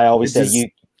I always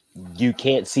say, you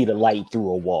can't see the light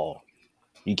through a wall.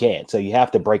 You can't. So you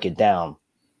have to break it down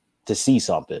to see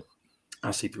something. I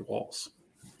see through walls.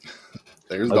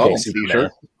 There's Donald's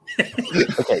t-shirt.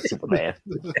 Okay, Superman.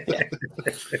 Yeah.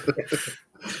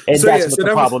 And so, that's what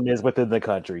the problem is within the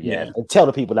country. Yeah. And tell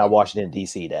the people not Washington,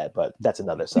 D.C. that, but that's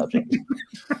another subject.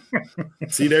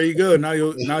 See, there you go. Now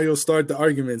you'll start the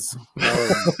arguments.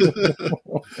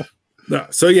 No,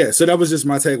 so that was just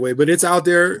my takeaway. But it's out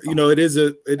there. You know, it is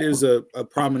a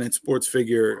prominent sports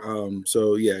figure.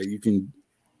 So yeah, you can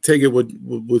take it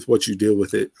with what you deal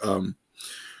with it.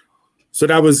 So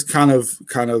that was kind of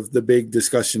the big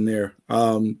discussion there.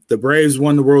 The Braves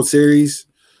won the World Series.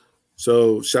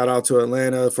 So shout out to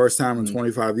Atlanta, first time in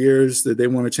 25 years that they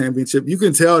won a championship. You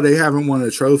can tell they haven't won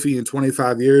a trophy in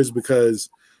 25 years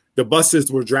because the buses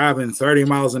were driving 30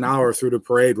 miles an hour through the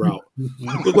parade route.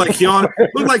 Looked like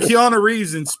Keanu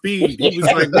Reeves in Speed. He was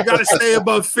like, we got to stay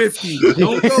above 50.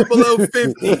 Don't go below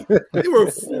 50. They were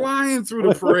flying through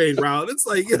the parade route. It's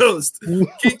like, yo,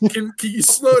 can you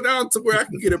slow down to where I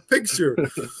can get a picture?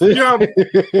 You know,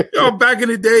 back in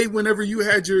the day, whenever you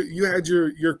had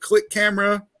your click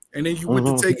camera, and then you went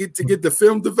to take it to get the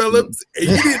film developed, and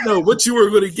you didn't know what you were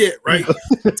going to get, right?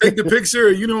 Take the picture,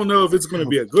 and you don't know if it's going to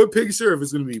be a good picture, if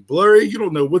it's going to be blurry. You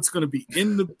don't know what's going to be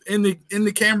in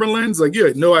the camera lens. Like, you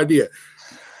had no idea.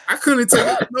 I couldn't take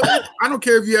it. I don't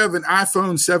care if you have an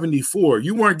iPhone 74.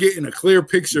 You weren't getting a clear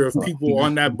picture of people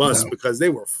on that bus because they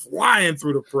were flying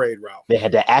through the parade route. They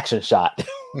had that action shot.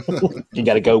 You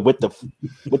got to go with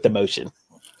the motion.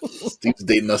 Steve's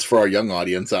dating us for our young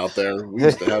audience out there. We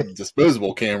used to have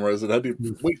disposable cameras and had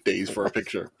to wait days for a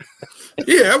picture.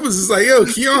 Yeah, I was just like, yo,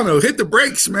 Keanu, hit the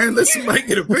brakes, man. Let somebody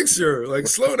get a picture. Like,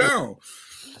 slow down.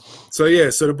 So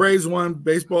the Braves won.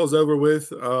 Baseball's over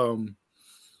with.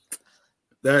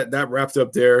 That wrapped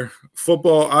up there.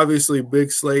 Football, obviously,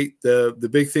 big slate. The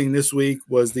big thing this week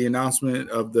was the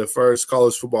announcement of the first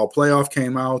college football playoff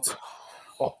came out.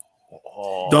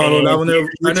 Donald, I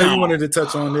know you wanted to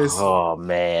touch on this. Oh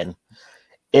man,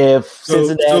 if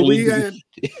Cincinnati,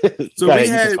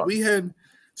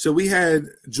 we had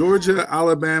Georgia,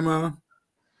 Alabama,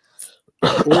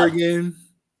 Oregon,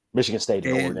 Michigan State,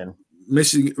 and Oregon.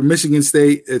 Michigan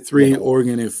State at 3,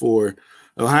 Oregon at 4.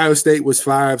 Ohio State was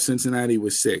 5, Cincinnati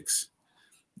was 6.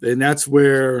 And that's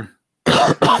where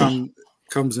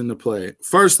comes into play.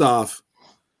 First off,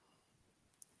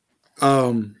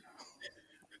 I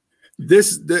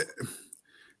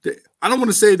don't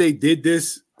want to say they did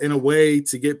this in a way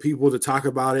to get people to talk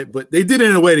about it, but they did it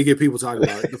in a way to get people to talk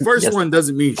about it. The first one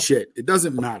doesn't mean shit. It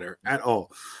doesn't matter at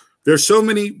all. There's so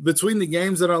many between the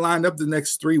games that are lined up the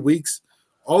next 3 weeks.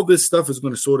 All this stuff is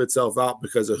going to sort itself out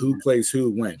because of who plays who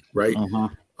when, right?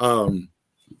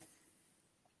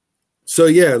 So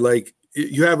yeah, like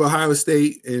you have Ohio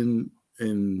State and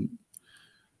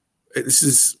this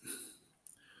is.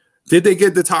 Did they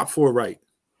get the top 4 right?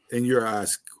 In your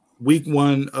eyes, week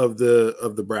 1 of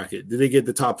the bracket, did they get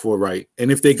the top 4 right? And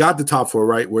if they got the top 4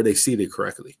 right, were they seated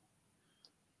correctly?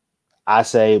 I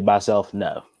say myself,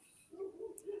 no.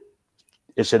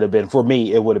 It should have been, for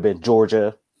me, it would have been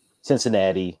Georgia,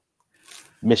 Cincinnati,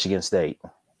 Michigan State,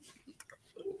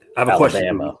 I have a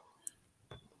Alabama.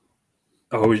 Question.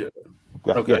 Oh, yeah.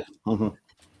 Okay. Mm-hmm.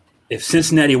 If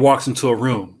Cincinnati walks into a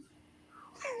room,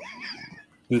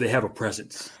 do they have a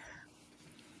presence?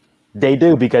 They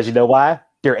do, because you know why?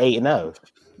 They're 8-0.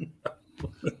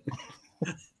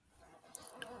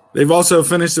 They've also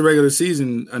finished the regular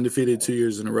season undefeated 2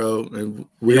 years in a row, and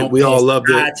we all loved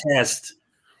it. Test.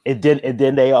 And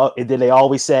then they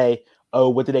always say, "Oh,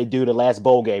 what did they do the last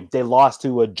bowl game? They lost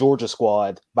to a Georgia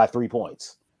squad by 3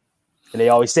 points." And they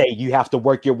always say you have to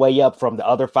work your way up from the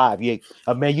other 5. You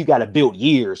got to build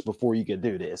years before you can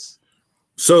do this.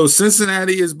 So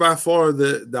Cincinnati is by far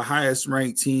the highest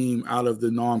ranked team out of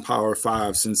the non-power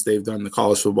 5 since they've done the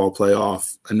college football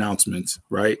playoff announcements,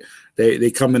 right? They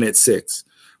come in at 6.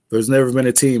 There's never been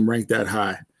a team ranked that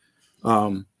high.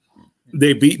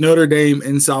 They beat Notre Dame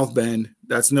in South Bend.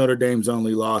 That's Notre Dame's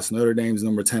only loss. Notre Dame's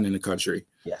number 10 in the country.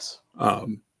 Yes.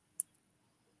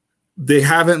 They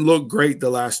haven't looked great the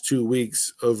last 2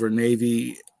 weeks over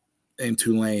Navy and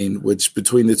Tulane, which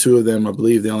between the two of them, I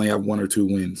believe they only have 1 or 2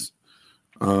 wins.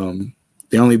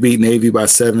 They only beat Navy by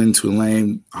 7.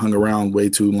 Tulane hung around way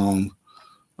too long.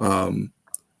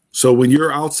 So when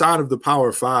you're outside of the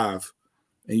Power 5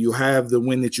 and you have the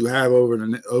win that you have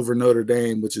over Notre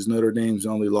Dame, which is Notre Dame's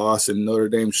only loss, and Notre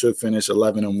Dame should finish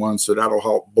 11-1, so that'll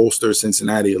help bolster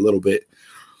Cincinnati a little bit.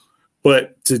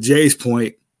 But to Jay's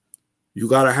point, you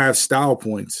got to have style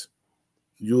points.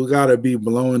 You got to be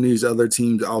blowing these other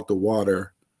teams out the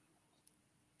water.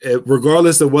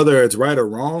 Regardless of whether it's right or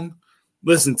wrong,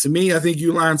 listen, to me, I think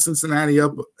you line Cincinnati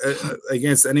up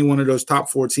against any one of those top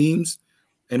 4 teams,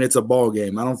 and it's a ball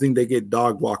game. I don't think they get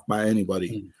dog walked by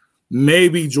anybody.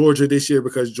 Maybe Georgia this year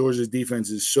because Georgia's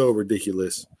defense is so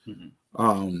ridiculous.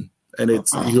 And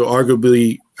it's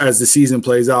arguably, as the season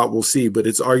plays out, we'll see, but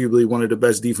it's arguably one of the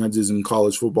best defenses in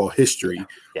college football history.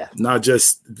 Yeah. Not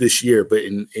just this year, but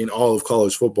in all of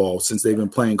college football since they've been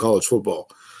playing college football.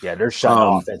 Yeah, their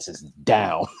shot offense is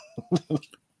down.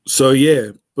 So,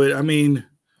 yeah. But, I mean,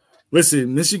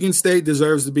 listen, Michigan State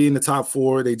deserves to be in the top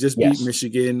 4. They just beat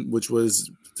Michigan, which was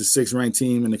the 6th-ranked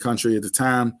team in the country at the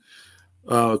time.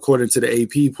 according to the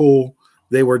AP poll.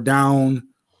 They were down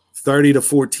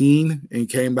 30-14 and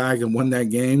came back and won that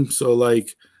game. So,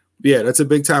 like, yeah, that's a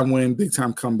big time win, big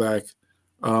time comeback.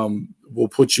 We'll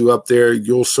put you up there.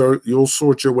 You'll sort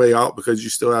your way out because you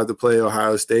still have to play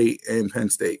Ohio State and Penn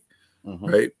State,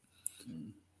 right?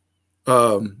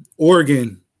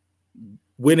 Oregon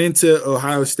went into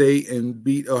Ohio State and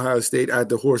beat Ohio State at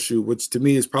the Horseshoe, which to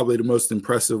me is probably the most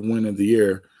impressive win of the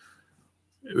year.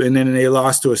 And then they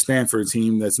lost to a Stanford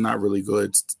team that's not really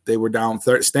good. They were down.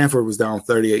 Stanford was down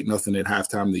 38-0 at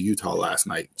halftime to Utah last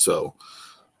night. So,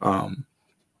 I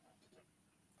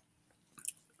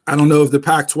don't know if the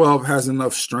Pac-12 has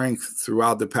enough strength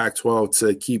throughout the Pac-12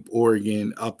 to keep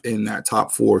Oregon up in that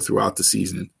top 4 throughout the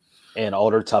season. And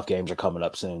all their tough games are coming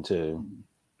up soon too.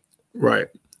 Right.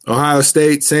 Ohio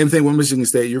State, same thing with Michigan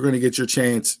State. You're going to get your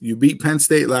chance. You beat Penn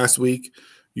State last week.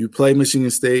 You play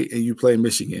Michigan State and you play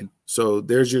Michigan. So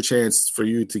there's your chance for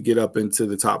you to get up into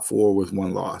the top 4 with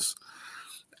one loss.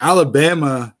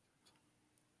 Alabama,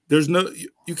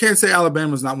 you can't say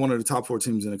Alabama's not one of the top 4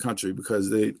 teams in the country because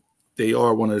they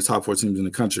are one of the top 4 teams in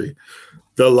the country.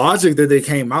 The logic that they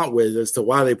came out with as to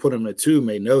why they put them at 2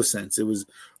 made no sense. It was,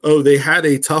 what did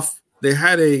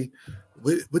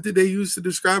they use to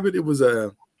describe it? It was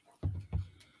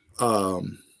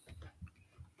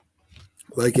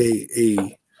like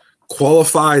a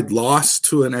qualified loss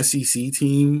to an SEC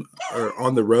team or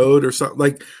on the road or something.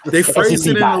 Like they phrased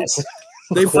it in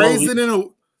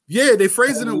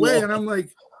a way, and I'm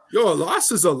like, yo, a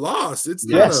loss is a loss. It's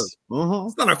not it's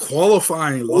not a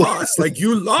qualifying loss. Like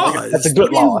you lost. That's a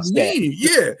good loss.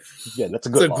 Yeah, that's a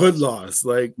good loss.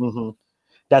 Like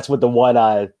that's what the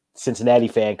one Cincinnati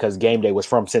fan, because game day was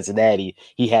from Cincinnati,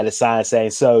 he had a sign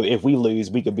saying, "So if we lose,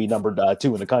 we could be number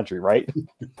 2 in the country," right?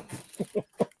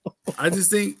 I just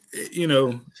think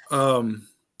it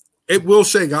will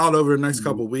shake out over the next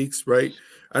couple of weeks, right?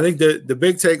 I think the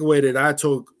big takeaway that I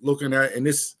took looking at, and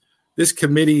this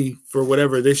committee for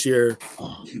whatever this year,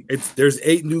 there's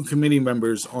 8 new committee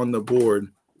members on the board,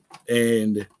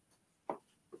 and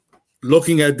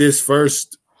looking at this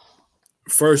first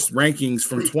rankings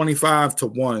from 25 to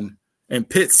 1, and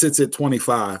Pitt sits at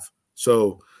 25.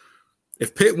 So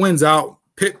if Pitt wins out,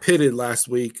 Pitt pitted last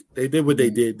week. They did what they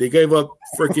did. They gave up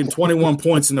freaking 21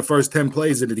 points in the first 10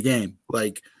 plays of the game.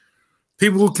 Like,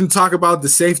 people can talk about the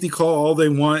safety call all they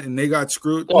want, and they got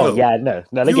screwed. No,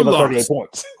 they gave up 38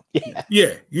 points.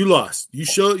 Yeah, you lost.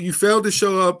 You failed to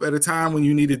show up at a time when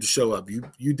you needed to show up.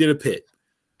 You did a pit.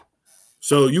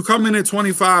 So you come in at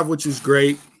 25, which is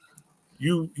great.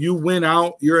 You win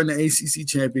out. You're in the ACC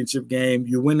championship game.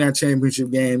 You win that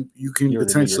championship game. You can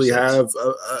potentially have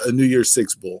a New Year's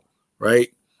Six bowl, right?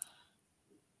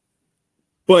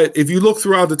 But if you look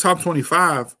throughout the top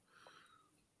 25,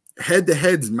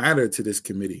 head-to-heads matter to this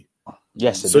committee.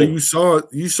 Yes, so you saw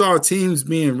teams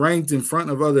being ranked in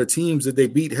front of other teams that they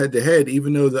beat head-to-head,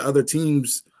 even though the other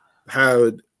teams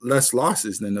had less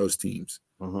losses than those teams.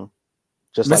 Mm-hmm.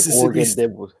 Just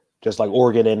like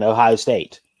Oregon and Ohio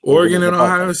State. Oregon and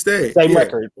Ohio State. Same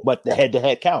record, but the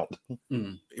head-to-head count.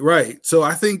 Right. So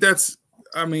I think that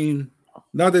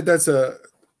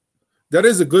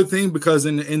is a good thing, because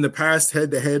in the past,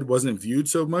 head-to-head wasn't viewed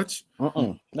so much.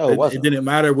 No, it wasn't. It didn't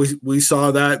matter. We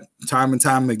saw that time and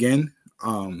time again.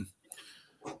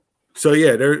 So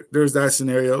yeah, there's that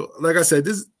scenario. Like I said,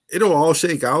 it'll all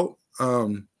shake out.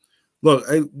 Look,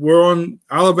 we're on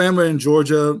Alabama and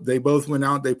Georgia. They both went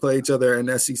out. They play each other in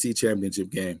the SEC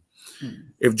championship game.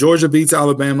 If Georgia beats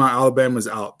Alabama, Alabama's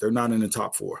out. They're not in the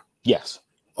top 4. Yes.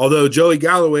 Although Joey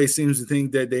Galloway seems to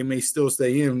think that they may still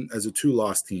stay in as a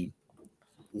 2-loss team.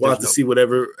 We'll have to see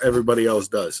whatever everybody else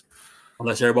does.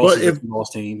 Unless everybody else is a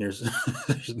lost team, there's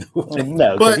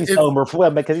no. Because he's homer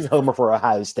for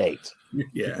Ohio State.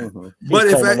 Yeah, but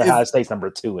if Ohio State's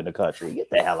number 2 in the country, get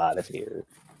the hell out of here.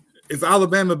 If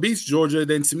Alabama beats Georgia,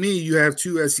 then to me you have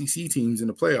 2 SEC teams in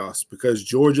the playoffs, because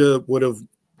Georgia would have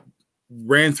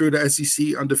ran through the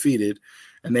SEC undefeated,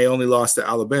 and they only lost to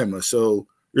Alabama. So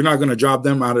you're not going to drop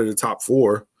them out of the top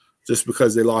 4 just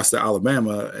because they lost to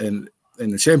Alabama and in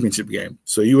the championship game.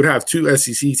 So you would have 2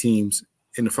 SEC teams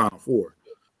in the Final 4.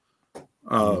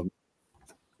 But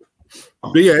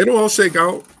yeah, it'll all shake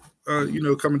out.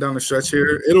 Coming down the stretch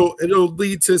here, it'll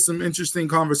lead to some interesting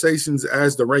conversations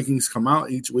as the rankings come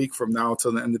out each week from now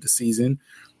till the end of the season,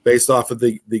 based off of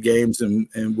the games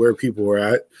and where people are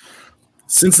at.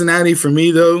 Cincinnati, for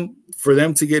me though, for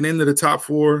them to get into the top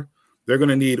 4, they're going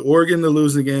to need Oregon to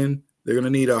lose again. They're going to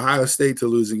need Ohio State to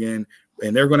lose again,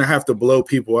 and they're going to have to blow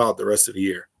people out the rest of the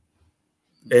year.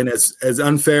 And as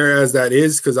unfair as that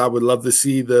is, because I would love to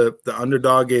see the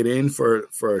underdog get in for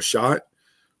a shot,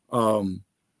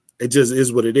 it just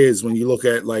is what it is when you look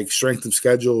at like strength of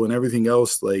schedule and everything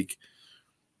else. Like,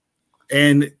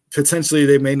 and potentially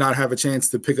they may not have a chance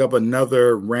to pick up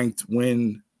another ranked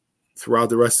win throughout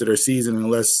the rest of their season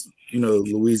unless,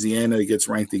 Louisiana gets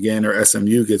ranked again or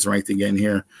SMU gets ranked again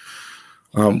here,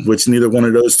 which neither one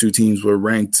of those two teams were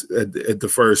ranked at the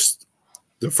first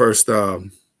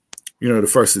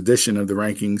edition of the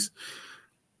rankings.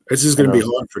 It's just going to be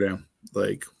hard for them.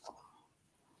 Like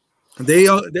they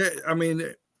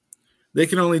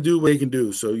can only do what they can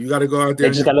do. So you got to go out there.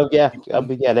 They just got to,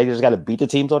 they just got to beat the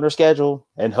teams on their schedule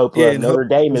and hope Notre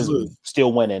Dame is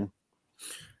still winning.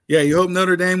 Yeah, you hope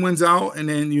Notre Dame wins out, and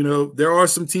then there are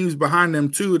some teams behind them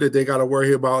too that they got to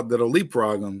worry about that'll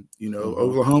leapfrog them.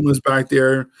 Oklahoma's back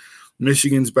there,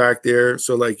 Michigan's back there,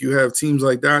 so like you have teams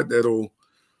like that that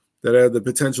have the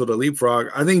potential to leapfrog.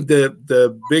 I think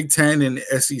the Big Ten and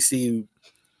SEC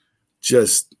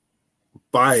just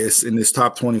bias in this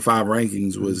top 25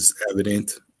 rankings was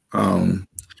evident.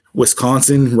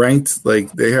 Wisconsin ranked,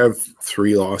 like they have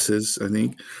 3 losses, I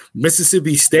think.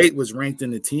 Mississippi State was ranked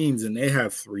in the teams and they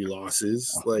have 3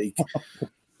 losses. Like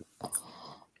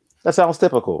that sounds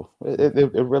typical.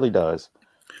 It really does.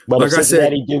 But like if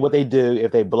Cincinnati do what they do,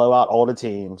 if they blow out all the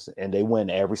teams and they win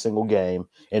every single game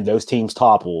and those teams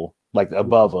topple, like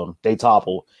above them, they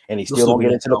topple and they still don't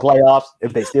get into the playoffs,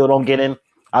 if they still don't get in,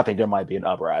 I think there might be an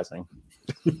uprising.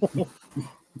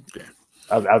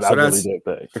 I really do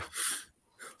think.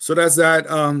 So that's that.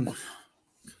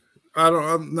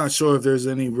 I'm not sure if there's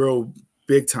any real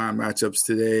big time matchups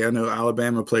today. I know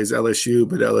Alabama plays LSU,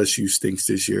 but LSU stinks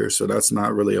this year, so that's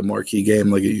not really a marquee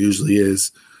game like it usually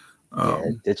is.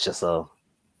 It's just a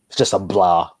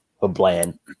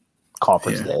bland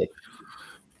conference day.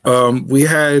 We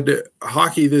had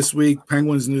hockey this week.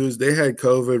 Penguins news, they had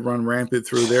COVID run rampant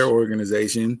through their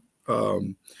organization.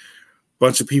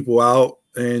 Bunch of people out,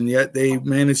 and yet they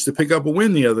managed to pick up a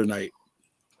win the other night.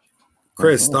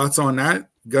 Chris, thoughts on that?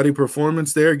 Gutty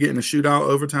performance there, getting a shootout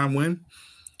overtime win?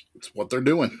 It's what they're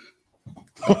doing.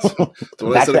 That's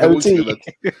what I said a couple weeks ago.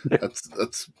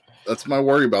 That's my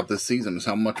worry about this season is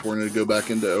how much we're going to go back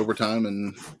into overtime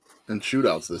and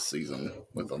shootouts this season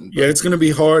with them. Yeah, it's going to be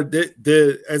hard.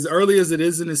 As early as it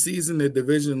is in the season, the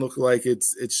division looks like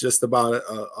it's just about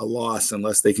a loss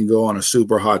unless they can go on a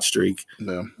super hot streak.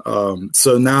 Yeah.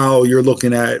 So now you're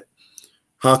looking at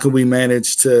how can we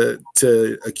manage to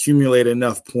accumulate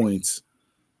enough points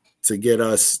to get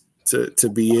us to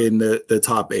be in the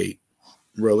top 8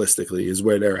 realistically is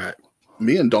where they're at.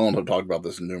 Me and Dawn have talked about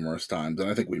this numerous times, and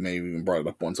I think we may have even brought it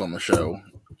up once on the show.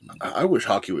 I wish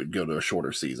hockey would go to a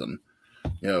shorter season.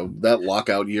 That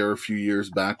lockout year a few years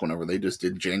back, whenever they just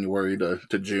did January to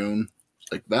June,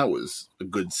 like that was a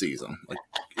good season. Like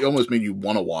it almost made you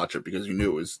want to watch it because you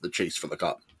knew it was the chase for the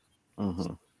cup.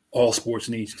 Mm-hmm. All sports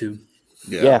needs to.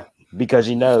 Yeah, because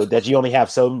you know that you only have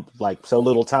so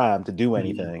little time to do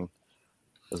anything.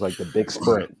 It was like the big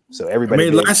sprint. So everybody.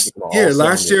 Last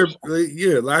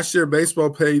year baseball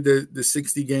played the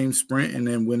 60-game sprint and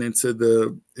then went into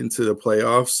the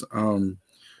playoffs.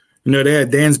 They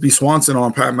had Dansby Swanson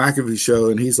on Pat McAfee's show,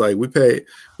 and he's like, we play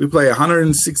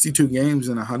 162 games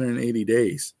in 180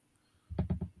 days.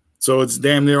 So it's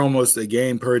damn near almost a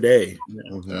game per day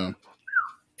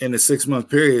in a 6-month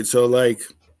period. So like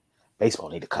baseball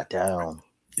need to cut down.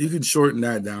 You can shorten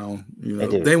that down.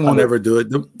 They won't ever do it.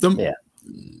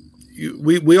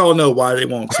 We all know why they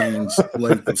won't change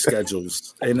length of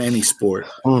schedules in any sport.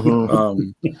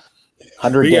 100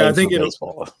 games. I think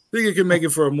it can make it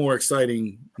for a more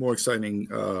exciting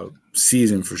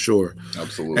season for sure.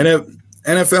 Absolutely. And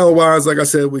NFL wise, like I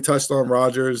said, we touched on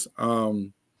Rodgers.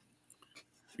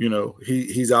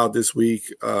 He's out this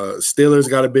week. Steelers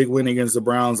got a big win against the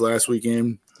Browns last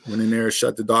weekend. Went in there,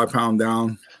 shut the dog pound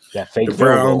down. That fake the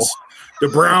Browns. The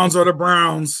Browns are the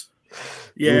Browns.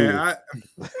 Yeah,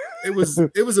 it was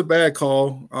a bad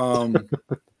call. I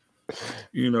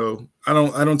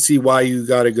don't see why you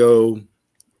got to go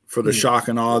for the shock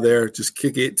and awe there. Just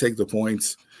kick it, take the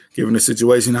points, given the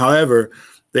situation. However,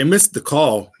 they missed the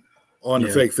call on the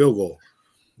fake field goal.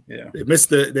 Yeah, they missed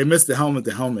the helmet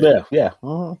to helmet. Yeah.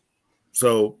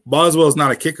 So Boswell's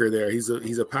not a kicker there. He's a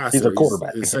passer. He's a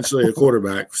quarterback. He's essentially a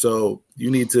quarterback. So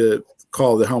you need to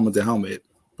call the helmet to helmet.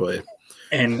 But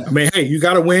hey, you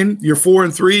got to win. You're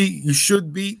 4-3. You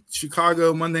should beat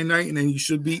Chicago Monday night, and then you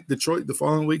should beat Detroit the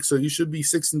following week. So you should be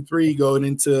 6-3 going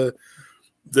into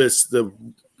the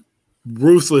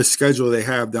ruthless schedule they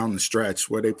have down the stretch,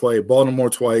 where they play Baltimore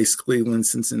twice, Cleveland,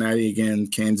 Cincinnati again,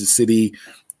 Kansas City,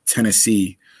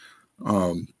 Tennessee,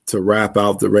 to wrap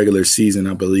out the regular season,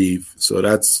 I believe. So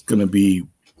that's going to be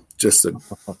just a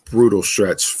brutal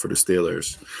stretch for the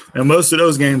Steelers, and most of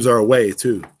those games are away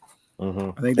too.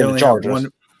 Mm-hmm. I think they only have one.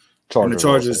 And the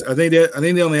Chargers. Also. I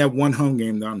think they only have one home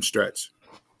game down the stretch.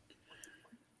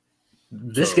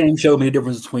 This game showed me the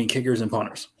difference between kickers and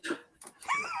punters.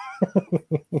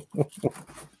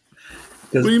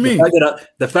 What do you mean?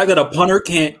 The fact that a punter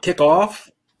can't kick off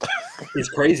is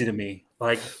crazy to me.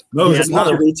 Like, no, it's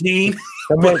not a routine.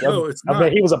 No, it's not. I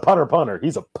mean, he was a punter.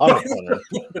 He's a punter.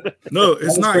 No,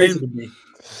 it's not. Crazy to me.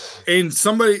 And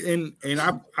somebody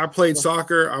I played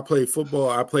soccer, I played football,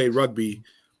 I played rugby,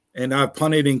 and I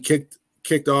punted and kicked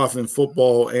off in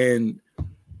football and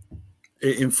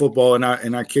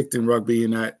I kicked in rugby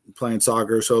and not playing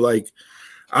soccer. So like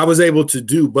I was able to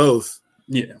do both.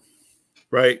 Yeah.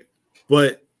 Right.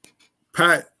 But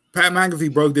Pat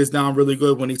McAfee broke this down really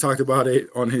good when he talked about it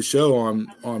on his show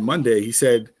on Monday. He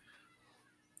said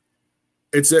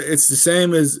it's the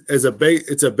same as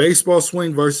it's a baseball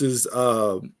swing versus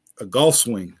a golf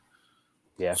swing.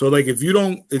 Yeah. So like if you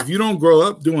don't grow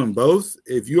up doing both,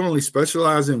 if you only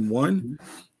specialize in one,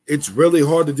 it's really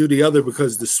hard to do the other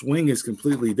because the swing is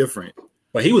completely different.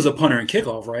 But he was a punter and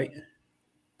kickoff, right?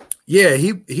 Yeah,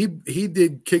 he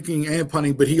did kicking and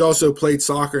punting, but he also played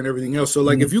soccer and everything else. So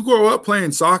like if you grow up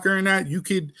playing soccer and that, you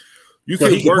could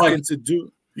work into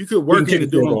doing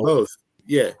both.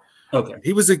 Yeah. Okay.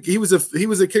 He was a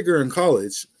kicker in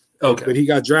college. Okay. But he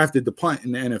got drafted to punt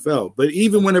in the NFL. But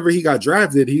even whenever he got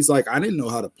drafted, he's like, I didn't know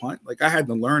how to punt. Like I had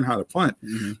to learn how to punt.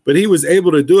 Mm-hmm. But he was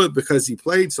able to do it because he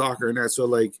played soccer and that. So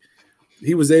like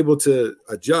he was able to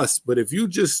adjust. But if you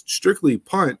just strictly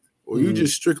punt or you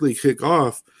just strictly kick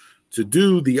off, to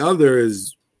do the other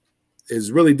is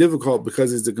really difficult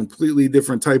because it's a completely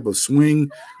different type of swing.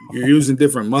 You're using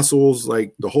different muscles,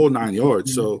 like the whole 9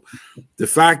 yards. So the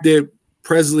fact that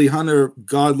Presley Hunter,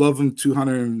 God love him,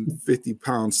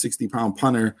 250-pound, 60-pound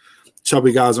punter,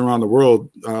 chubby guys around the world,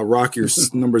 rock your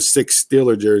number 6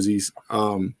 Steeler jerseys.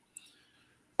 That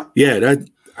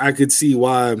I could see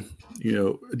why,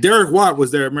 Derek Watt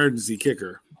was their emergency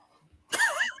kicker.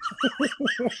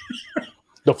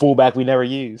 The fullback we never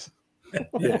use.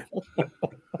 Yeah.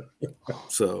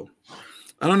 So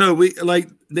I don't know.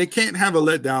 They can't have a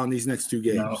letdown these next 2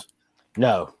 games.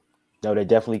 No, they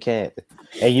definitely can't.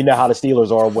 And you know how the Steelers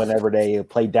are whenever they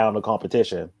play down the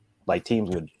competition, like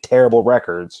teams with terrible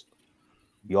records.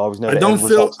 You always know.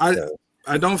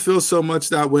 I don't feel so much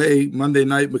that way Monday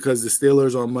night because the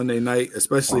Steelers on Monday night,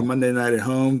 especially Monday night at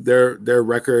home, their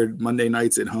record Monday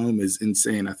nights at home is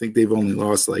insane. I think they've only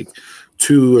lost like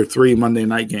 2 or 3 Monday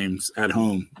night games at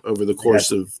home over the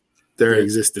course of their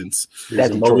existence.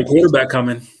 There's a Detroit quarterback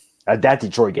coming. That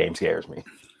Detroit game scares me.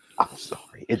 I'm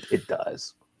sorry, it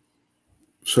does.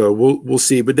 So we'll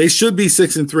see, but they should be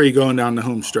 6-3 going down the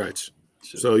home stretch.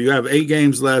 So you have 8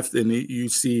 games left, and you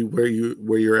see where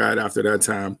you're at after that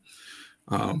time.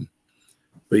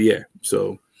 But yeah,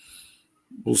 so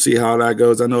we'll see how that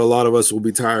goes. I know a lot of us will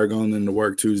be tired going into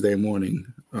work Tuesday morning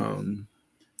from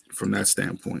that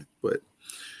standpoint. But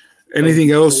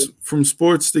anything else from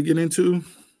sports to get into?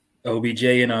 OBJ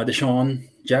and Deshaun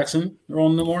Jackson are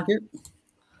on the market.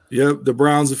 Yep, the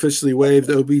Browns officially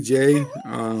waived OBJ.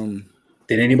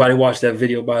 Did anybody watch that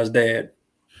video by his dad?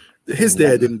 His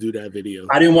dad didn't do that video.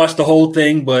 I didn't watch the whole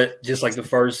thing, but just like the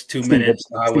first 2 minutes,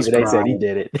 I was crying. They said he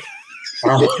did it.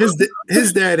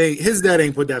 His dad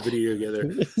ain't put that video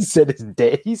together. He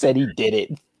said he did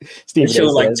it. It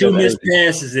showed like 2 missed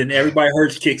passes and everybody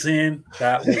hurts kicks in.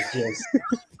 That was just.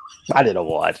 I didn't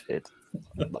watch it.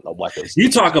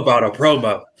 You talk about a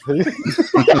promo.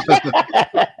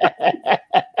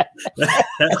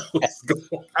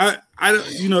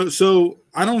 So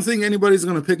I don't think anybody's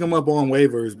going to pick him up on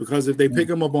waivers because if they pick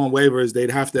him up on waivers,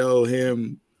 they'd have to owe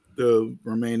him the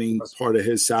remaining part of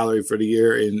his salary for the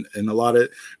year. And a lot of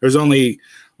there's only,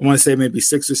 I want to say maybe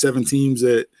 6 or 7 teams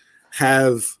that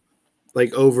have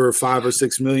like over 5 or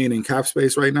 6 million in cap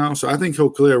space right now. So I think he'll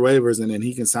clear waivers and then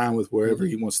he can sign with wherever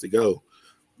he wants to go.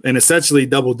 And essentially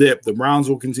double dip. The Browns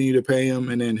will continue to pay him,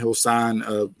 and then he'll sign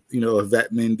a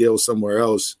vet min deal somewhere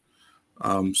else.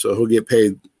 So he'll get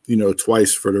paid,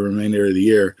 twice for the remainder of the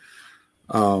year.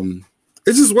 It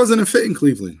just wasn't a fit in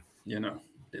Cleveland.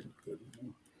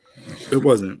 It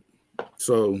wasn't.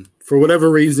 So for whatever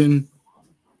reason,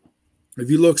 if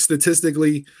you look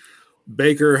statistically,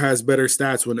 Baker has better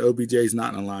stats when OBJ is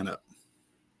not in the lineup.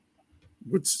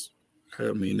 Which,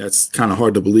 I mean, that's kind of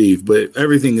hard to believe, but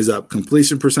everything is up.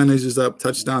 Completion percentage is up.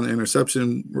 Touchdown to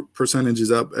interception percentage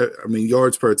is up. I mean,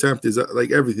 yards per attempt is up.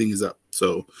 Like everything is up.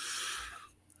 So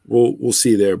we'll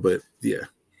see there. But yeah,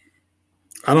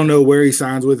 I don't know where he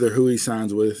signs with or who he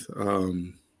signs with.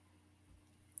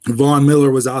 Von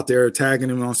Miller was out there tagging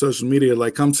him on social media,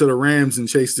 like, come to the Rams and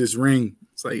chase this ring.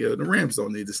 It's like, yo, the Rams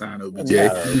don't need to sign OBJ.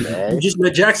 You just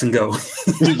let Jackson go.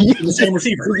 The same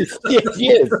receiver.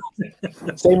 Yes.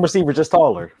 Same receiver, just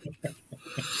taller.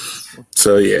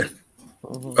 So yeah.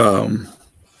 But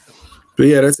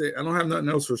yeah, that's it. I don't have nothing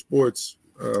else for sports.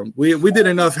 We did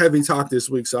enough heavy talk this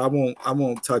week, so I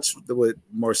won't touch what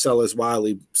Marcellus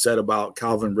Wiley said about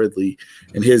Calvin Ridley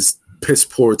and his piss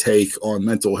poor take on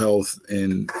mental health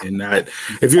and that.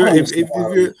 If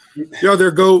you're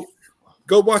there, go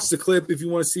watch the clip if you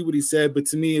want to see what he said. But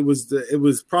to me, it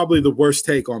was probably the worst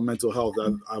take on mental health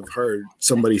I've heard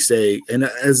somebody say. And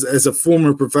as a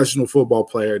former professional football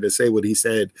player, to say what he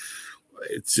said,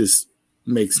 it just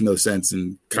makes no sense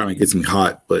and kind of gets me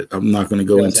hot. But I'm not going to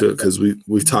go into it because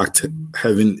we've talked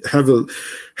heavily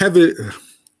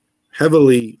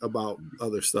about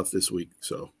other stuff this week.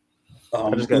 So.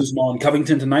 Usman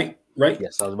Covington tonight, right?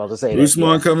 Yes, I was about to say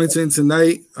Usman Covington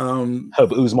tonight.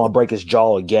 Hope Usman break his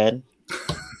jaw again.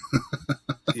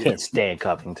 Can't stand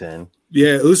Covington.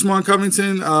 Yeah, Usman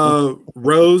Covington,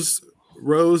 Rose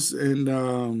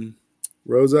and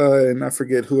Rosa, and I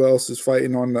forget who else is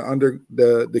fighting on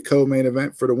the co-main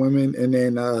event for the women. And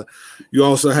then you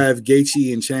also have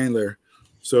Gaethje and Chandler.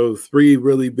 So 3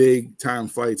 really big time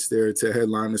fights there to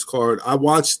headline this card. I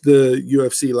watched the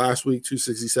UFC last week,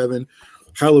 267.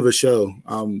 Hell of a show.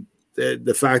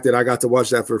 The fact that I got to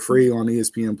watch that for free on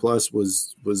ESPN Plus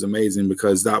was amazing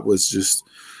because that was just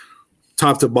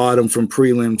top to bottom from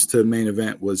prelims to main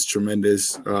event was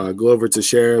tremendous. Glover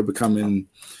Teixeira becoming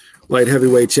light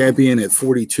heavyweight champion at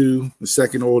 42, the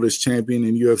second oldest champion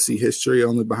in UFC history,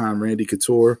 only behind Randy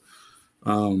Couture.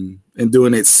 And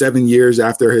doing it 7 years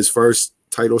after his first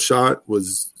title shot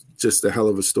was just a hell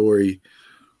of a story.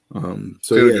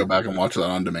 So yeah, go back and watch that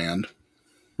on demand.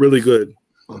 Really good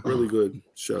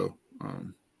show.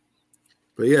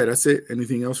 But yeah, that's it.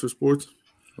 Anything else for sports?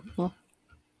 All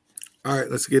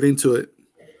right, let's get into it.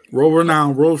 World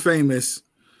renowned, world famous.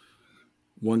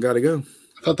 One got to go.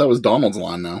 I thought that was Donald's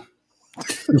line now.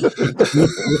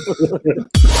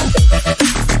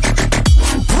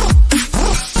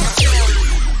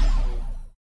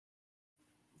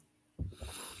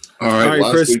 All right,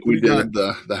 last Chris, week we did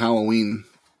the Halloween,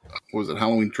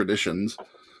 Halloween traditions.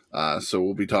 So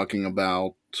we'll be talking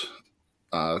about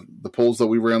the polls that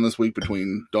we ran this week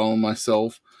between Donald and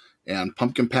myself, and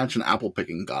pumpkin patch and apple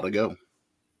picking gotta go.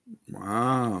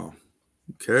 Wow.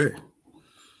 Okay.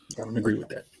 I don't agree with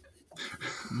that.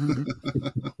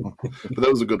 But that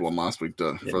was a good one last week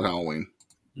for Halloween.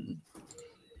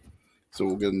 So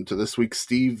we'll get into this week.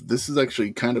 Steve, this is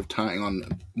actually kind of tying on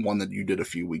one that you did a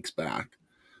few weeks back.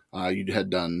 You had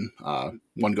done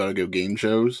One Gotta Go game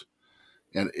shows.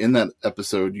 And in that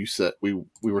episode, you said we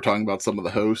were talking about some of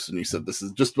the hosts, and you said this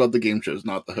is just about the game shows,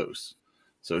 not the hosts.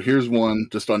 So here's one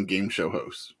just on game show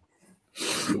hosts.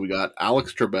 We got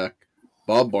Alex Trebek,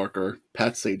 Bob Barker,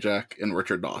 Pat Sajak, and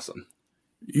Richard Dawson.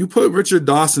 You put Richard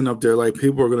Dawson up there like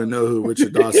people are going to know who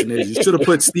Richard Dawson is. You should have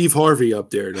put Steve Harvey up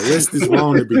there. The list is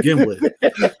wrong to begin with.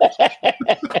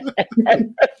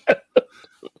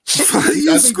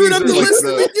 You screwed up the list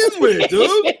to begin with,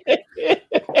 dude.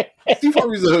 Steve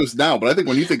Harvey's the host now, but I think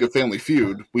when you think of Family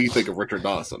Feud, we think of Richard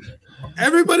Dawson.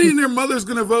 Everybody and their mother's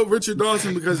going to vote Richard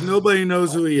Dawson because nobody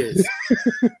knows who he is.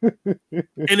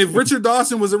 And if Richard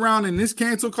Dawson was around in this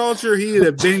cancel culture, he'd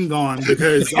have been gone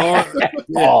because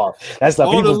that's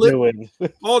what people doing.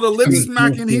 All the lip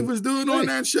smacking he was doing on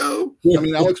that show. I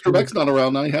mean, Alex Trebek's not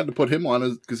around now. He had to put him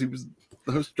on because he was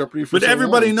the host of Jeopardy for But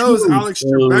everybody long. knows Alex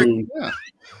Trebek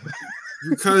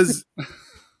because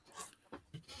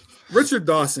Richard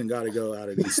Dawson got to go out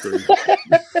of these 3.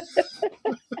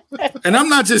 And I'm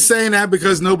not just saying that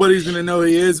because nobody's going to know who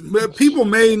he is. But people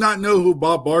may not know who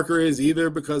Bob Barker is either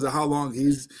because of how long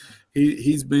he's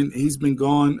been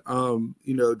gone.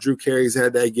 Drew Carey's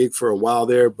had that gig for a while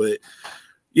there, but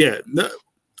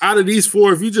out of these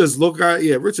 4, if you just look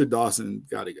at Richard Dawson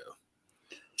got to go.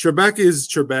 Trebek is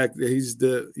Trebek. He's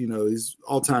he's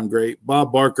all-time great.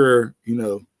 Bob Barker,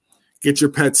 get your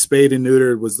pet spayed and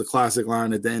neutered was the classic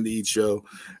line at the end of each show.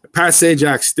 Pat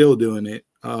Sajak's still doing it.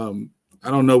 I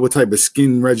don't know what type of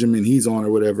skin regimen he's on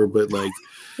or whatever, but like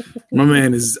my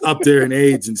man is up there in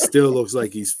age and still looks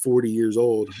like he's 40 years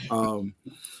old.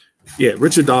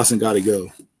 Richard Dawson got to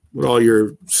go with all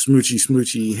your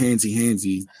smoochy,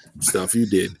 handsy stuff you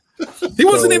did. He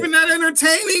wasn't even that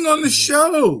entertaining on the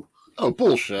show. Oh,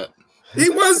 bullshit. He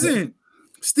wasn't.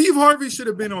 Steve Harvey should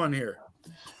have been on here.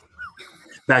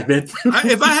 Back then,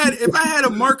 if I had a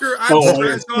marker, I'd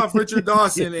scratch off Richard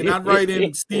Dawson and I'd write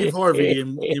in Steve Harvey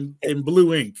in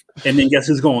blue ink. And then guess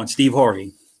who's going? Steve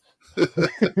Harvey.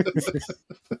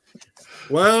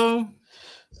 Well,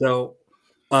 so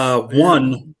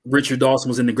One, Richard Dawson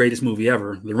was in the greatest movie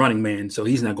ever, The Running Man, so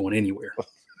he's not going anywhere.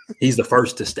 He's the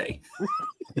first to stay.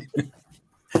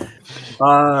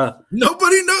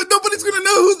 Nobody's gonna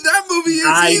know who that movie is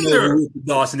I either. know who Richard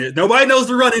Dawson is. Nobody knows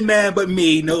The Running Man but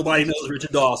me. Nobody knows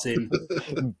Richard Dawson.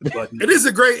 But It is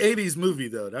a great 80s movie,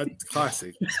 though. That's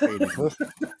classic. 80s.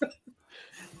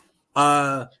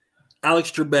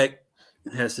 Alex Trebek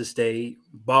has to stay.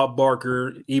 Bob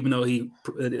Barker, even though he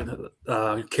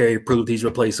Carey proved he's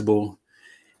replaceable,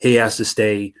 he has to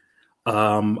stay.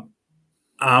 I'm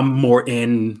more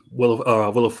in Wheel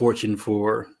of Fortune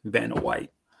for Vanna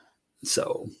White,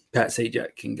 so Pat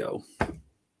Sajak can go.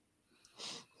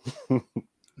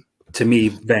 To me,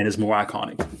 Van is more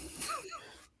iconic.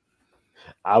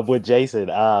 I'm with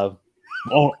Jason. On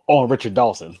Richard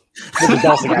Dawson. Richard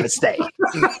Dawson got to stay.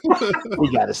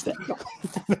 He got to stay.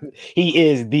 He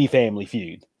is the Family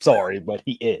Feud. Sorry, but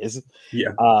he is.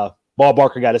 Yeah. Bob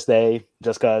Barker got to stay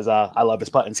just because I love his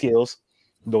putting skills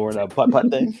during a putt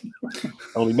thing.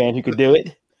 Only man who could do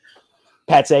it.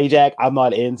 Pat Sajak. I'm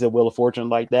not into Wheel of Fortune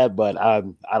like that, but I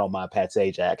don't mind Pat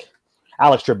Sajak.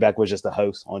 Alex Trebek was just the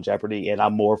host on Jeopardy, and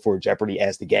I'm more for Jeopardy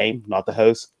as the game, not the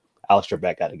host. Alex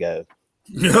Trebek got to go.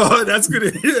 No, that's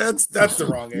good. That's the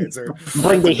wrong answer.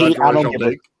 Bring the heat. I don't give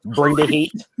a bring the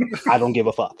heat. I don't give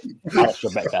a fuck. Alex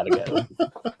Trebek got to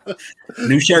go.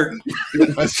 New shirt.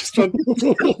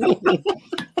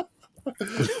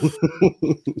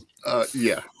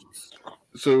 Yeah.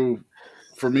 So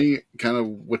for me, kind of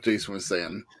what Jason was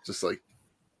saying, just like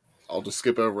I'll just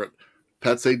skip over it.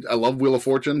 I love Wheel of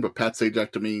Fortune, but Pat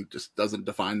Sajak to me just doesn't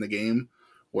define the game.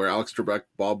 Where Alex Trebek,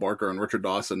 Bob Barker, and Richard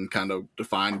Dawson kind of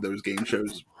defined those game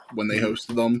shows when they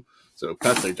hosted them. So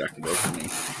Pat Sajak can go for me.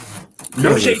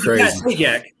 No shade to Pat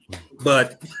Sajak,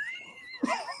 but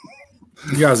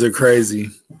you guys are crazy.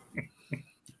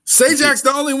 Sajak's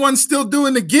the only one still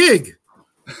doing the gig.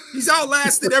 He's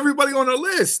outlasted everybody on the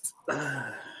list.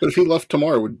 But if he left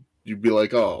tomorrow, would you be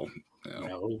like, oh,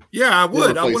 no. Yeah, I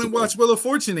would. I wouldn't Irreplaceable. watch Wheel of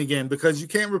Fortune again because you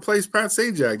can't replace Pat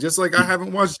Sajak. Just like I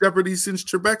haven't watched Jeopardy since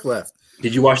Trebek left.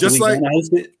 Did you watch Just the week like- I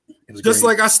hosted? It was Just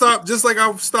great. like I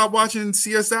stopped watching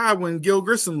CSI when Gil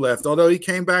Grissom left, although he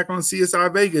came back on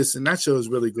CSI Vegas, and that show is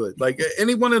really good. Like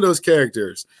any one of those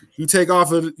characters you take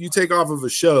off of a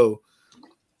show,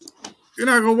 you're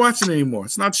not gonna watch it anymore.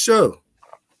 It's not the show.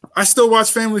 I still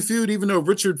watch Family Feud, even though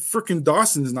Richard freaking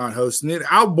Dawson's not hosting it.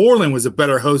 Al Borland was a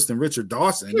better host than Richard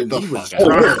Dawson, and he was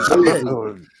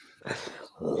trying shit.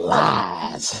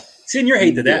 Lies. Send your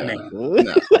hate to that Yeah. man. no.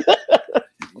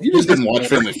 You just didn't watch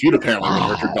Family Feud apparently when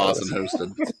Richard Dawson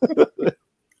hosted.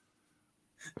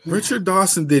 Richard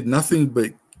Dawson did nothing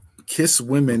but kiss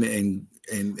women and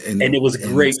And it was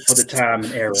great for the time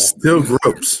and era. Still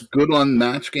gropes. Good on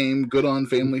Match Game, good on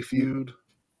Family Feud.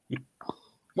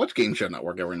 Watch Game Show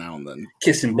Network every now and then.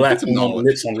 Kissing black Get some women on the knowledge.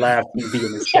 lips on live TV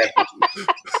in this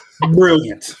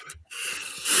brilliant.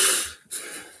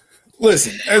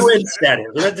 Listen, as, Prince that is.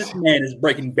 This man is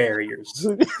breaking barriers.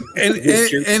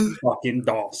 and Fucking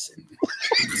Dawson.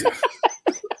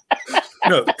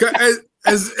 no,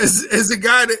 as a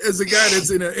guy that's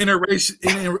in an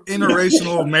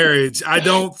interracial marriage, I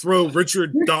don't throw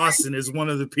Richard Dawson as one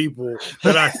of the people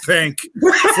that I thank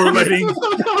for letting me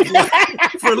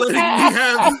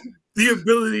have the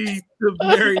ability to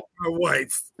marry my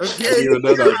wife. Okay, You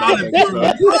know that,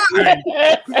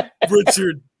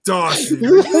 Richard Dawson,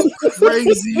 you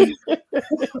crazy.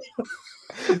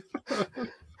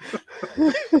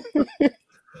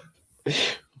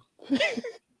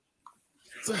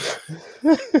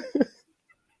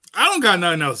 I don't got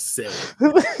nothing else to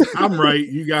say. I'm right.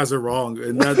 You guys are wrong.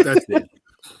 And that's it.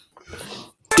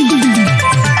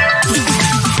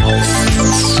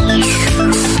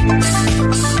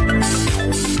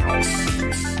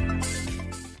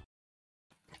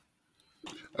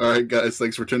 All right, guys,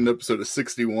 thanks for tuning in to episode of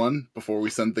 61. Before we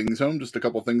send things home, just a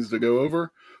couple things to go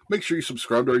over. Make sure you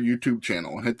subscribe to our YouTube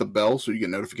channel and hit the bell so you get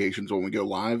notifications when we go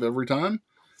live every time.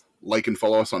 Like and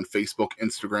follow us on Facebook,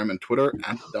 Instagram, and Twitter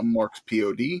at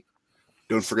DumbMarksPOD.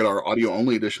 Don't forget our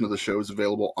audio-only edition of the show is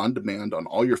available on demand on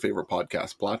all your favorite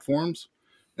podcast platforms.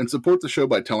 And support the show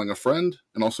by telling a friend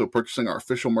and also purchasing our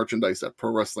official merchandise at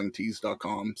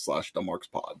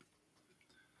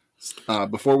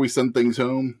ProWrestlingTees.com/DumbMarksPod. Before we send things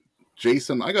home,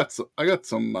 Jason, I got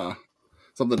some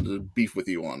something to beef with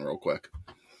you on real quick.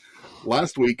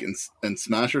 Last week in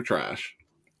Smash or Trash,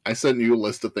 I sent you a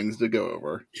list of things to go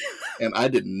over, and I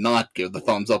did not give the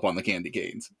thumbs up on the candy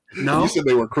canes. No, You said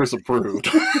they were Chris approved.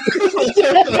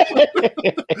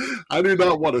 I do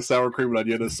not want a sour cream and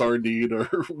onion, a sardine, or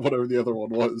whatever the other one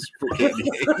was for candy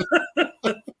cane.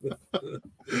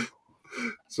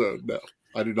 So no.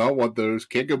 I do not want those.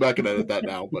 Can't go back and edit that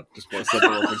now, but just want to set the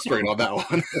record straight on that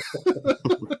one.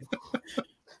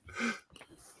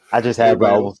 I just had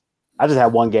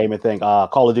one gaming thing.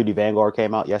 Call of Duty Vanguard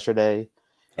came out yesterday,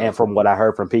 and from what I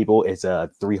heard from people, it's a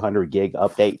 300 gig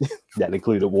update that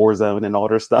included Warzone and all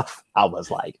their stuff. I was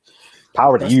like,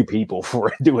 power to you people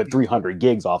for doing 300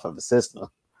 gigs off of a system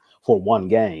for one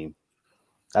game.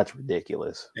 That's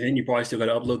ridiculous. And you probably still got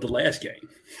to upload the last game.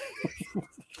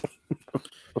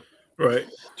 Right.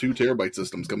 2 terabyte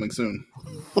systems coming soon.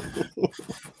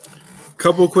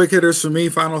 Couple quick hitters for me.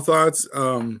 Final thoughts.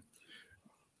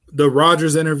 The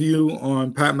Rogers interview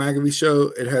on Pat McAfee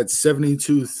show, it had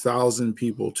 72,000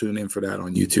 people tune in for that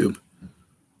on YouTube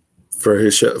for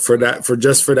his show, for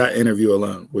that interview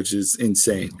alone, which is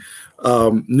insane.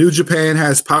 New Japan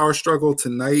has Power Struggle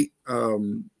tonight.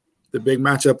 The big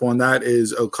matchup on that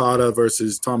is Okada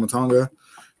versus Tama Tonga.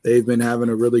 They've been having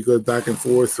a really good back and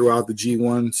forth throughout the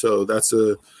G1, so that's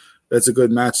a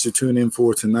good match to tune in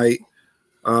for tonight.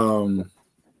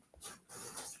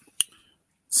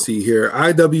 See here,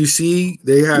 IWC,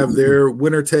 they have their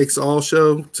winner takes all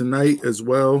show tonight as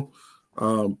well.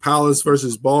 Palace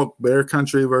versus Bulk, Bear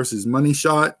Country versus Money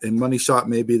Shot, and Money Shot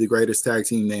may be the greatest tag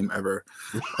team name ever.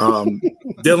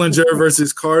 Dillinger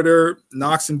versus Carter,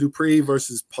 Knox and Dupree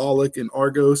versus Pollock and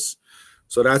Argos.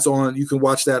 So that's on. You can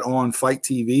watch that on Fight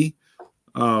TV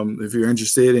if you're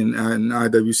interested in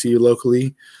IWC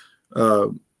locally.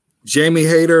 Jamie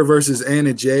Hayter versus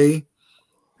Anna Jay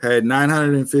had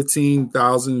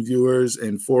 915,000 viewers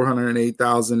and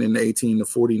 408,000 in the 18 to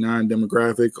 49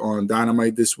 demographic on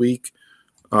Dynamite this week,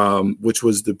 which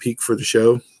was the peak for the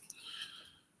show.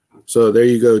 So there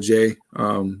you go, Jay.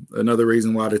 Another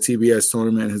reason why the TBS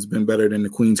tournament has been better than the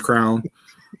Queen's Crown.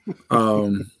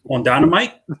 On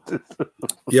Dynamite?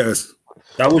 Yes.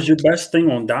 That was your best thing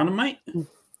on Dynamite?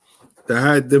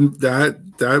 That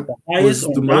was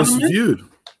the most viewed.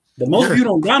 The most viewed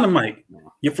on Dynamite.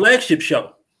 Your flagship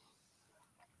show.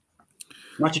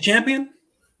 Not your champion?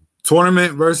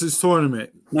 Tournament versus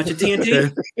tournament. Not your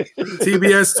TNT? Okay.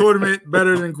 TBS tournament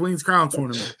better than Queen's Crown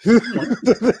tournament.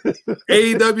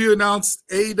 AEW announced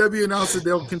that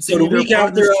they'll continue. So the week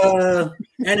after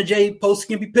Anna Jay posts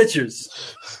skimpy pictures.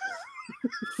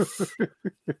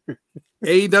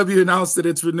 AEW announced that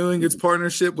it's renewing its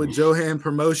partnership with Johan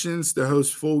Promotions to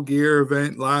host Full Gear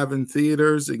event live in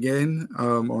theaters again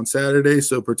on Saturday.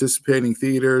 So participating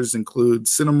theaters include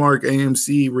Cinemark,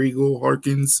 AMC, Regal,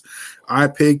 Harkins,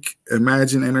 iPick,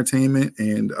 Imagine Entertainment,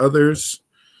 and others.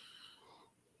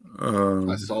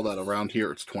 I saw that around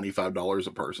here. It's $25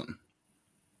 a person.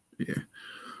 Yeah.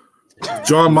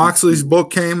 John Moxley's book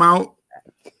came out.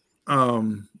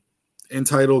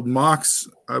 Entitled Mox.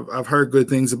 I've heard good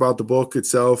things about the book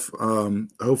itself.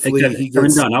 Hopefully he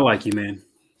gets done. I like you, man.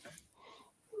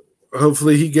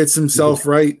 Hopefully he gets himself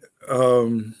right.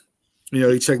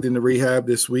 He checked into rehab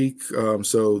this week.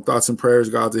 So thoughts and prayers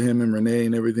go out to him and Renee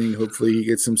and everything. Hopefully he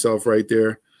gets himself right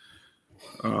there.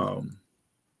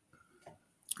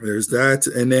 There's that.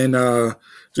 And then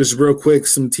just real quick,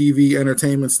 some TV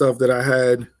entertainment stuff that I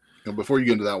had. Before you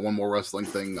get into that, one more wrestling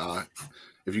thing.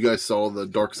 If you guys saw the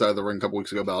Dark Side of the Ring a couple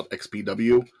weeks ago about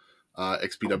XPW,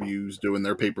 XPW's doing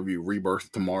their pay-per-view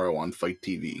Rebirth tomorrow on Fight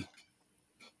TV.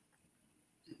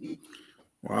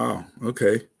 Wow.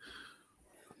 Okay.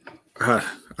 I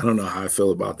don't know how I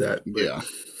feel about that. Yeah.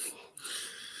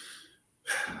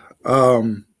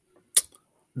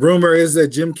 Rumor is that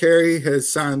Jim Carrey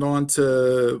has signed on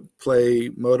to play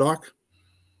MODOK,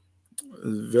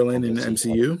 villain in the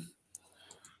MCU.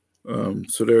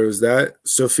 So there's that.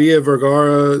 Sofia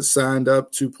Vergara signed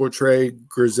up to portray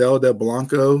Griselda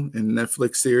Blanco in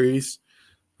Netflix series.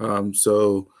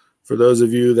 So for those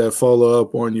of you that follow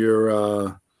up on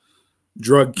your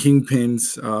drug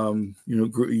kingpins,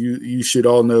 you should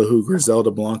all know who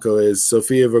Griselda Blanco is.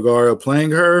 Sofia Vergara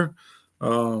playing her.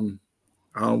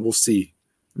 We'll see.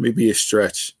 Maybe a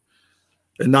stretch,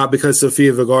 and not because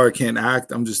Sofia Vergara can't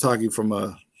act. I'm just talking from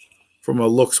a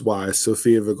looks wise.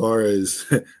 Sofia Vergara is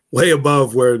way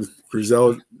above where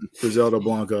Griselda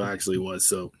Blanco actually was.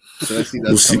 So I see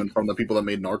that's coming from the people that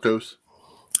made Narcos.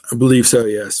 I believe so,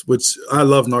 yes. Which I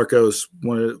love Narcos.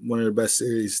 One of the best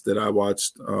series that I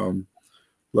watched.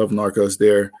 Love Narcos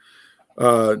there.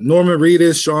 Norman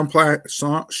Reedus,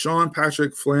 Sean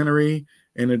Patrick Flannery,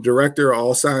 and the director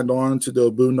all signed on to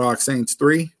the Boondock Saints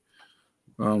 3.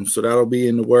 So that'll be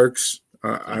in the works.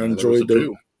 I enjoyed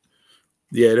the.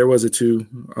 Yeah, there was a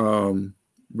 2.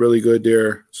 Really good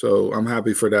there. So I'm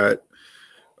happy for that.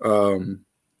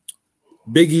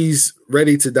 Biggie's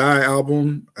Ready to Die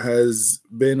album has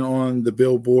been on the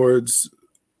Billboard's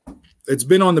it's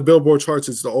been on the Billboard charts.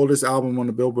 It's the oldest album on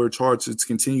the Billboard charts. It's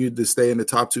continued to stay in the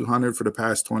top 200 for the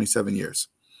past 27 years.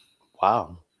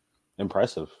 Wow.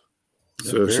 Impressive.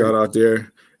 So shout out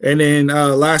there. And then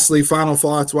lastly, final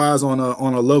thoughts wise on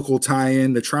a local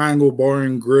tie-in, the Triangle Bar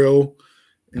and Grill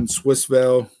in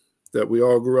Swissvale that we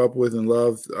all grew up with and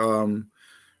loved,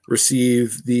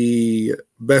 received the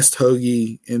best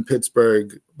hoagie in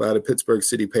Pittsburgh by the Pittsburgh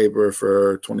City Paper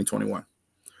for 2021.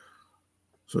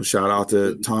 So shout out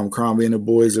to Tom Crombie and the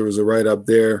boys. There was a write up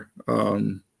there.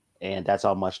 And that's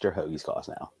how much their hoagies cost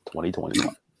now,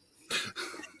 2021.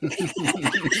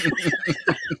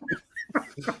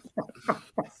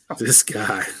 This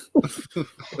guy.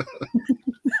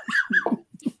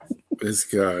 This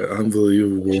guy,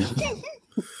 unbelievable.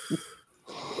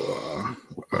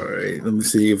 All right, let me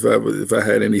see if I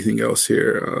had anything else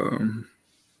here.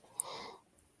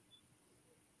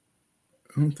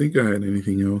 I don't think I had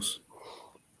anything else.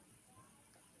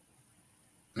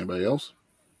 Anybody else?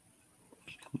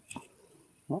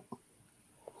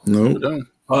 No.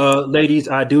 Ladies,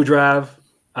 I do drive,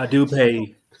 I do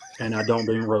pay, and I don't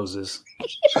bring roses.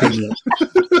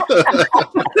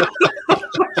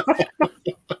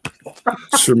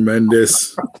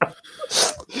 Tremendous.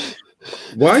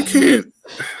 Why can't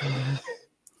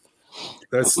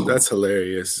that's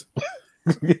hilarious.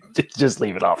 Just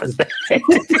leave it off as that.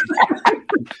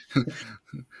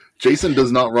 Jason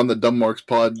does not run the Dumb Marks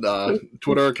Pod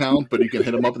Twitter account, but you can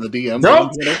hit him up in the DMs.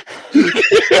 Nope.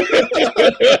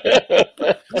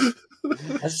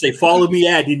 I say follow me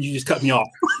ad, didn't you just cut me off?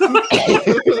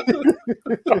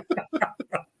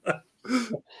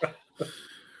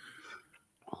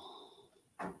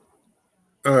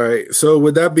 All right. So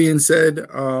with that being said,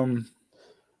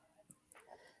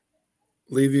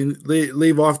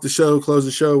 leave off the show, close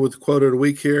the show with the quote of the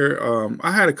week here.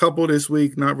 I had a couple this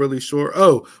week, not really sure.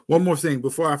 Oh, one more thing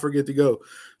before I forget to go.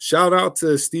 Shout out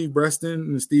to Steve Breston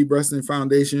and the Steve Breston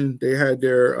Foundation. They had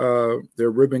their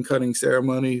ribbon cutting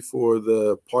ceremony for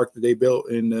the park that they built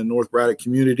in the North Braddock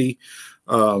community.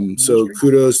 So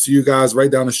kudos to you guys right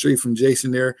down the street from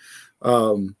Jason there.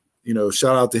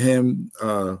 Shout out to him.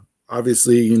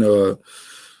 Obviously,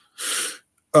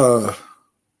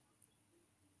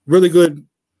 really good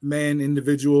man,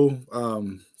 individual.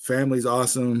 Family's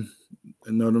awesome.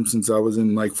 I known him since I was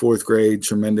in like fourth grade.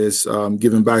 Tremendous.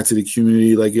 Giving back to the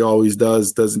community like he always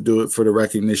does. Doesn't do it for the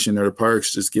recognition or the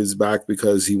perks. Just gives back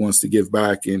because he wants to give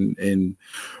back. And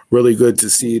really good to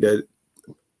see that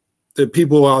the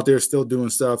people out there still doing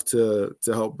stuff to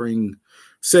help bring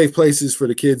safe places for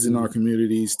the kids in our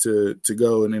communities to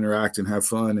go and interact and have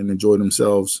fun and enjoy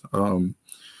themselves.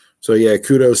 So yeah,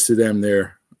 kudos to them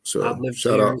there. So I've lived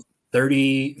shout here out.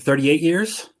 38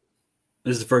 years.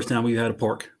 This is the first time we've had a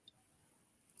park.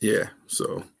 Yeah.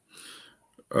 So,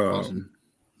 Awesome.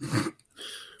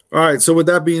 All right. So with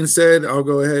that being said, I'll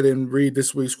go ahead and read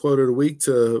this week's quote of the week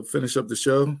to finish up the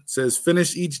show. It says,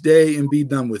 "Finish each day and be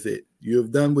done with it. You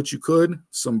have done what you could.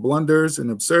 Some blunders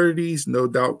and absurdities no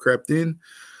doubt crept in.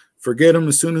 Forget them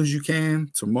as soon as you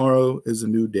can. Tomorrow is a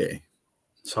new day."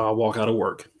 So I walk out of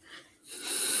work.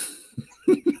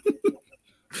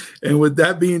 And with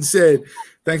that being said,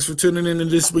 thanks for tuning in to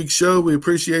this week's show. We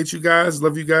appreciate you guys.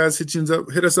 Love you guys. Hit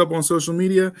us up on social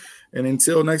media. And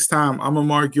until next time, I'm a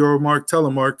Mark, you're a Mark, tell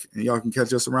a Mark, and y'all can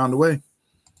catch us around the way.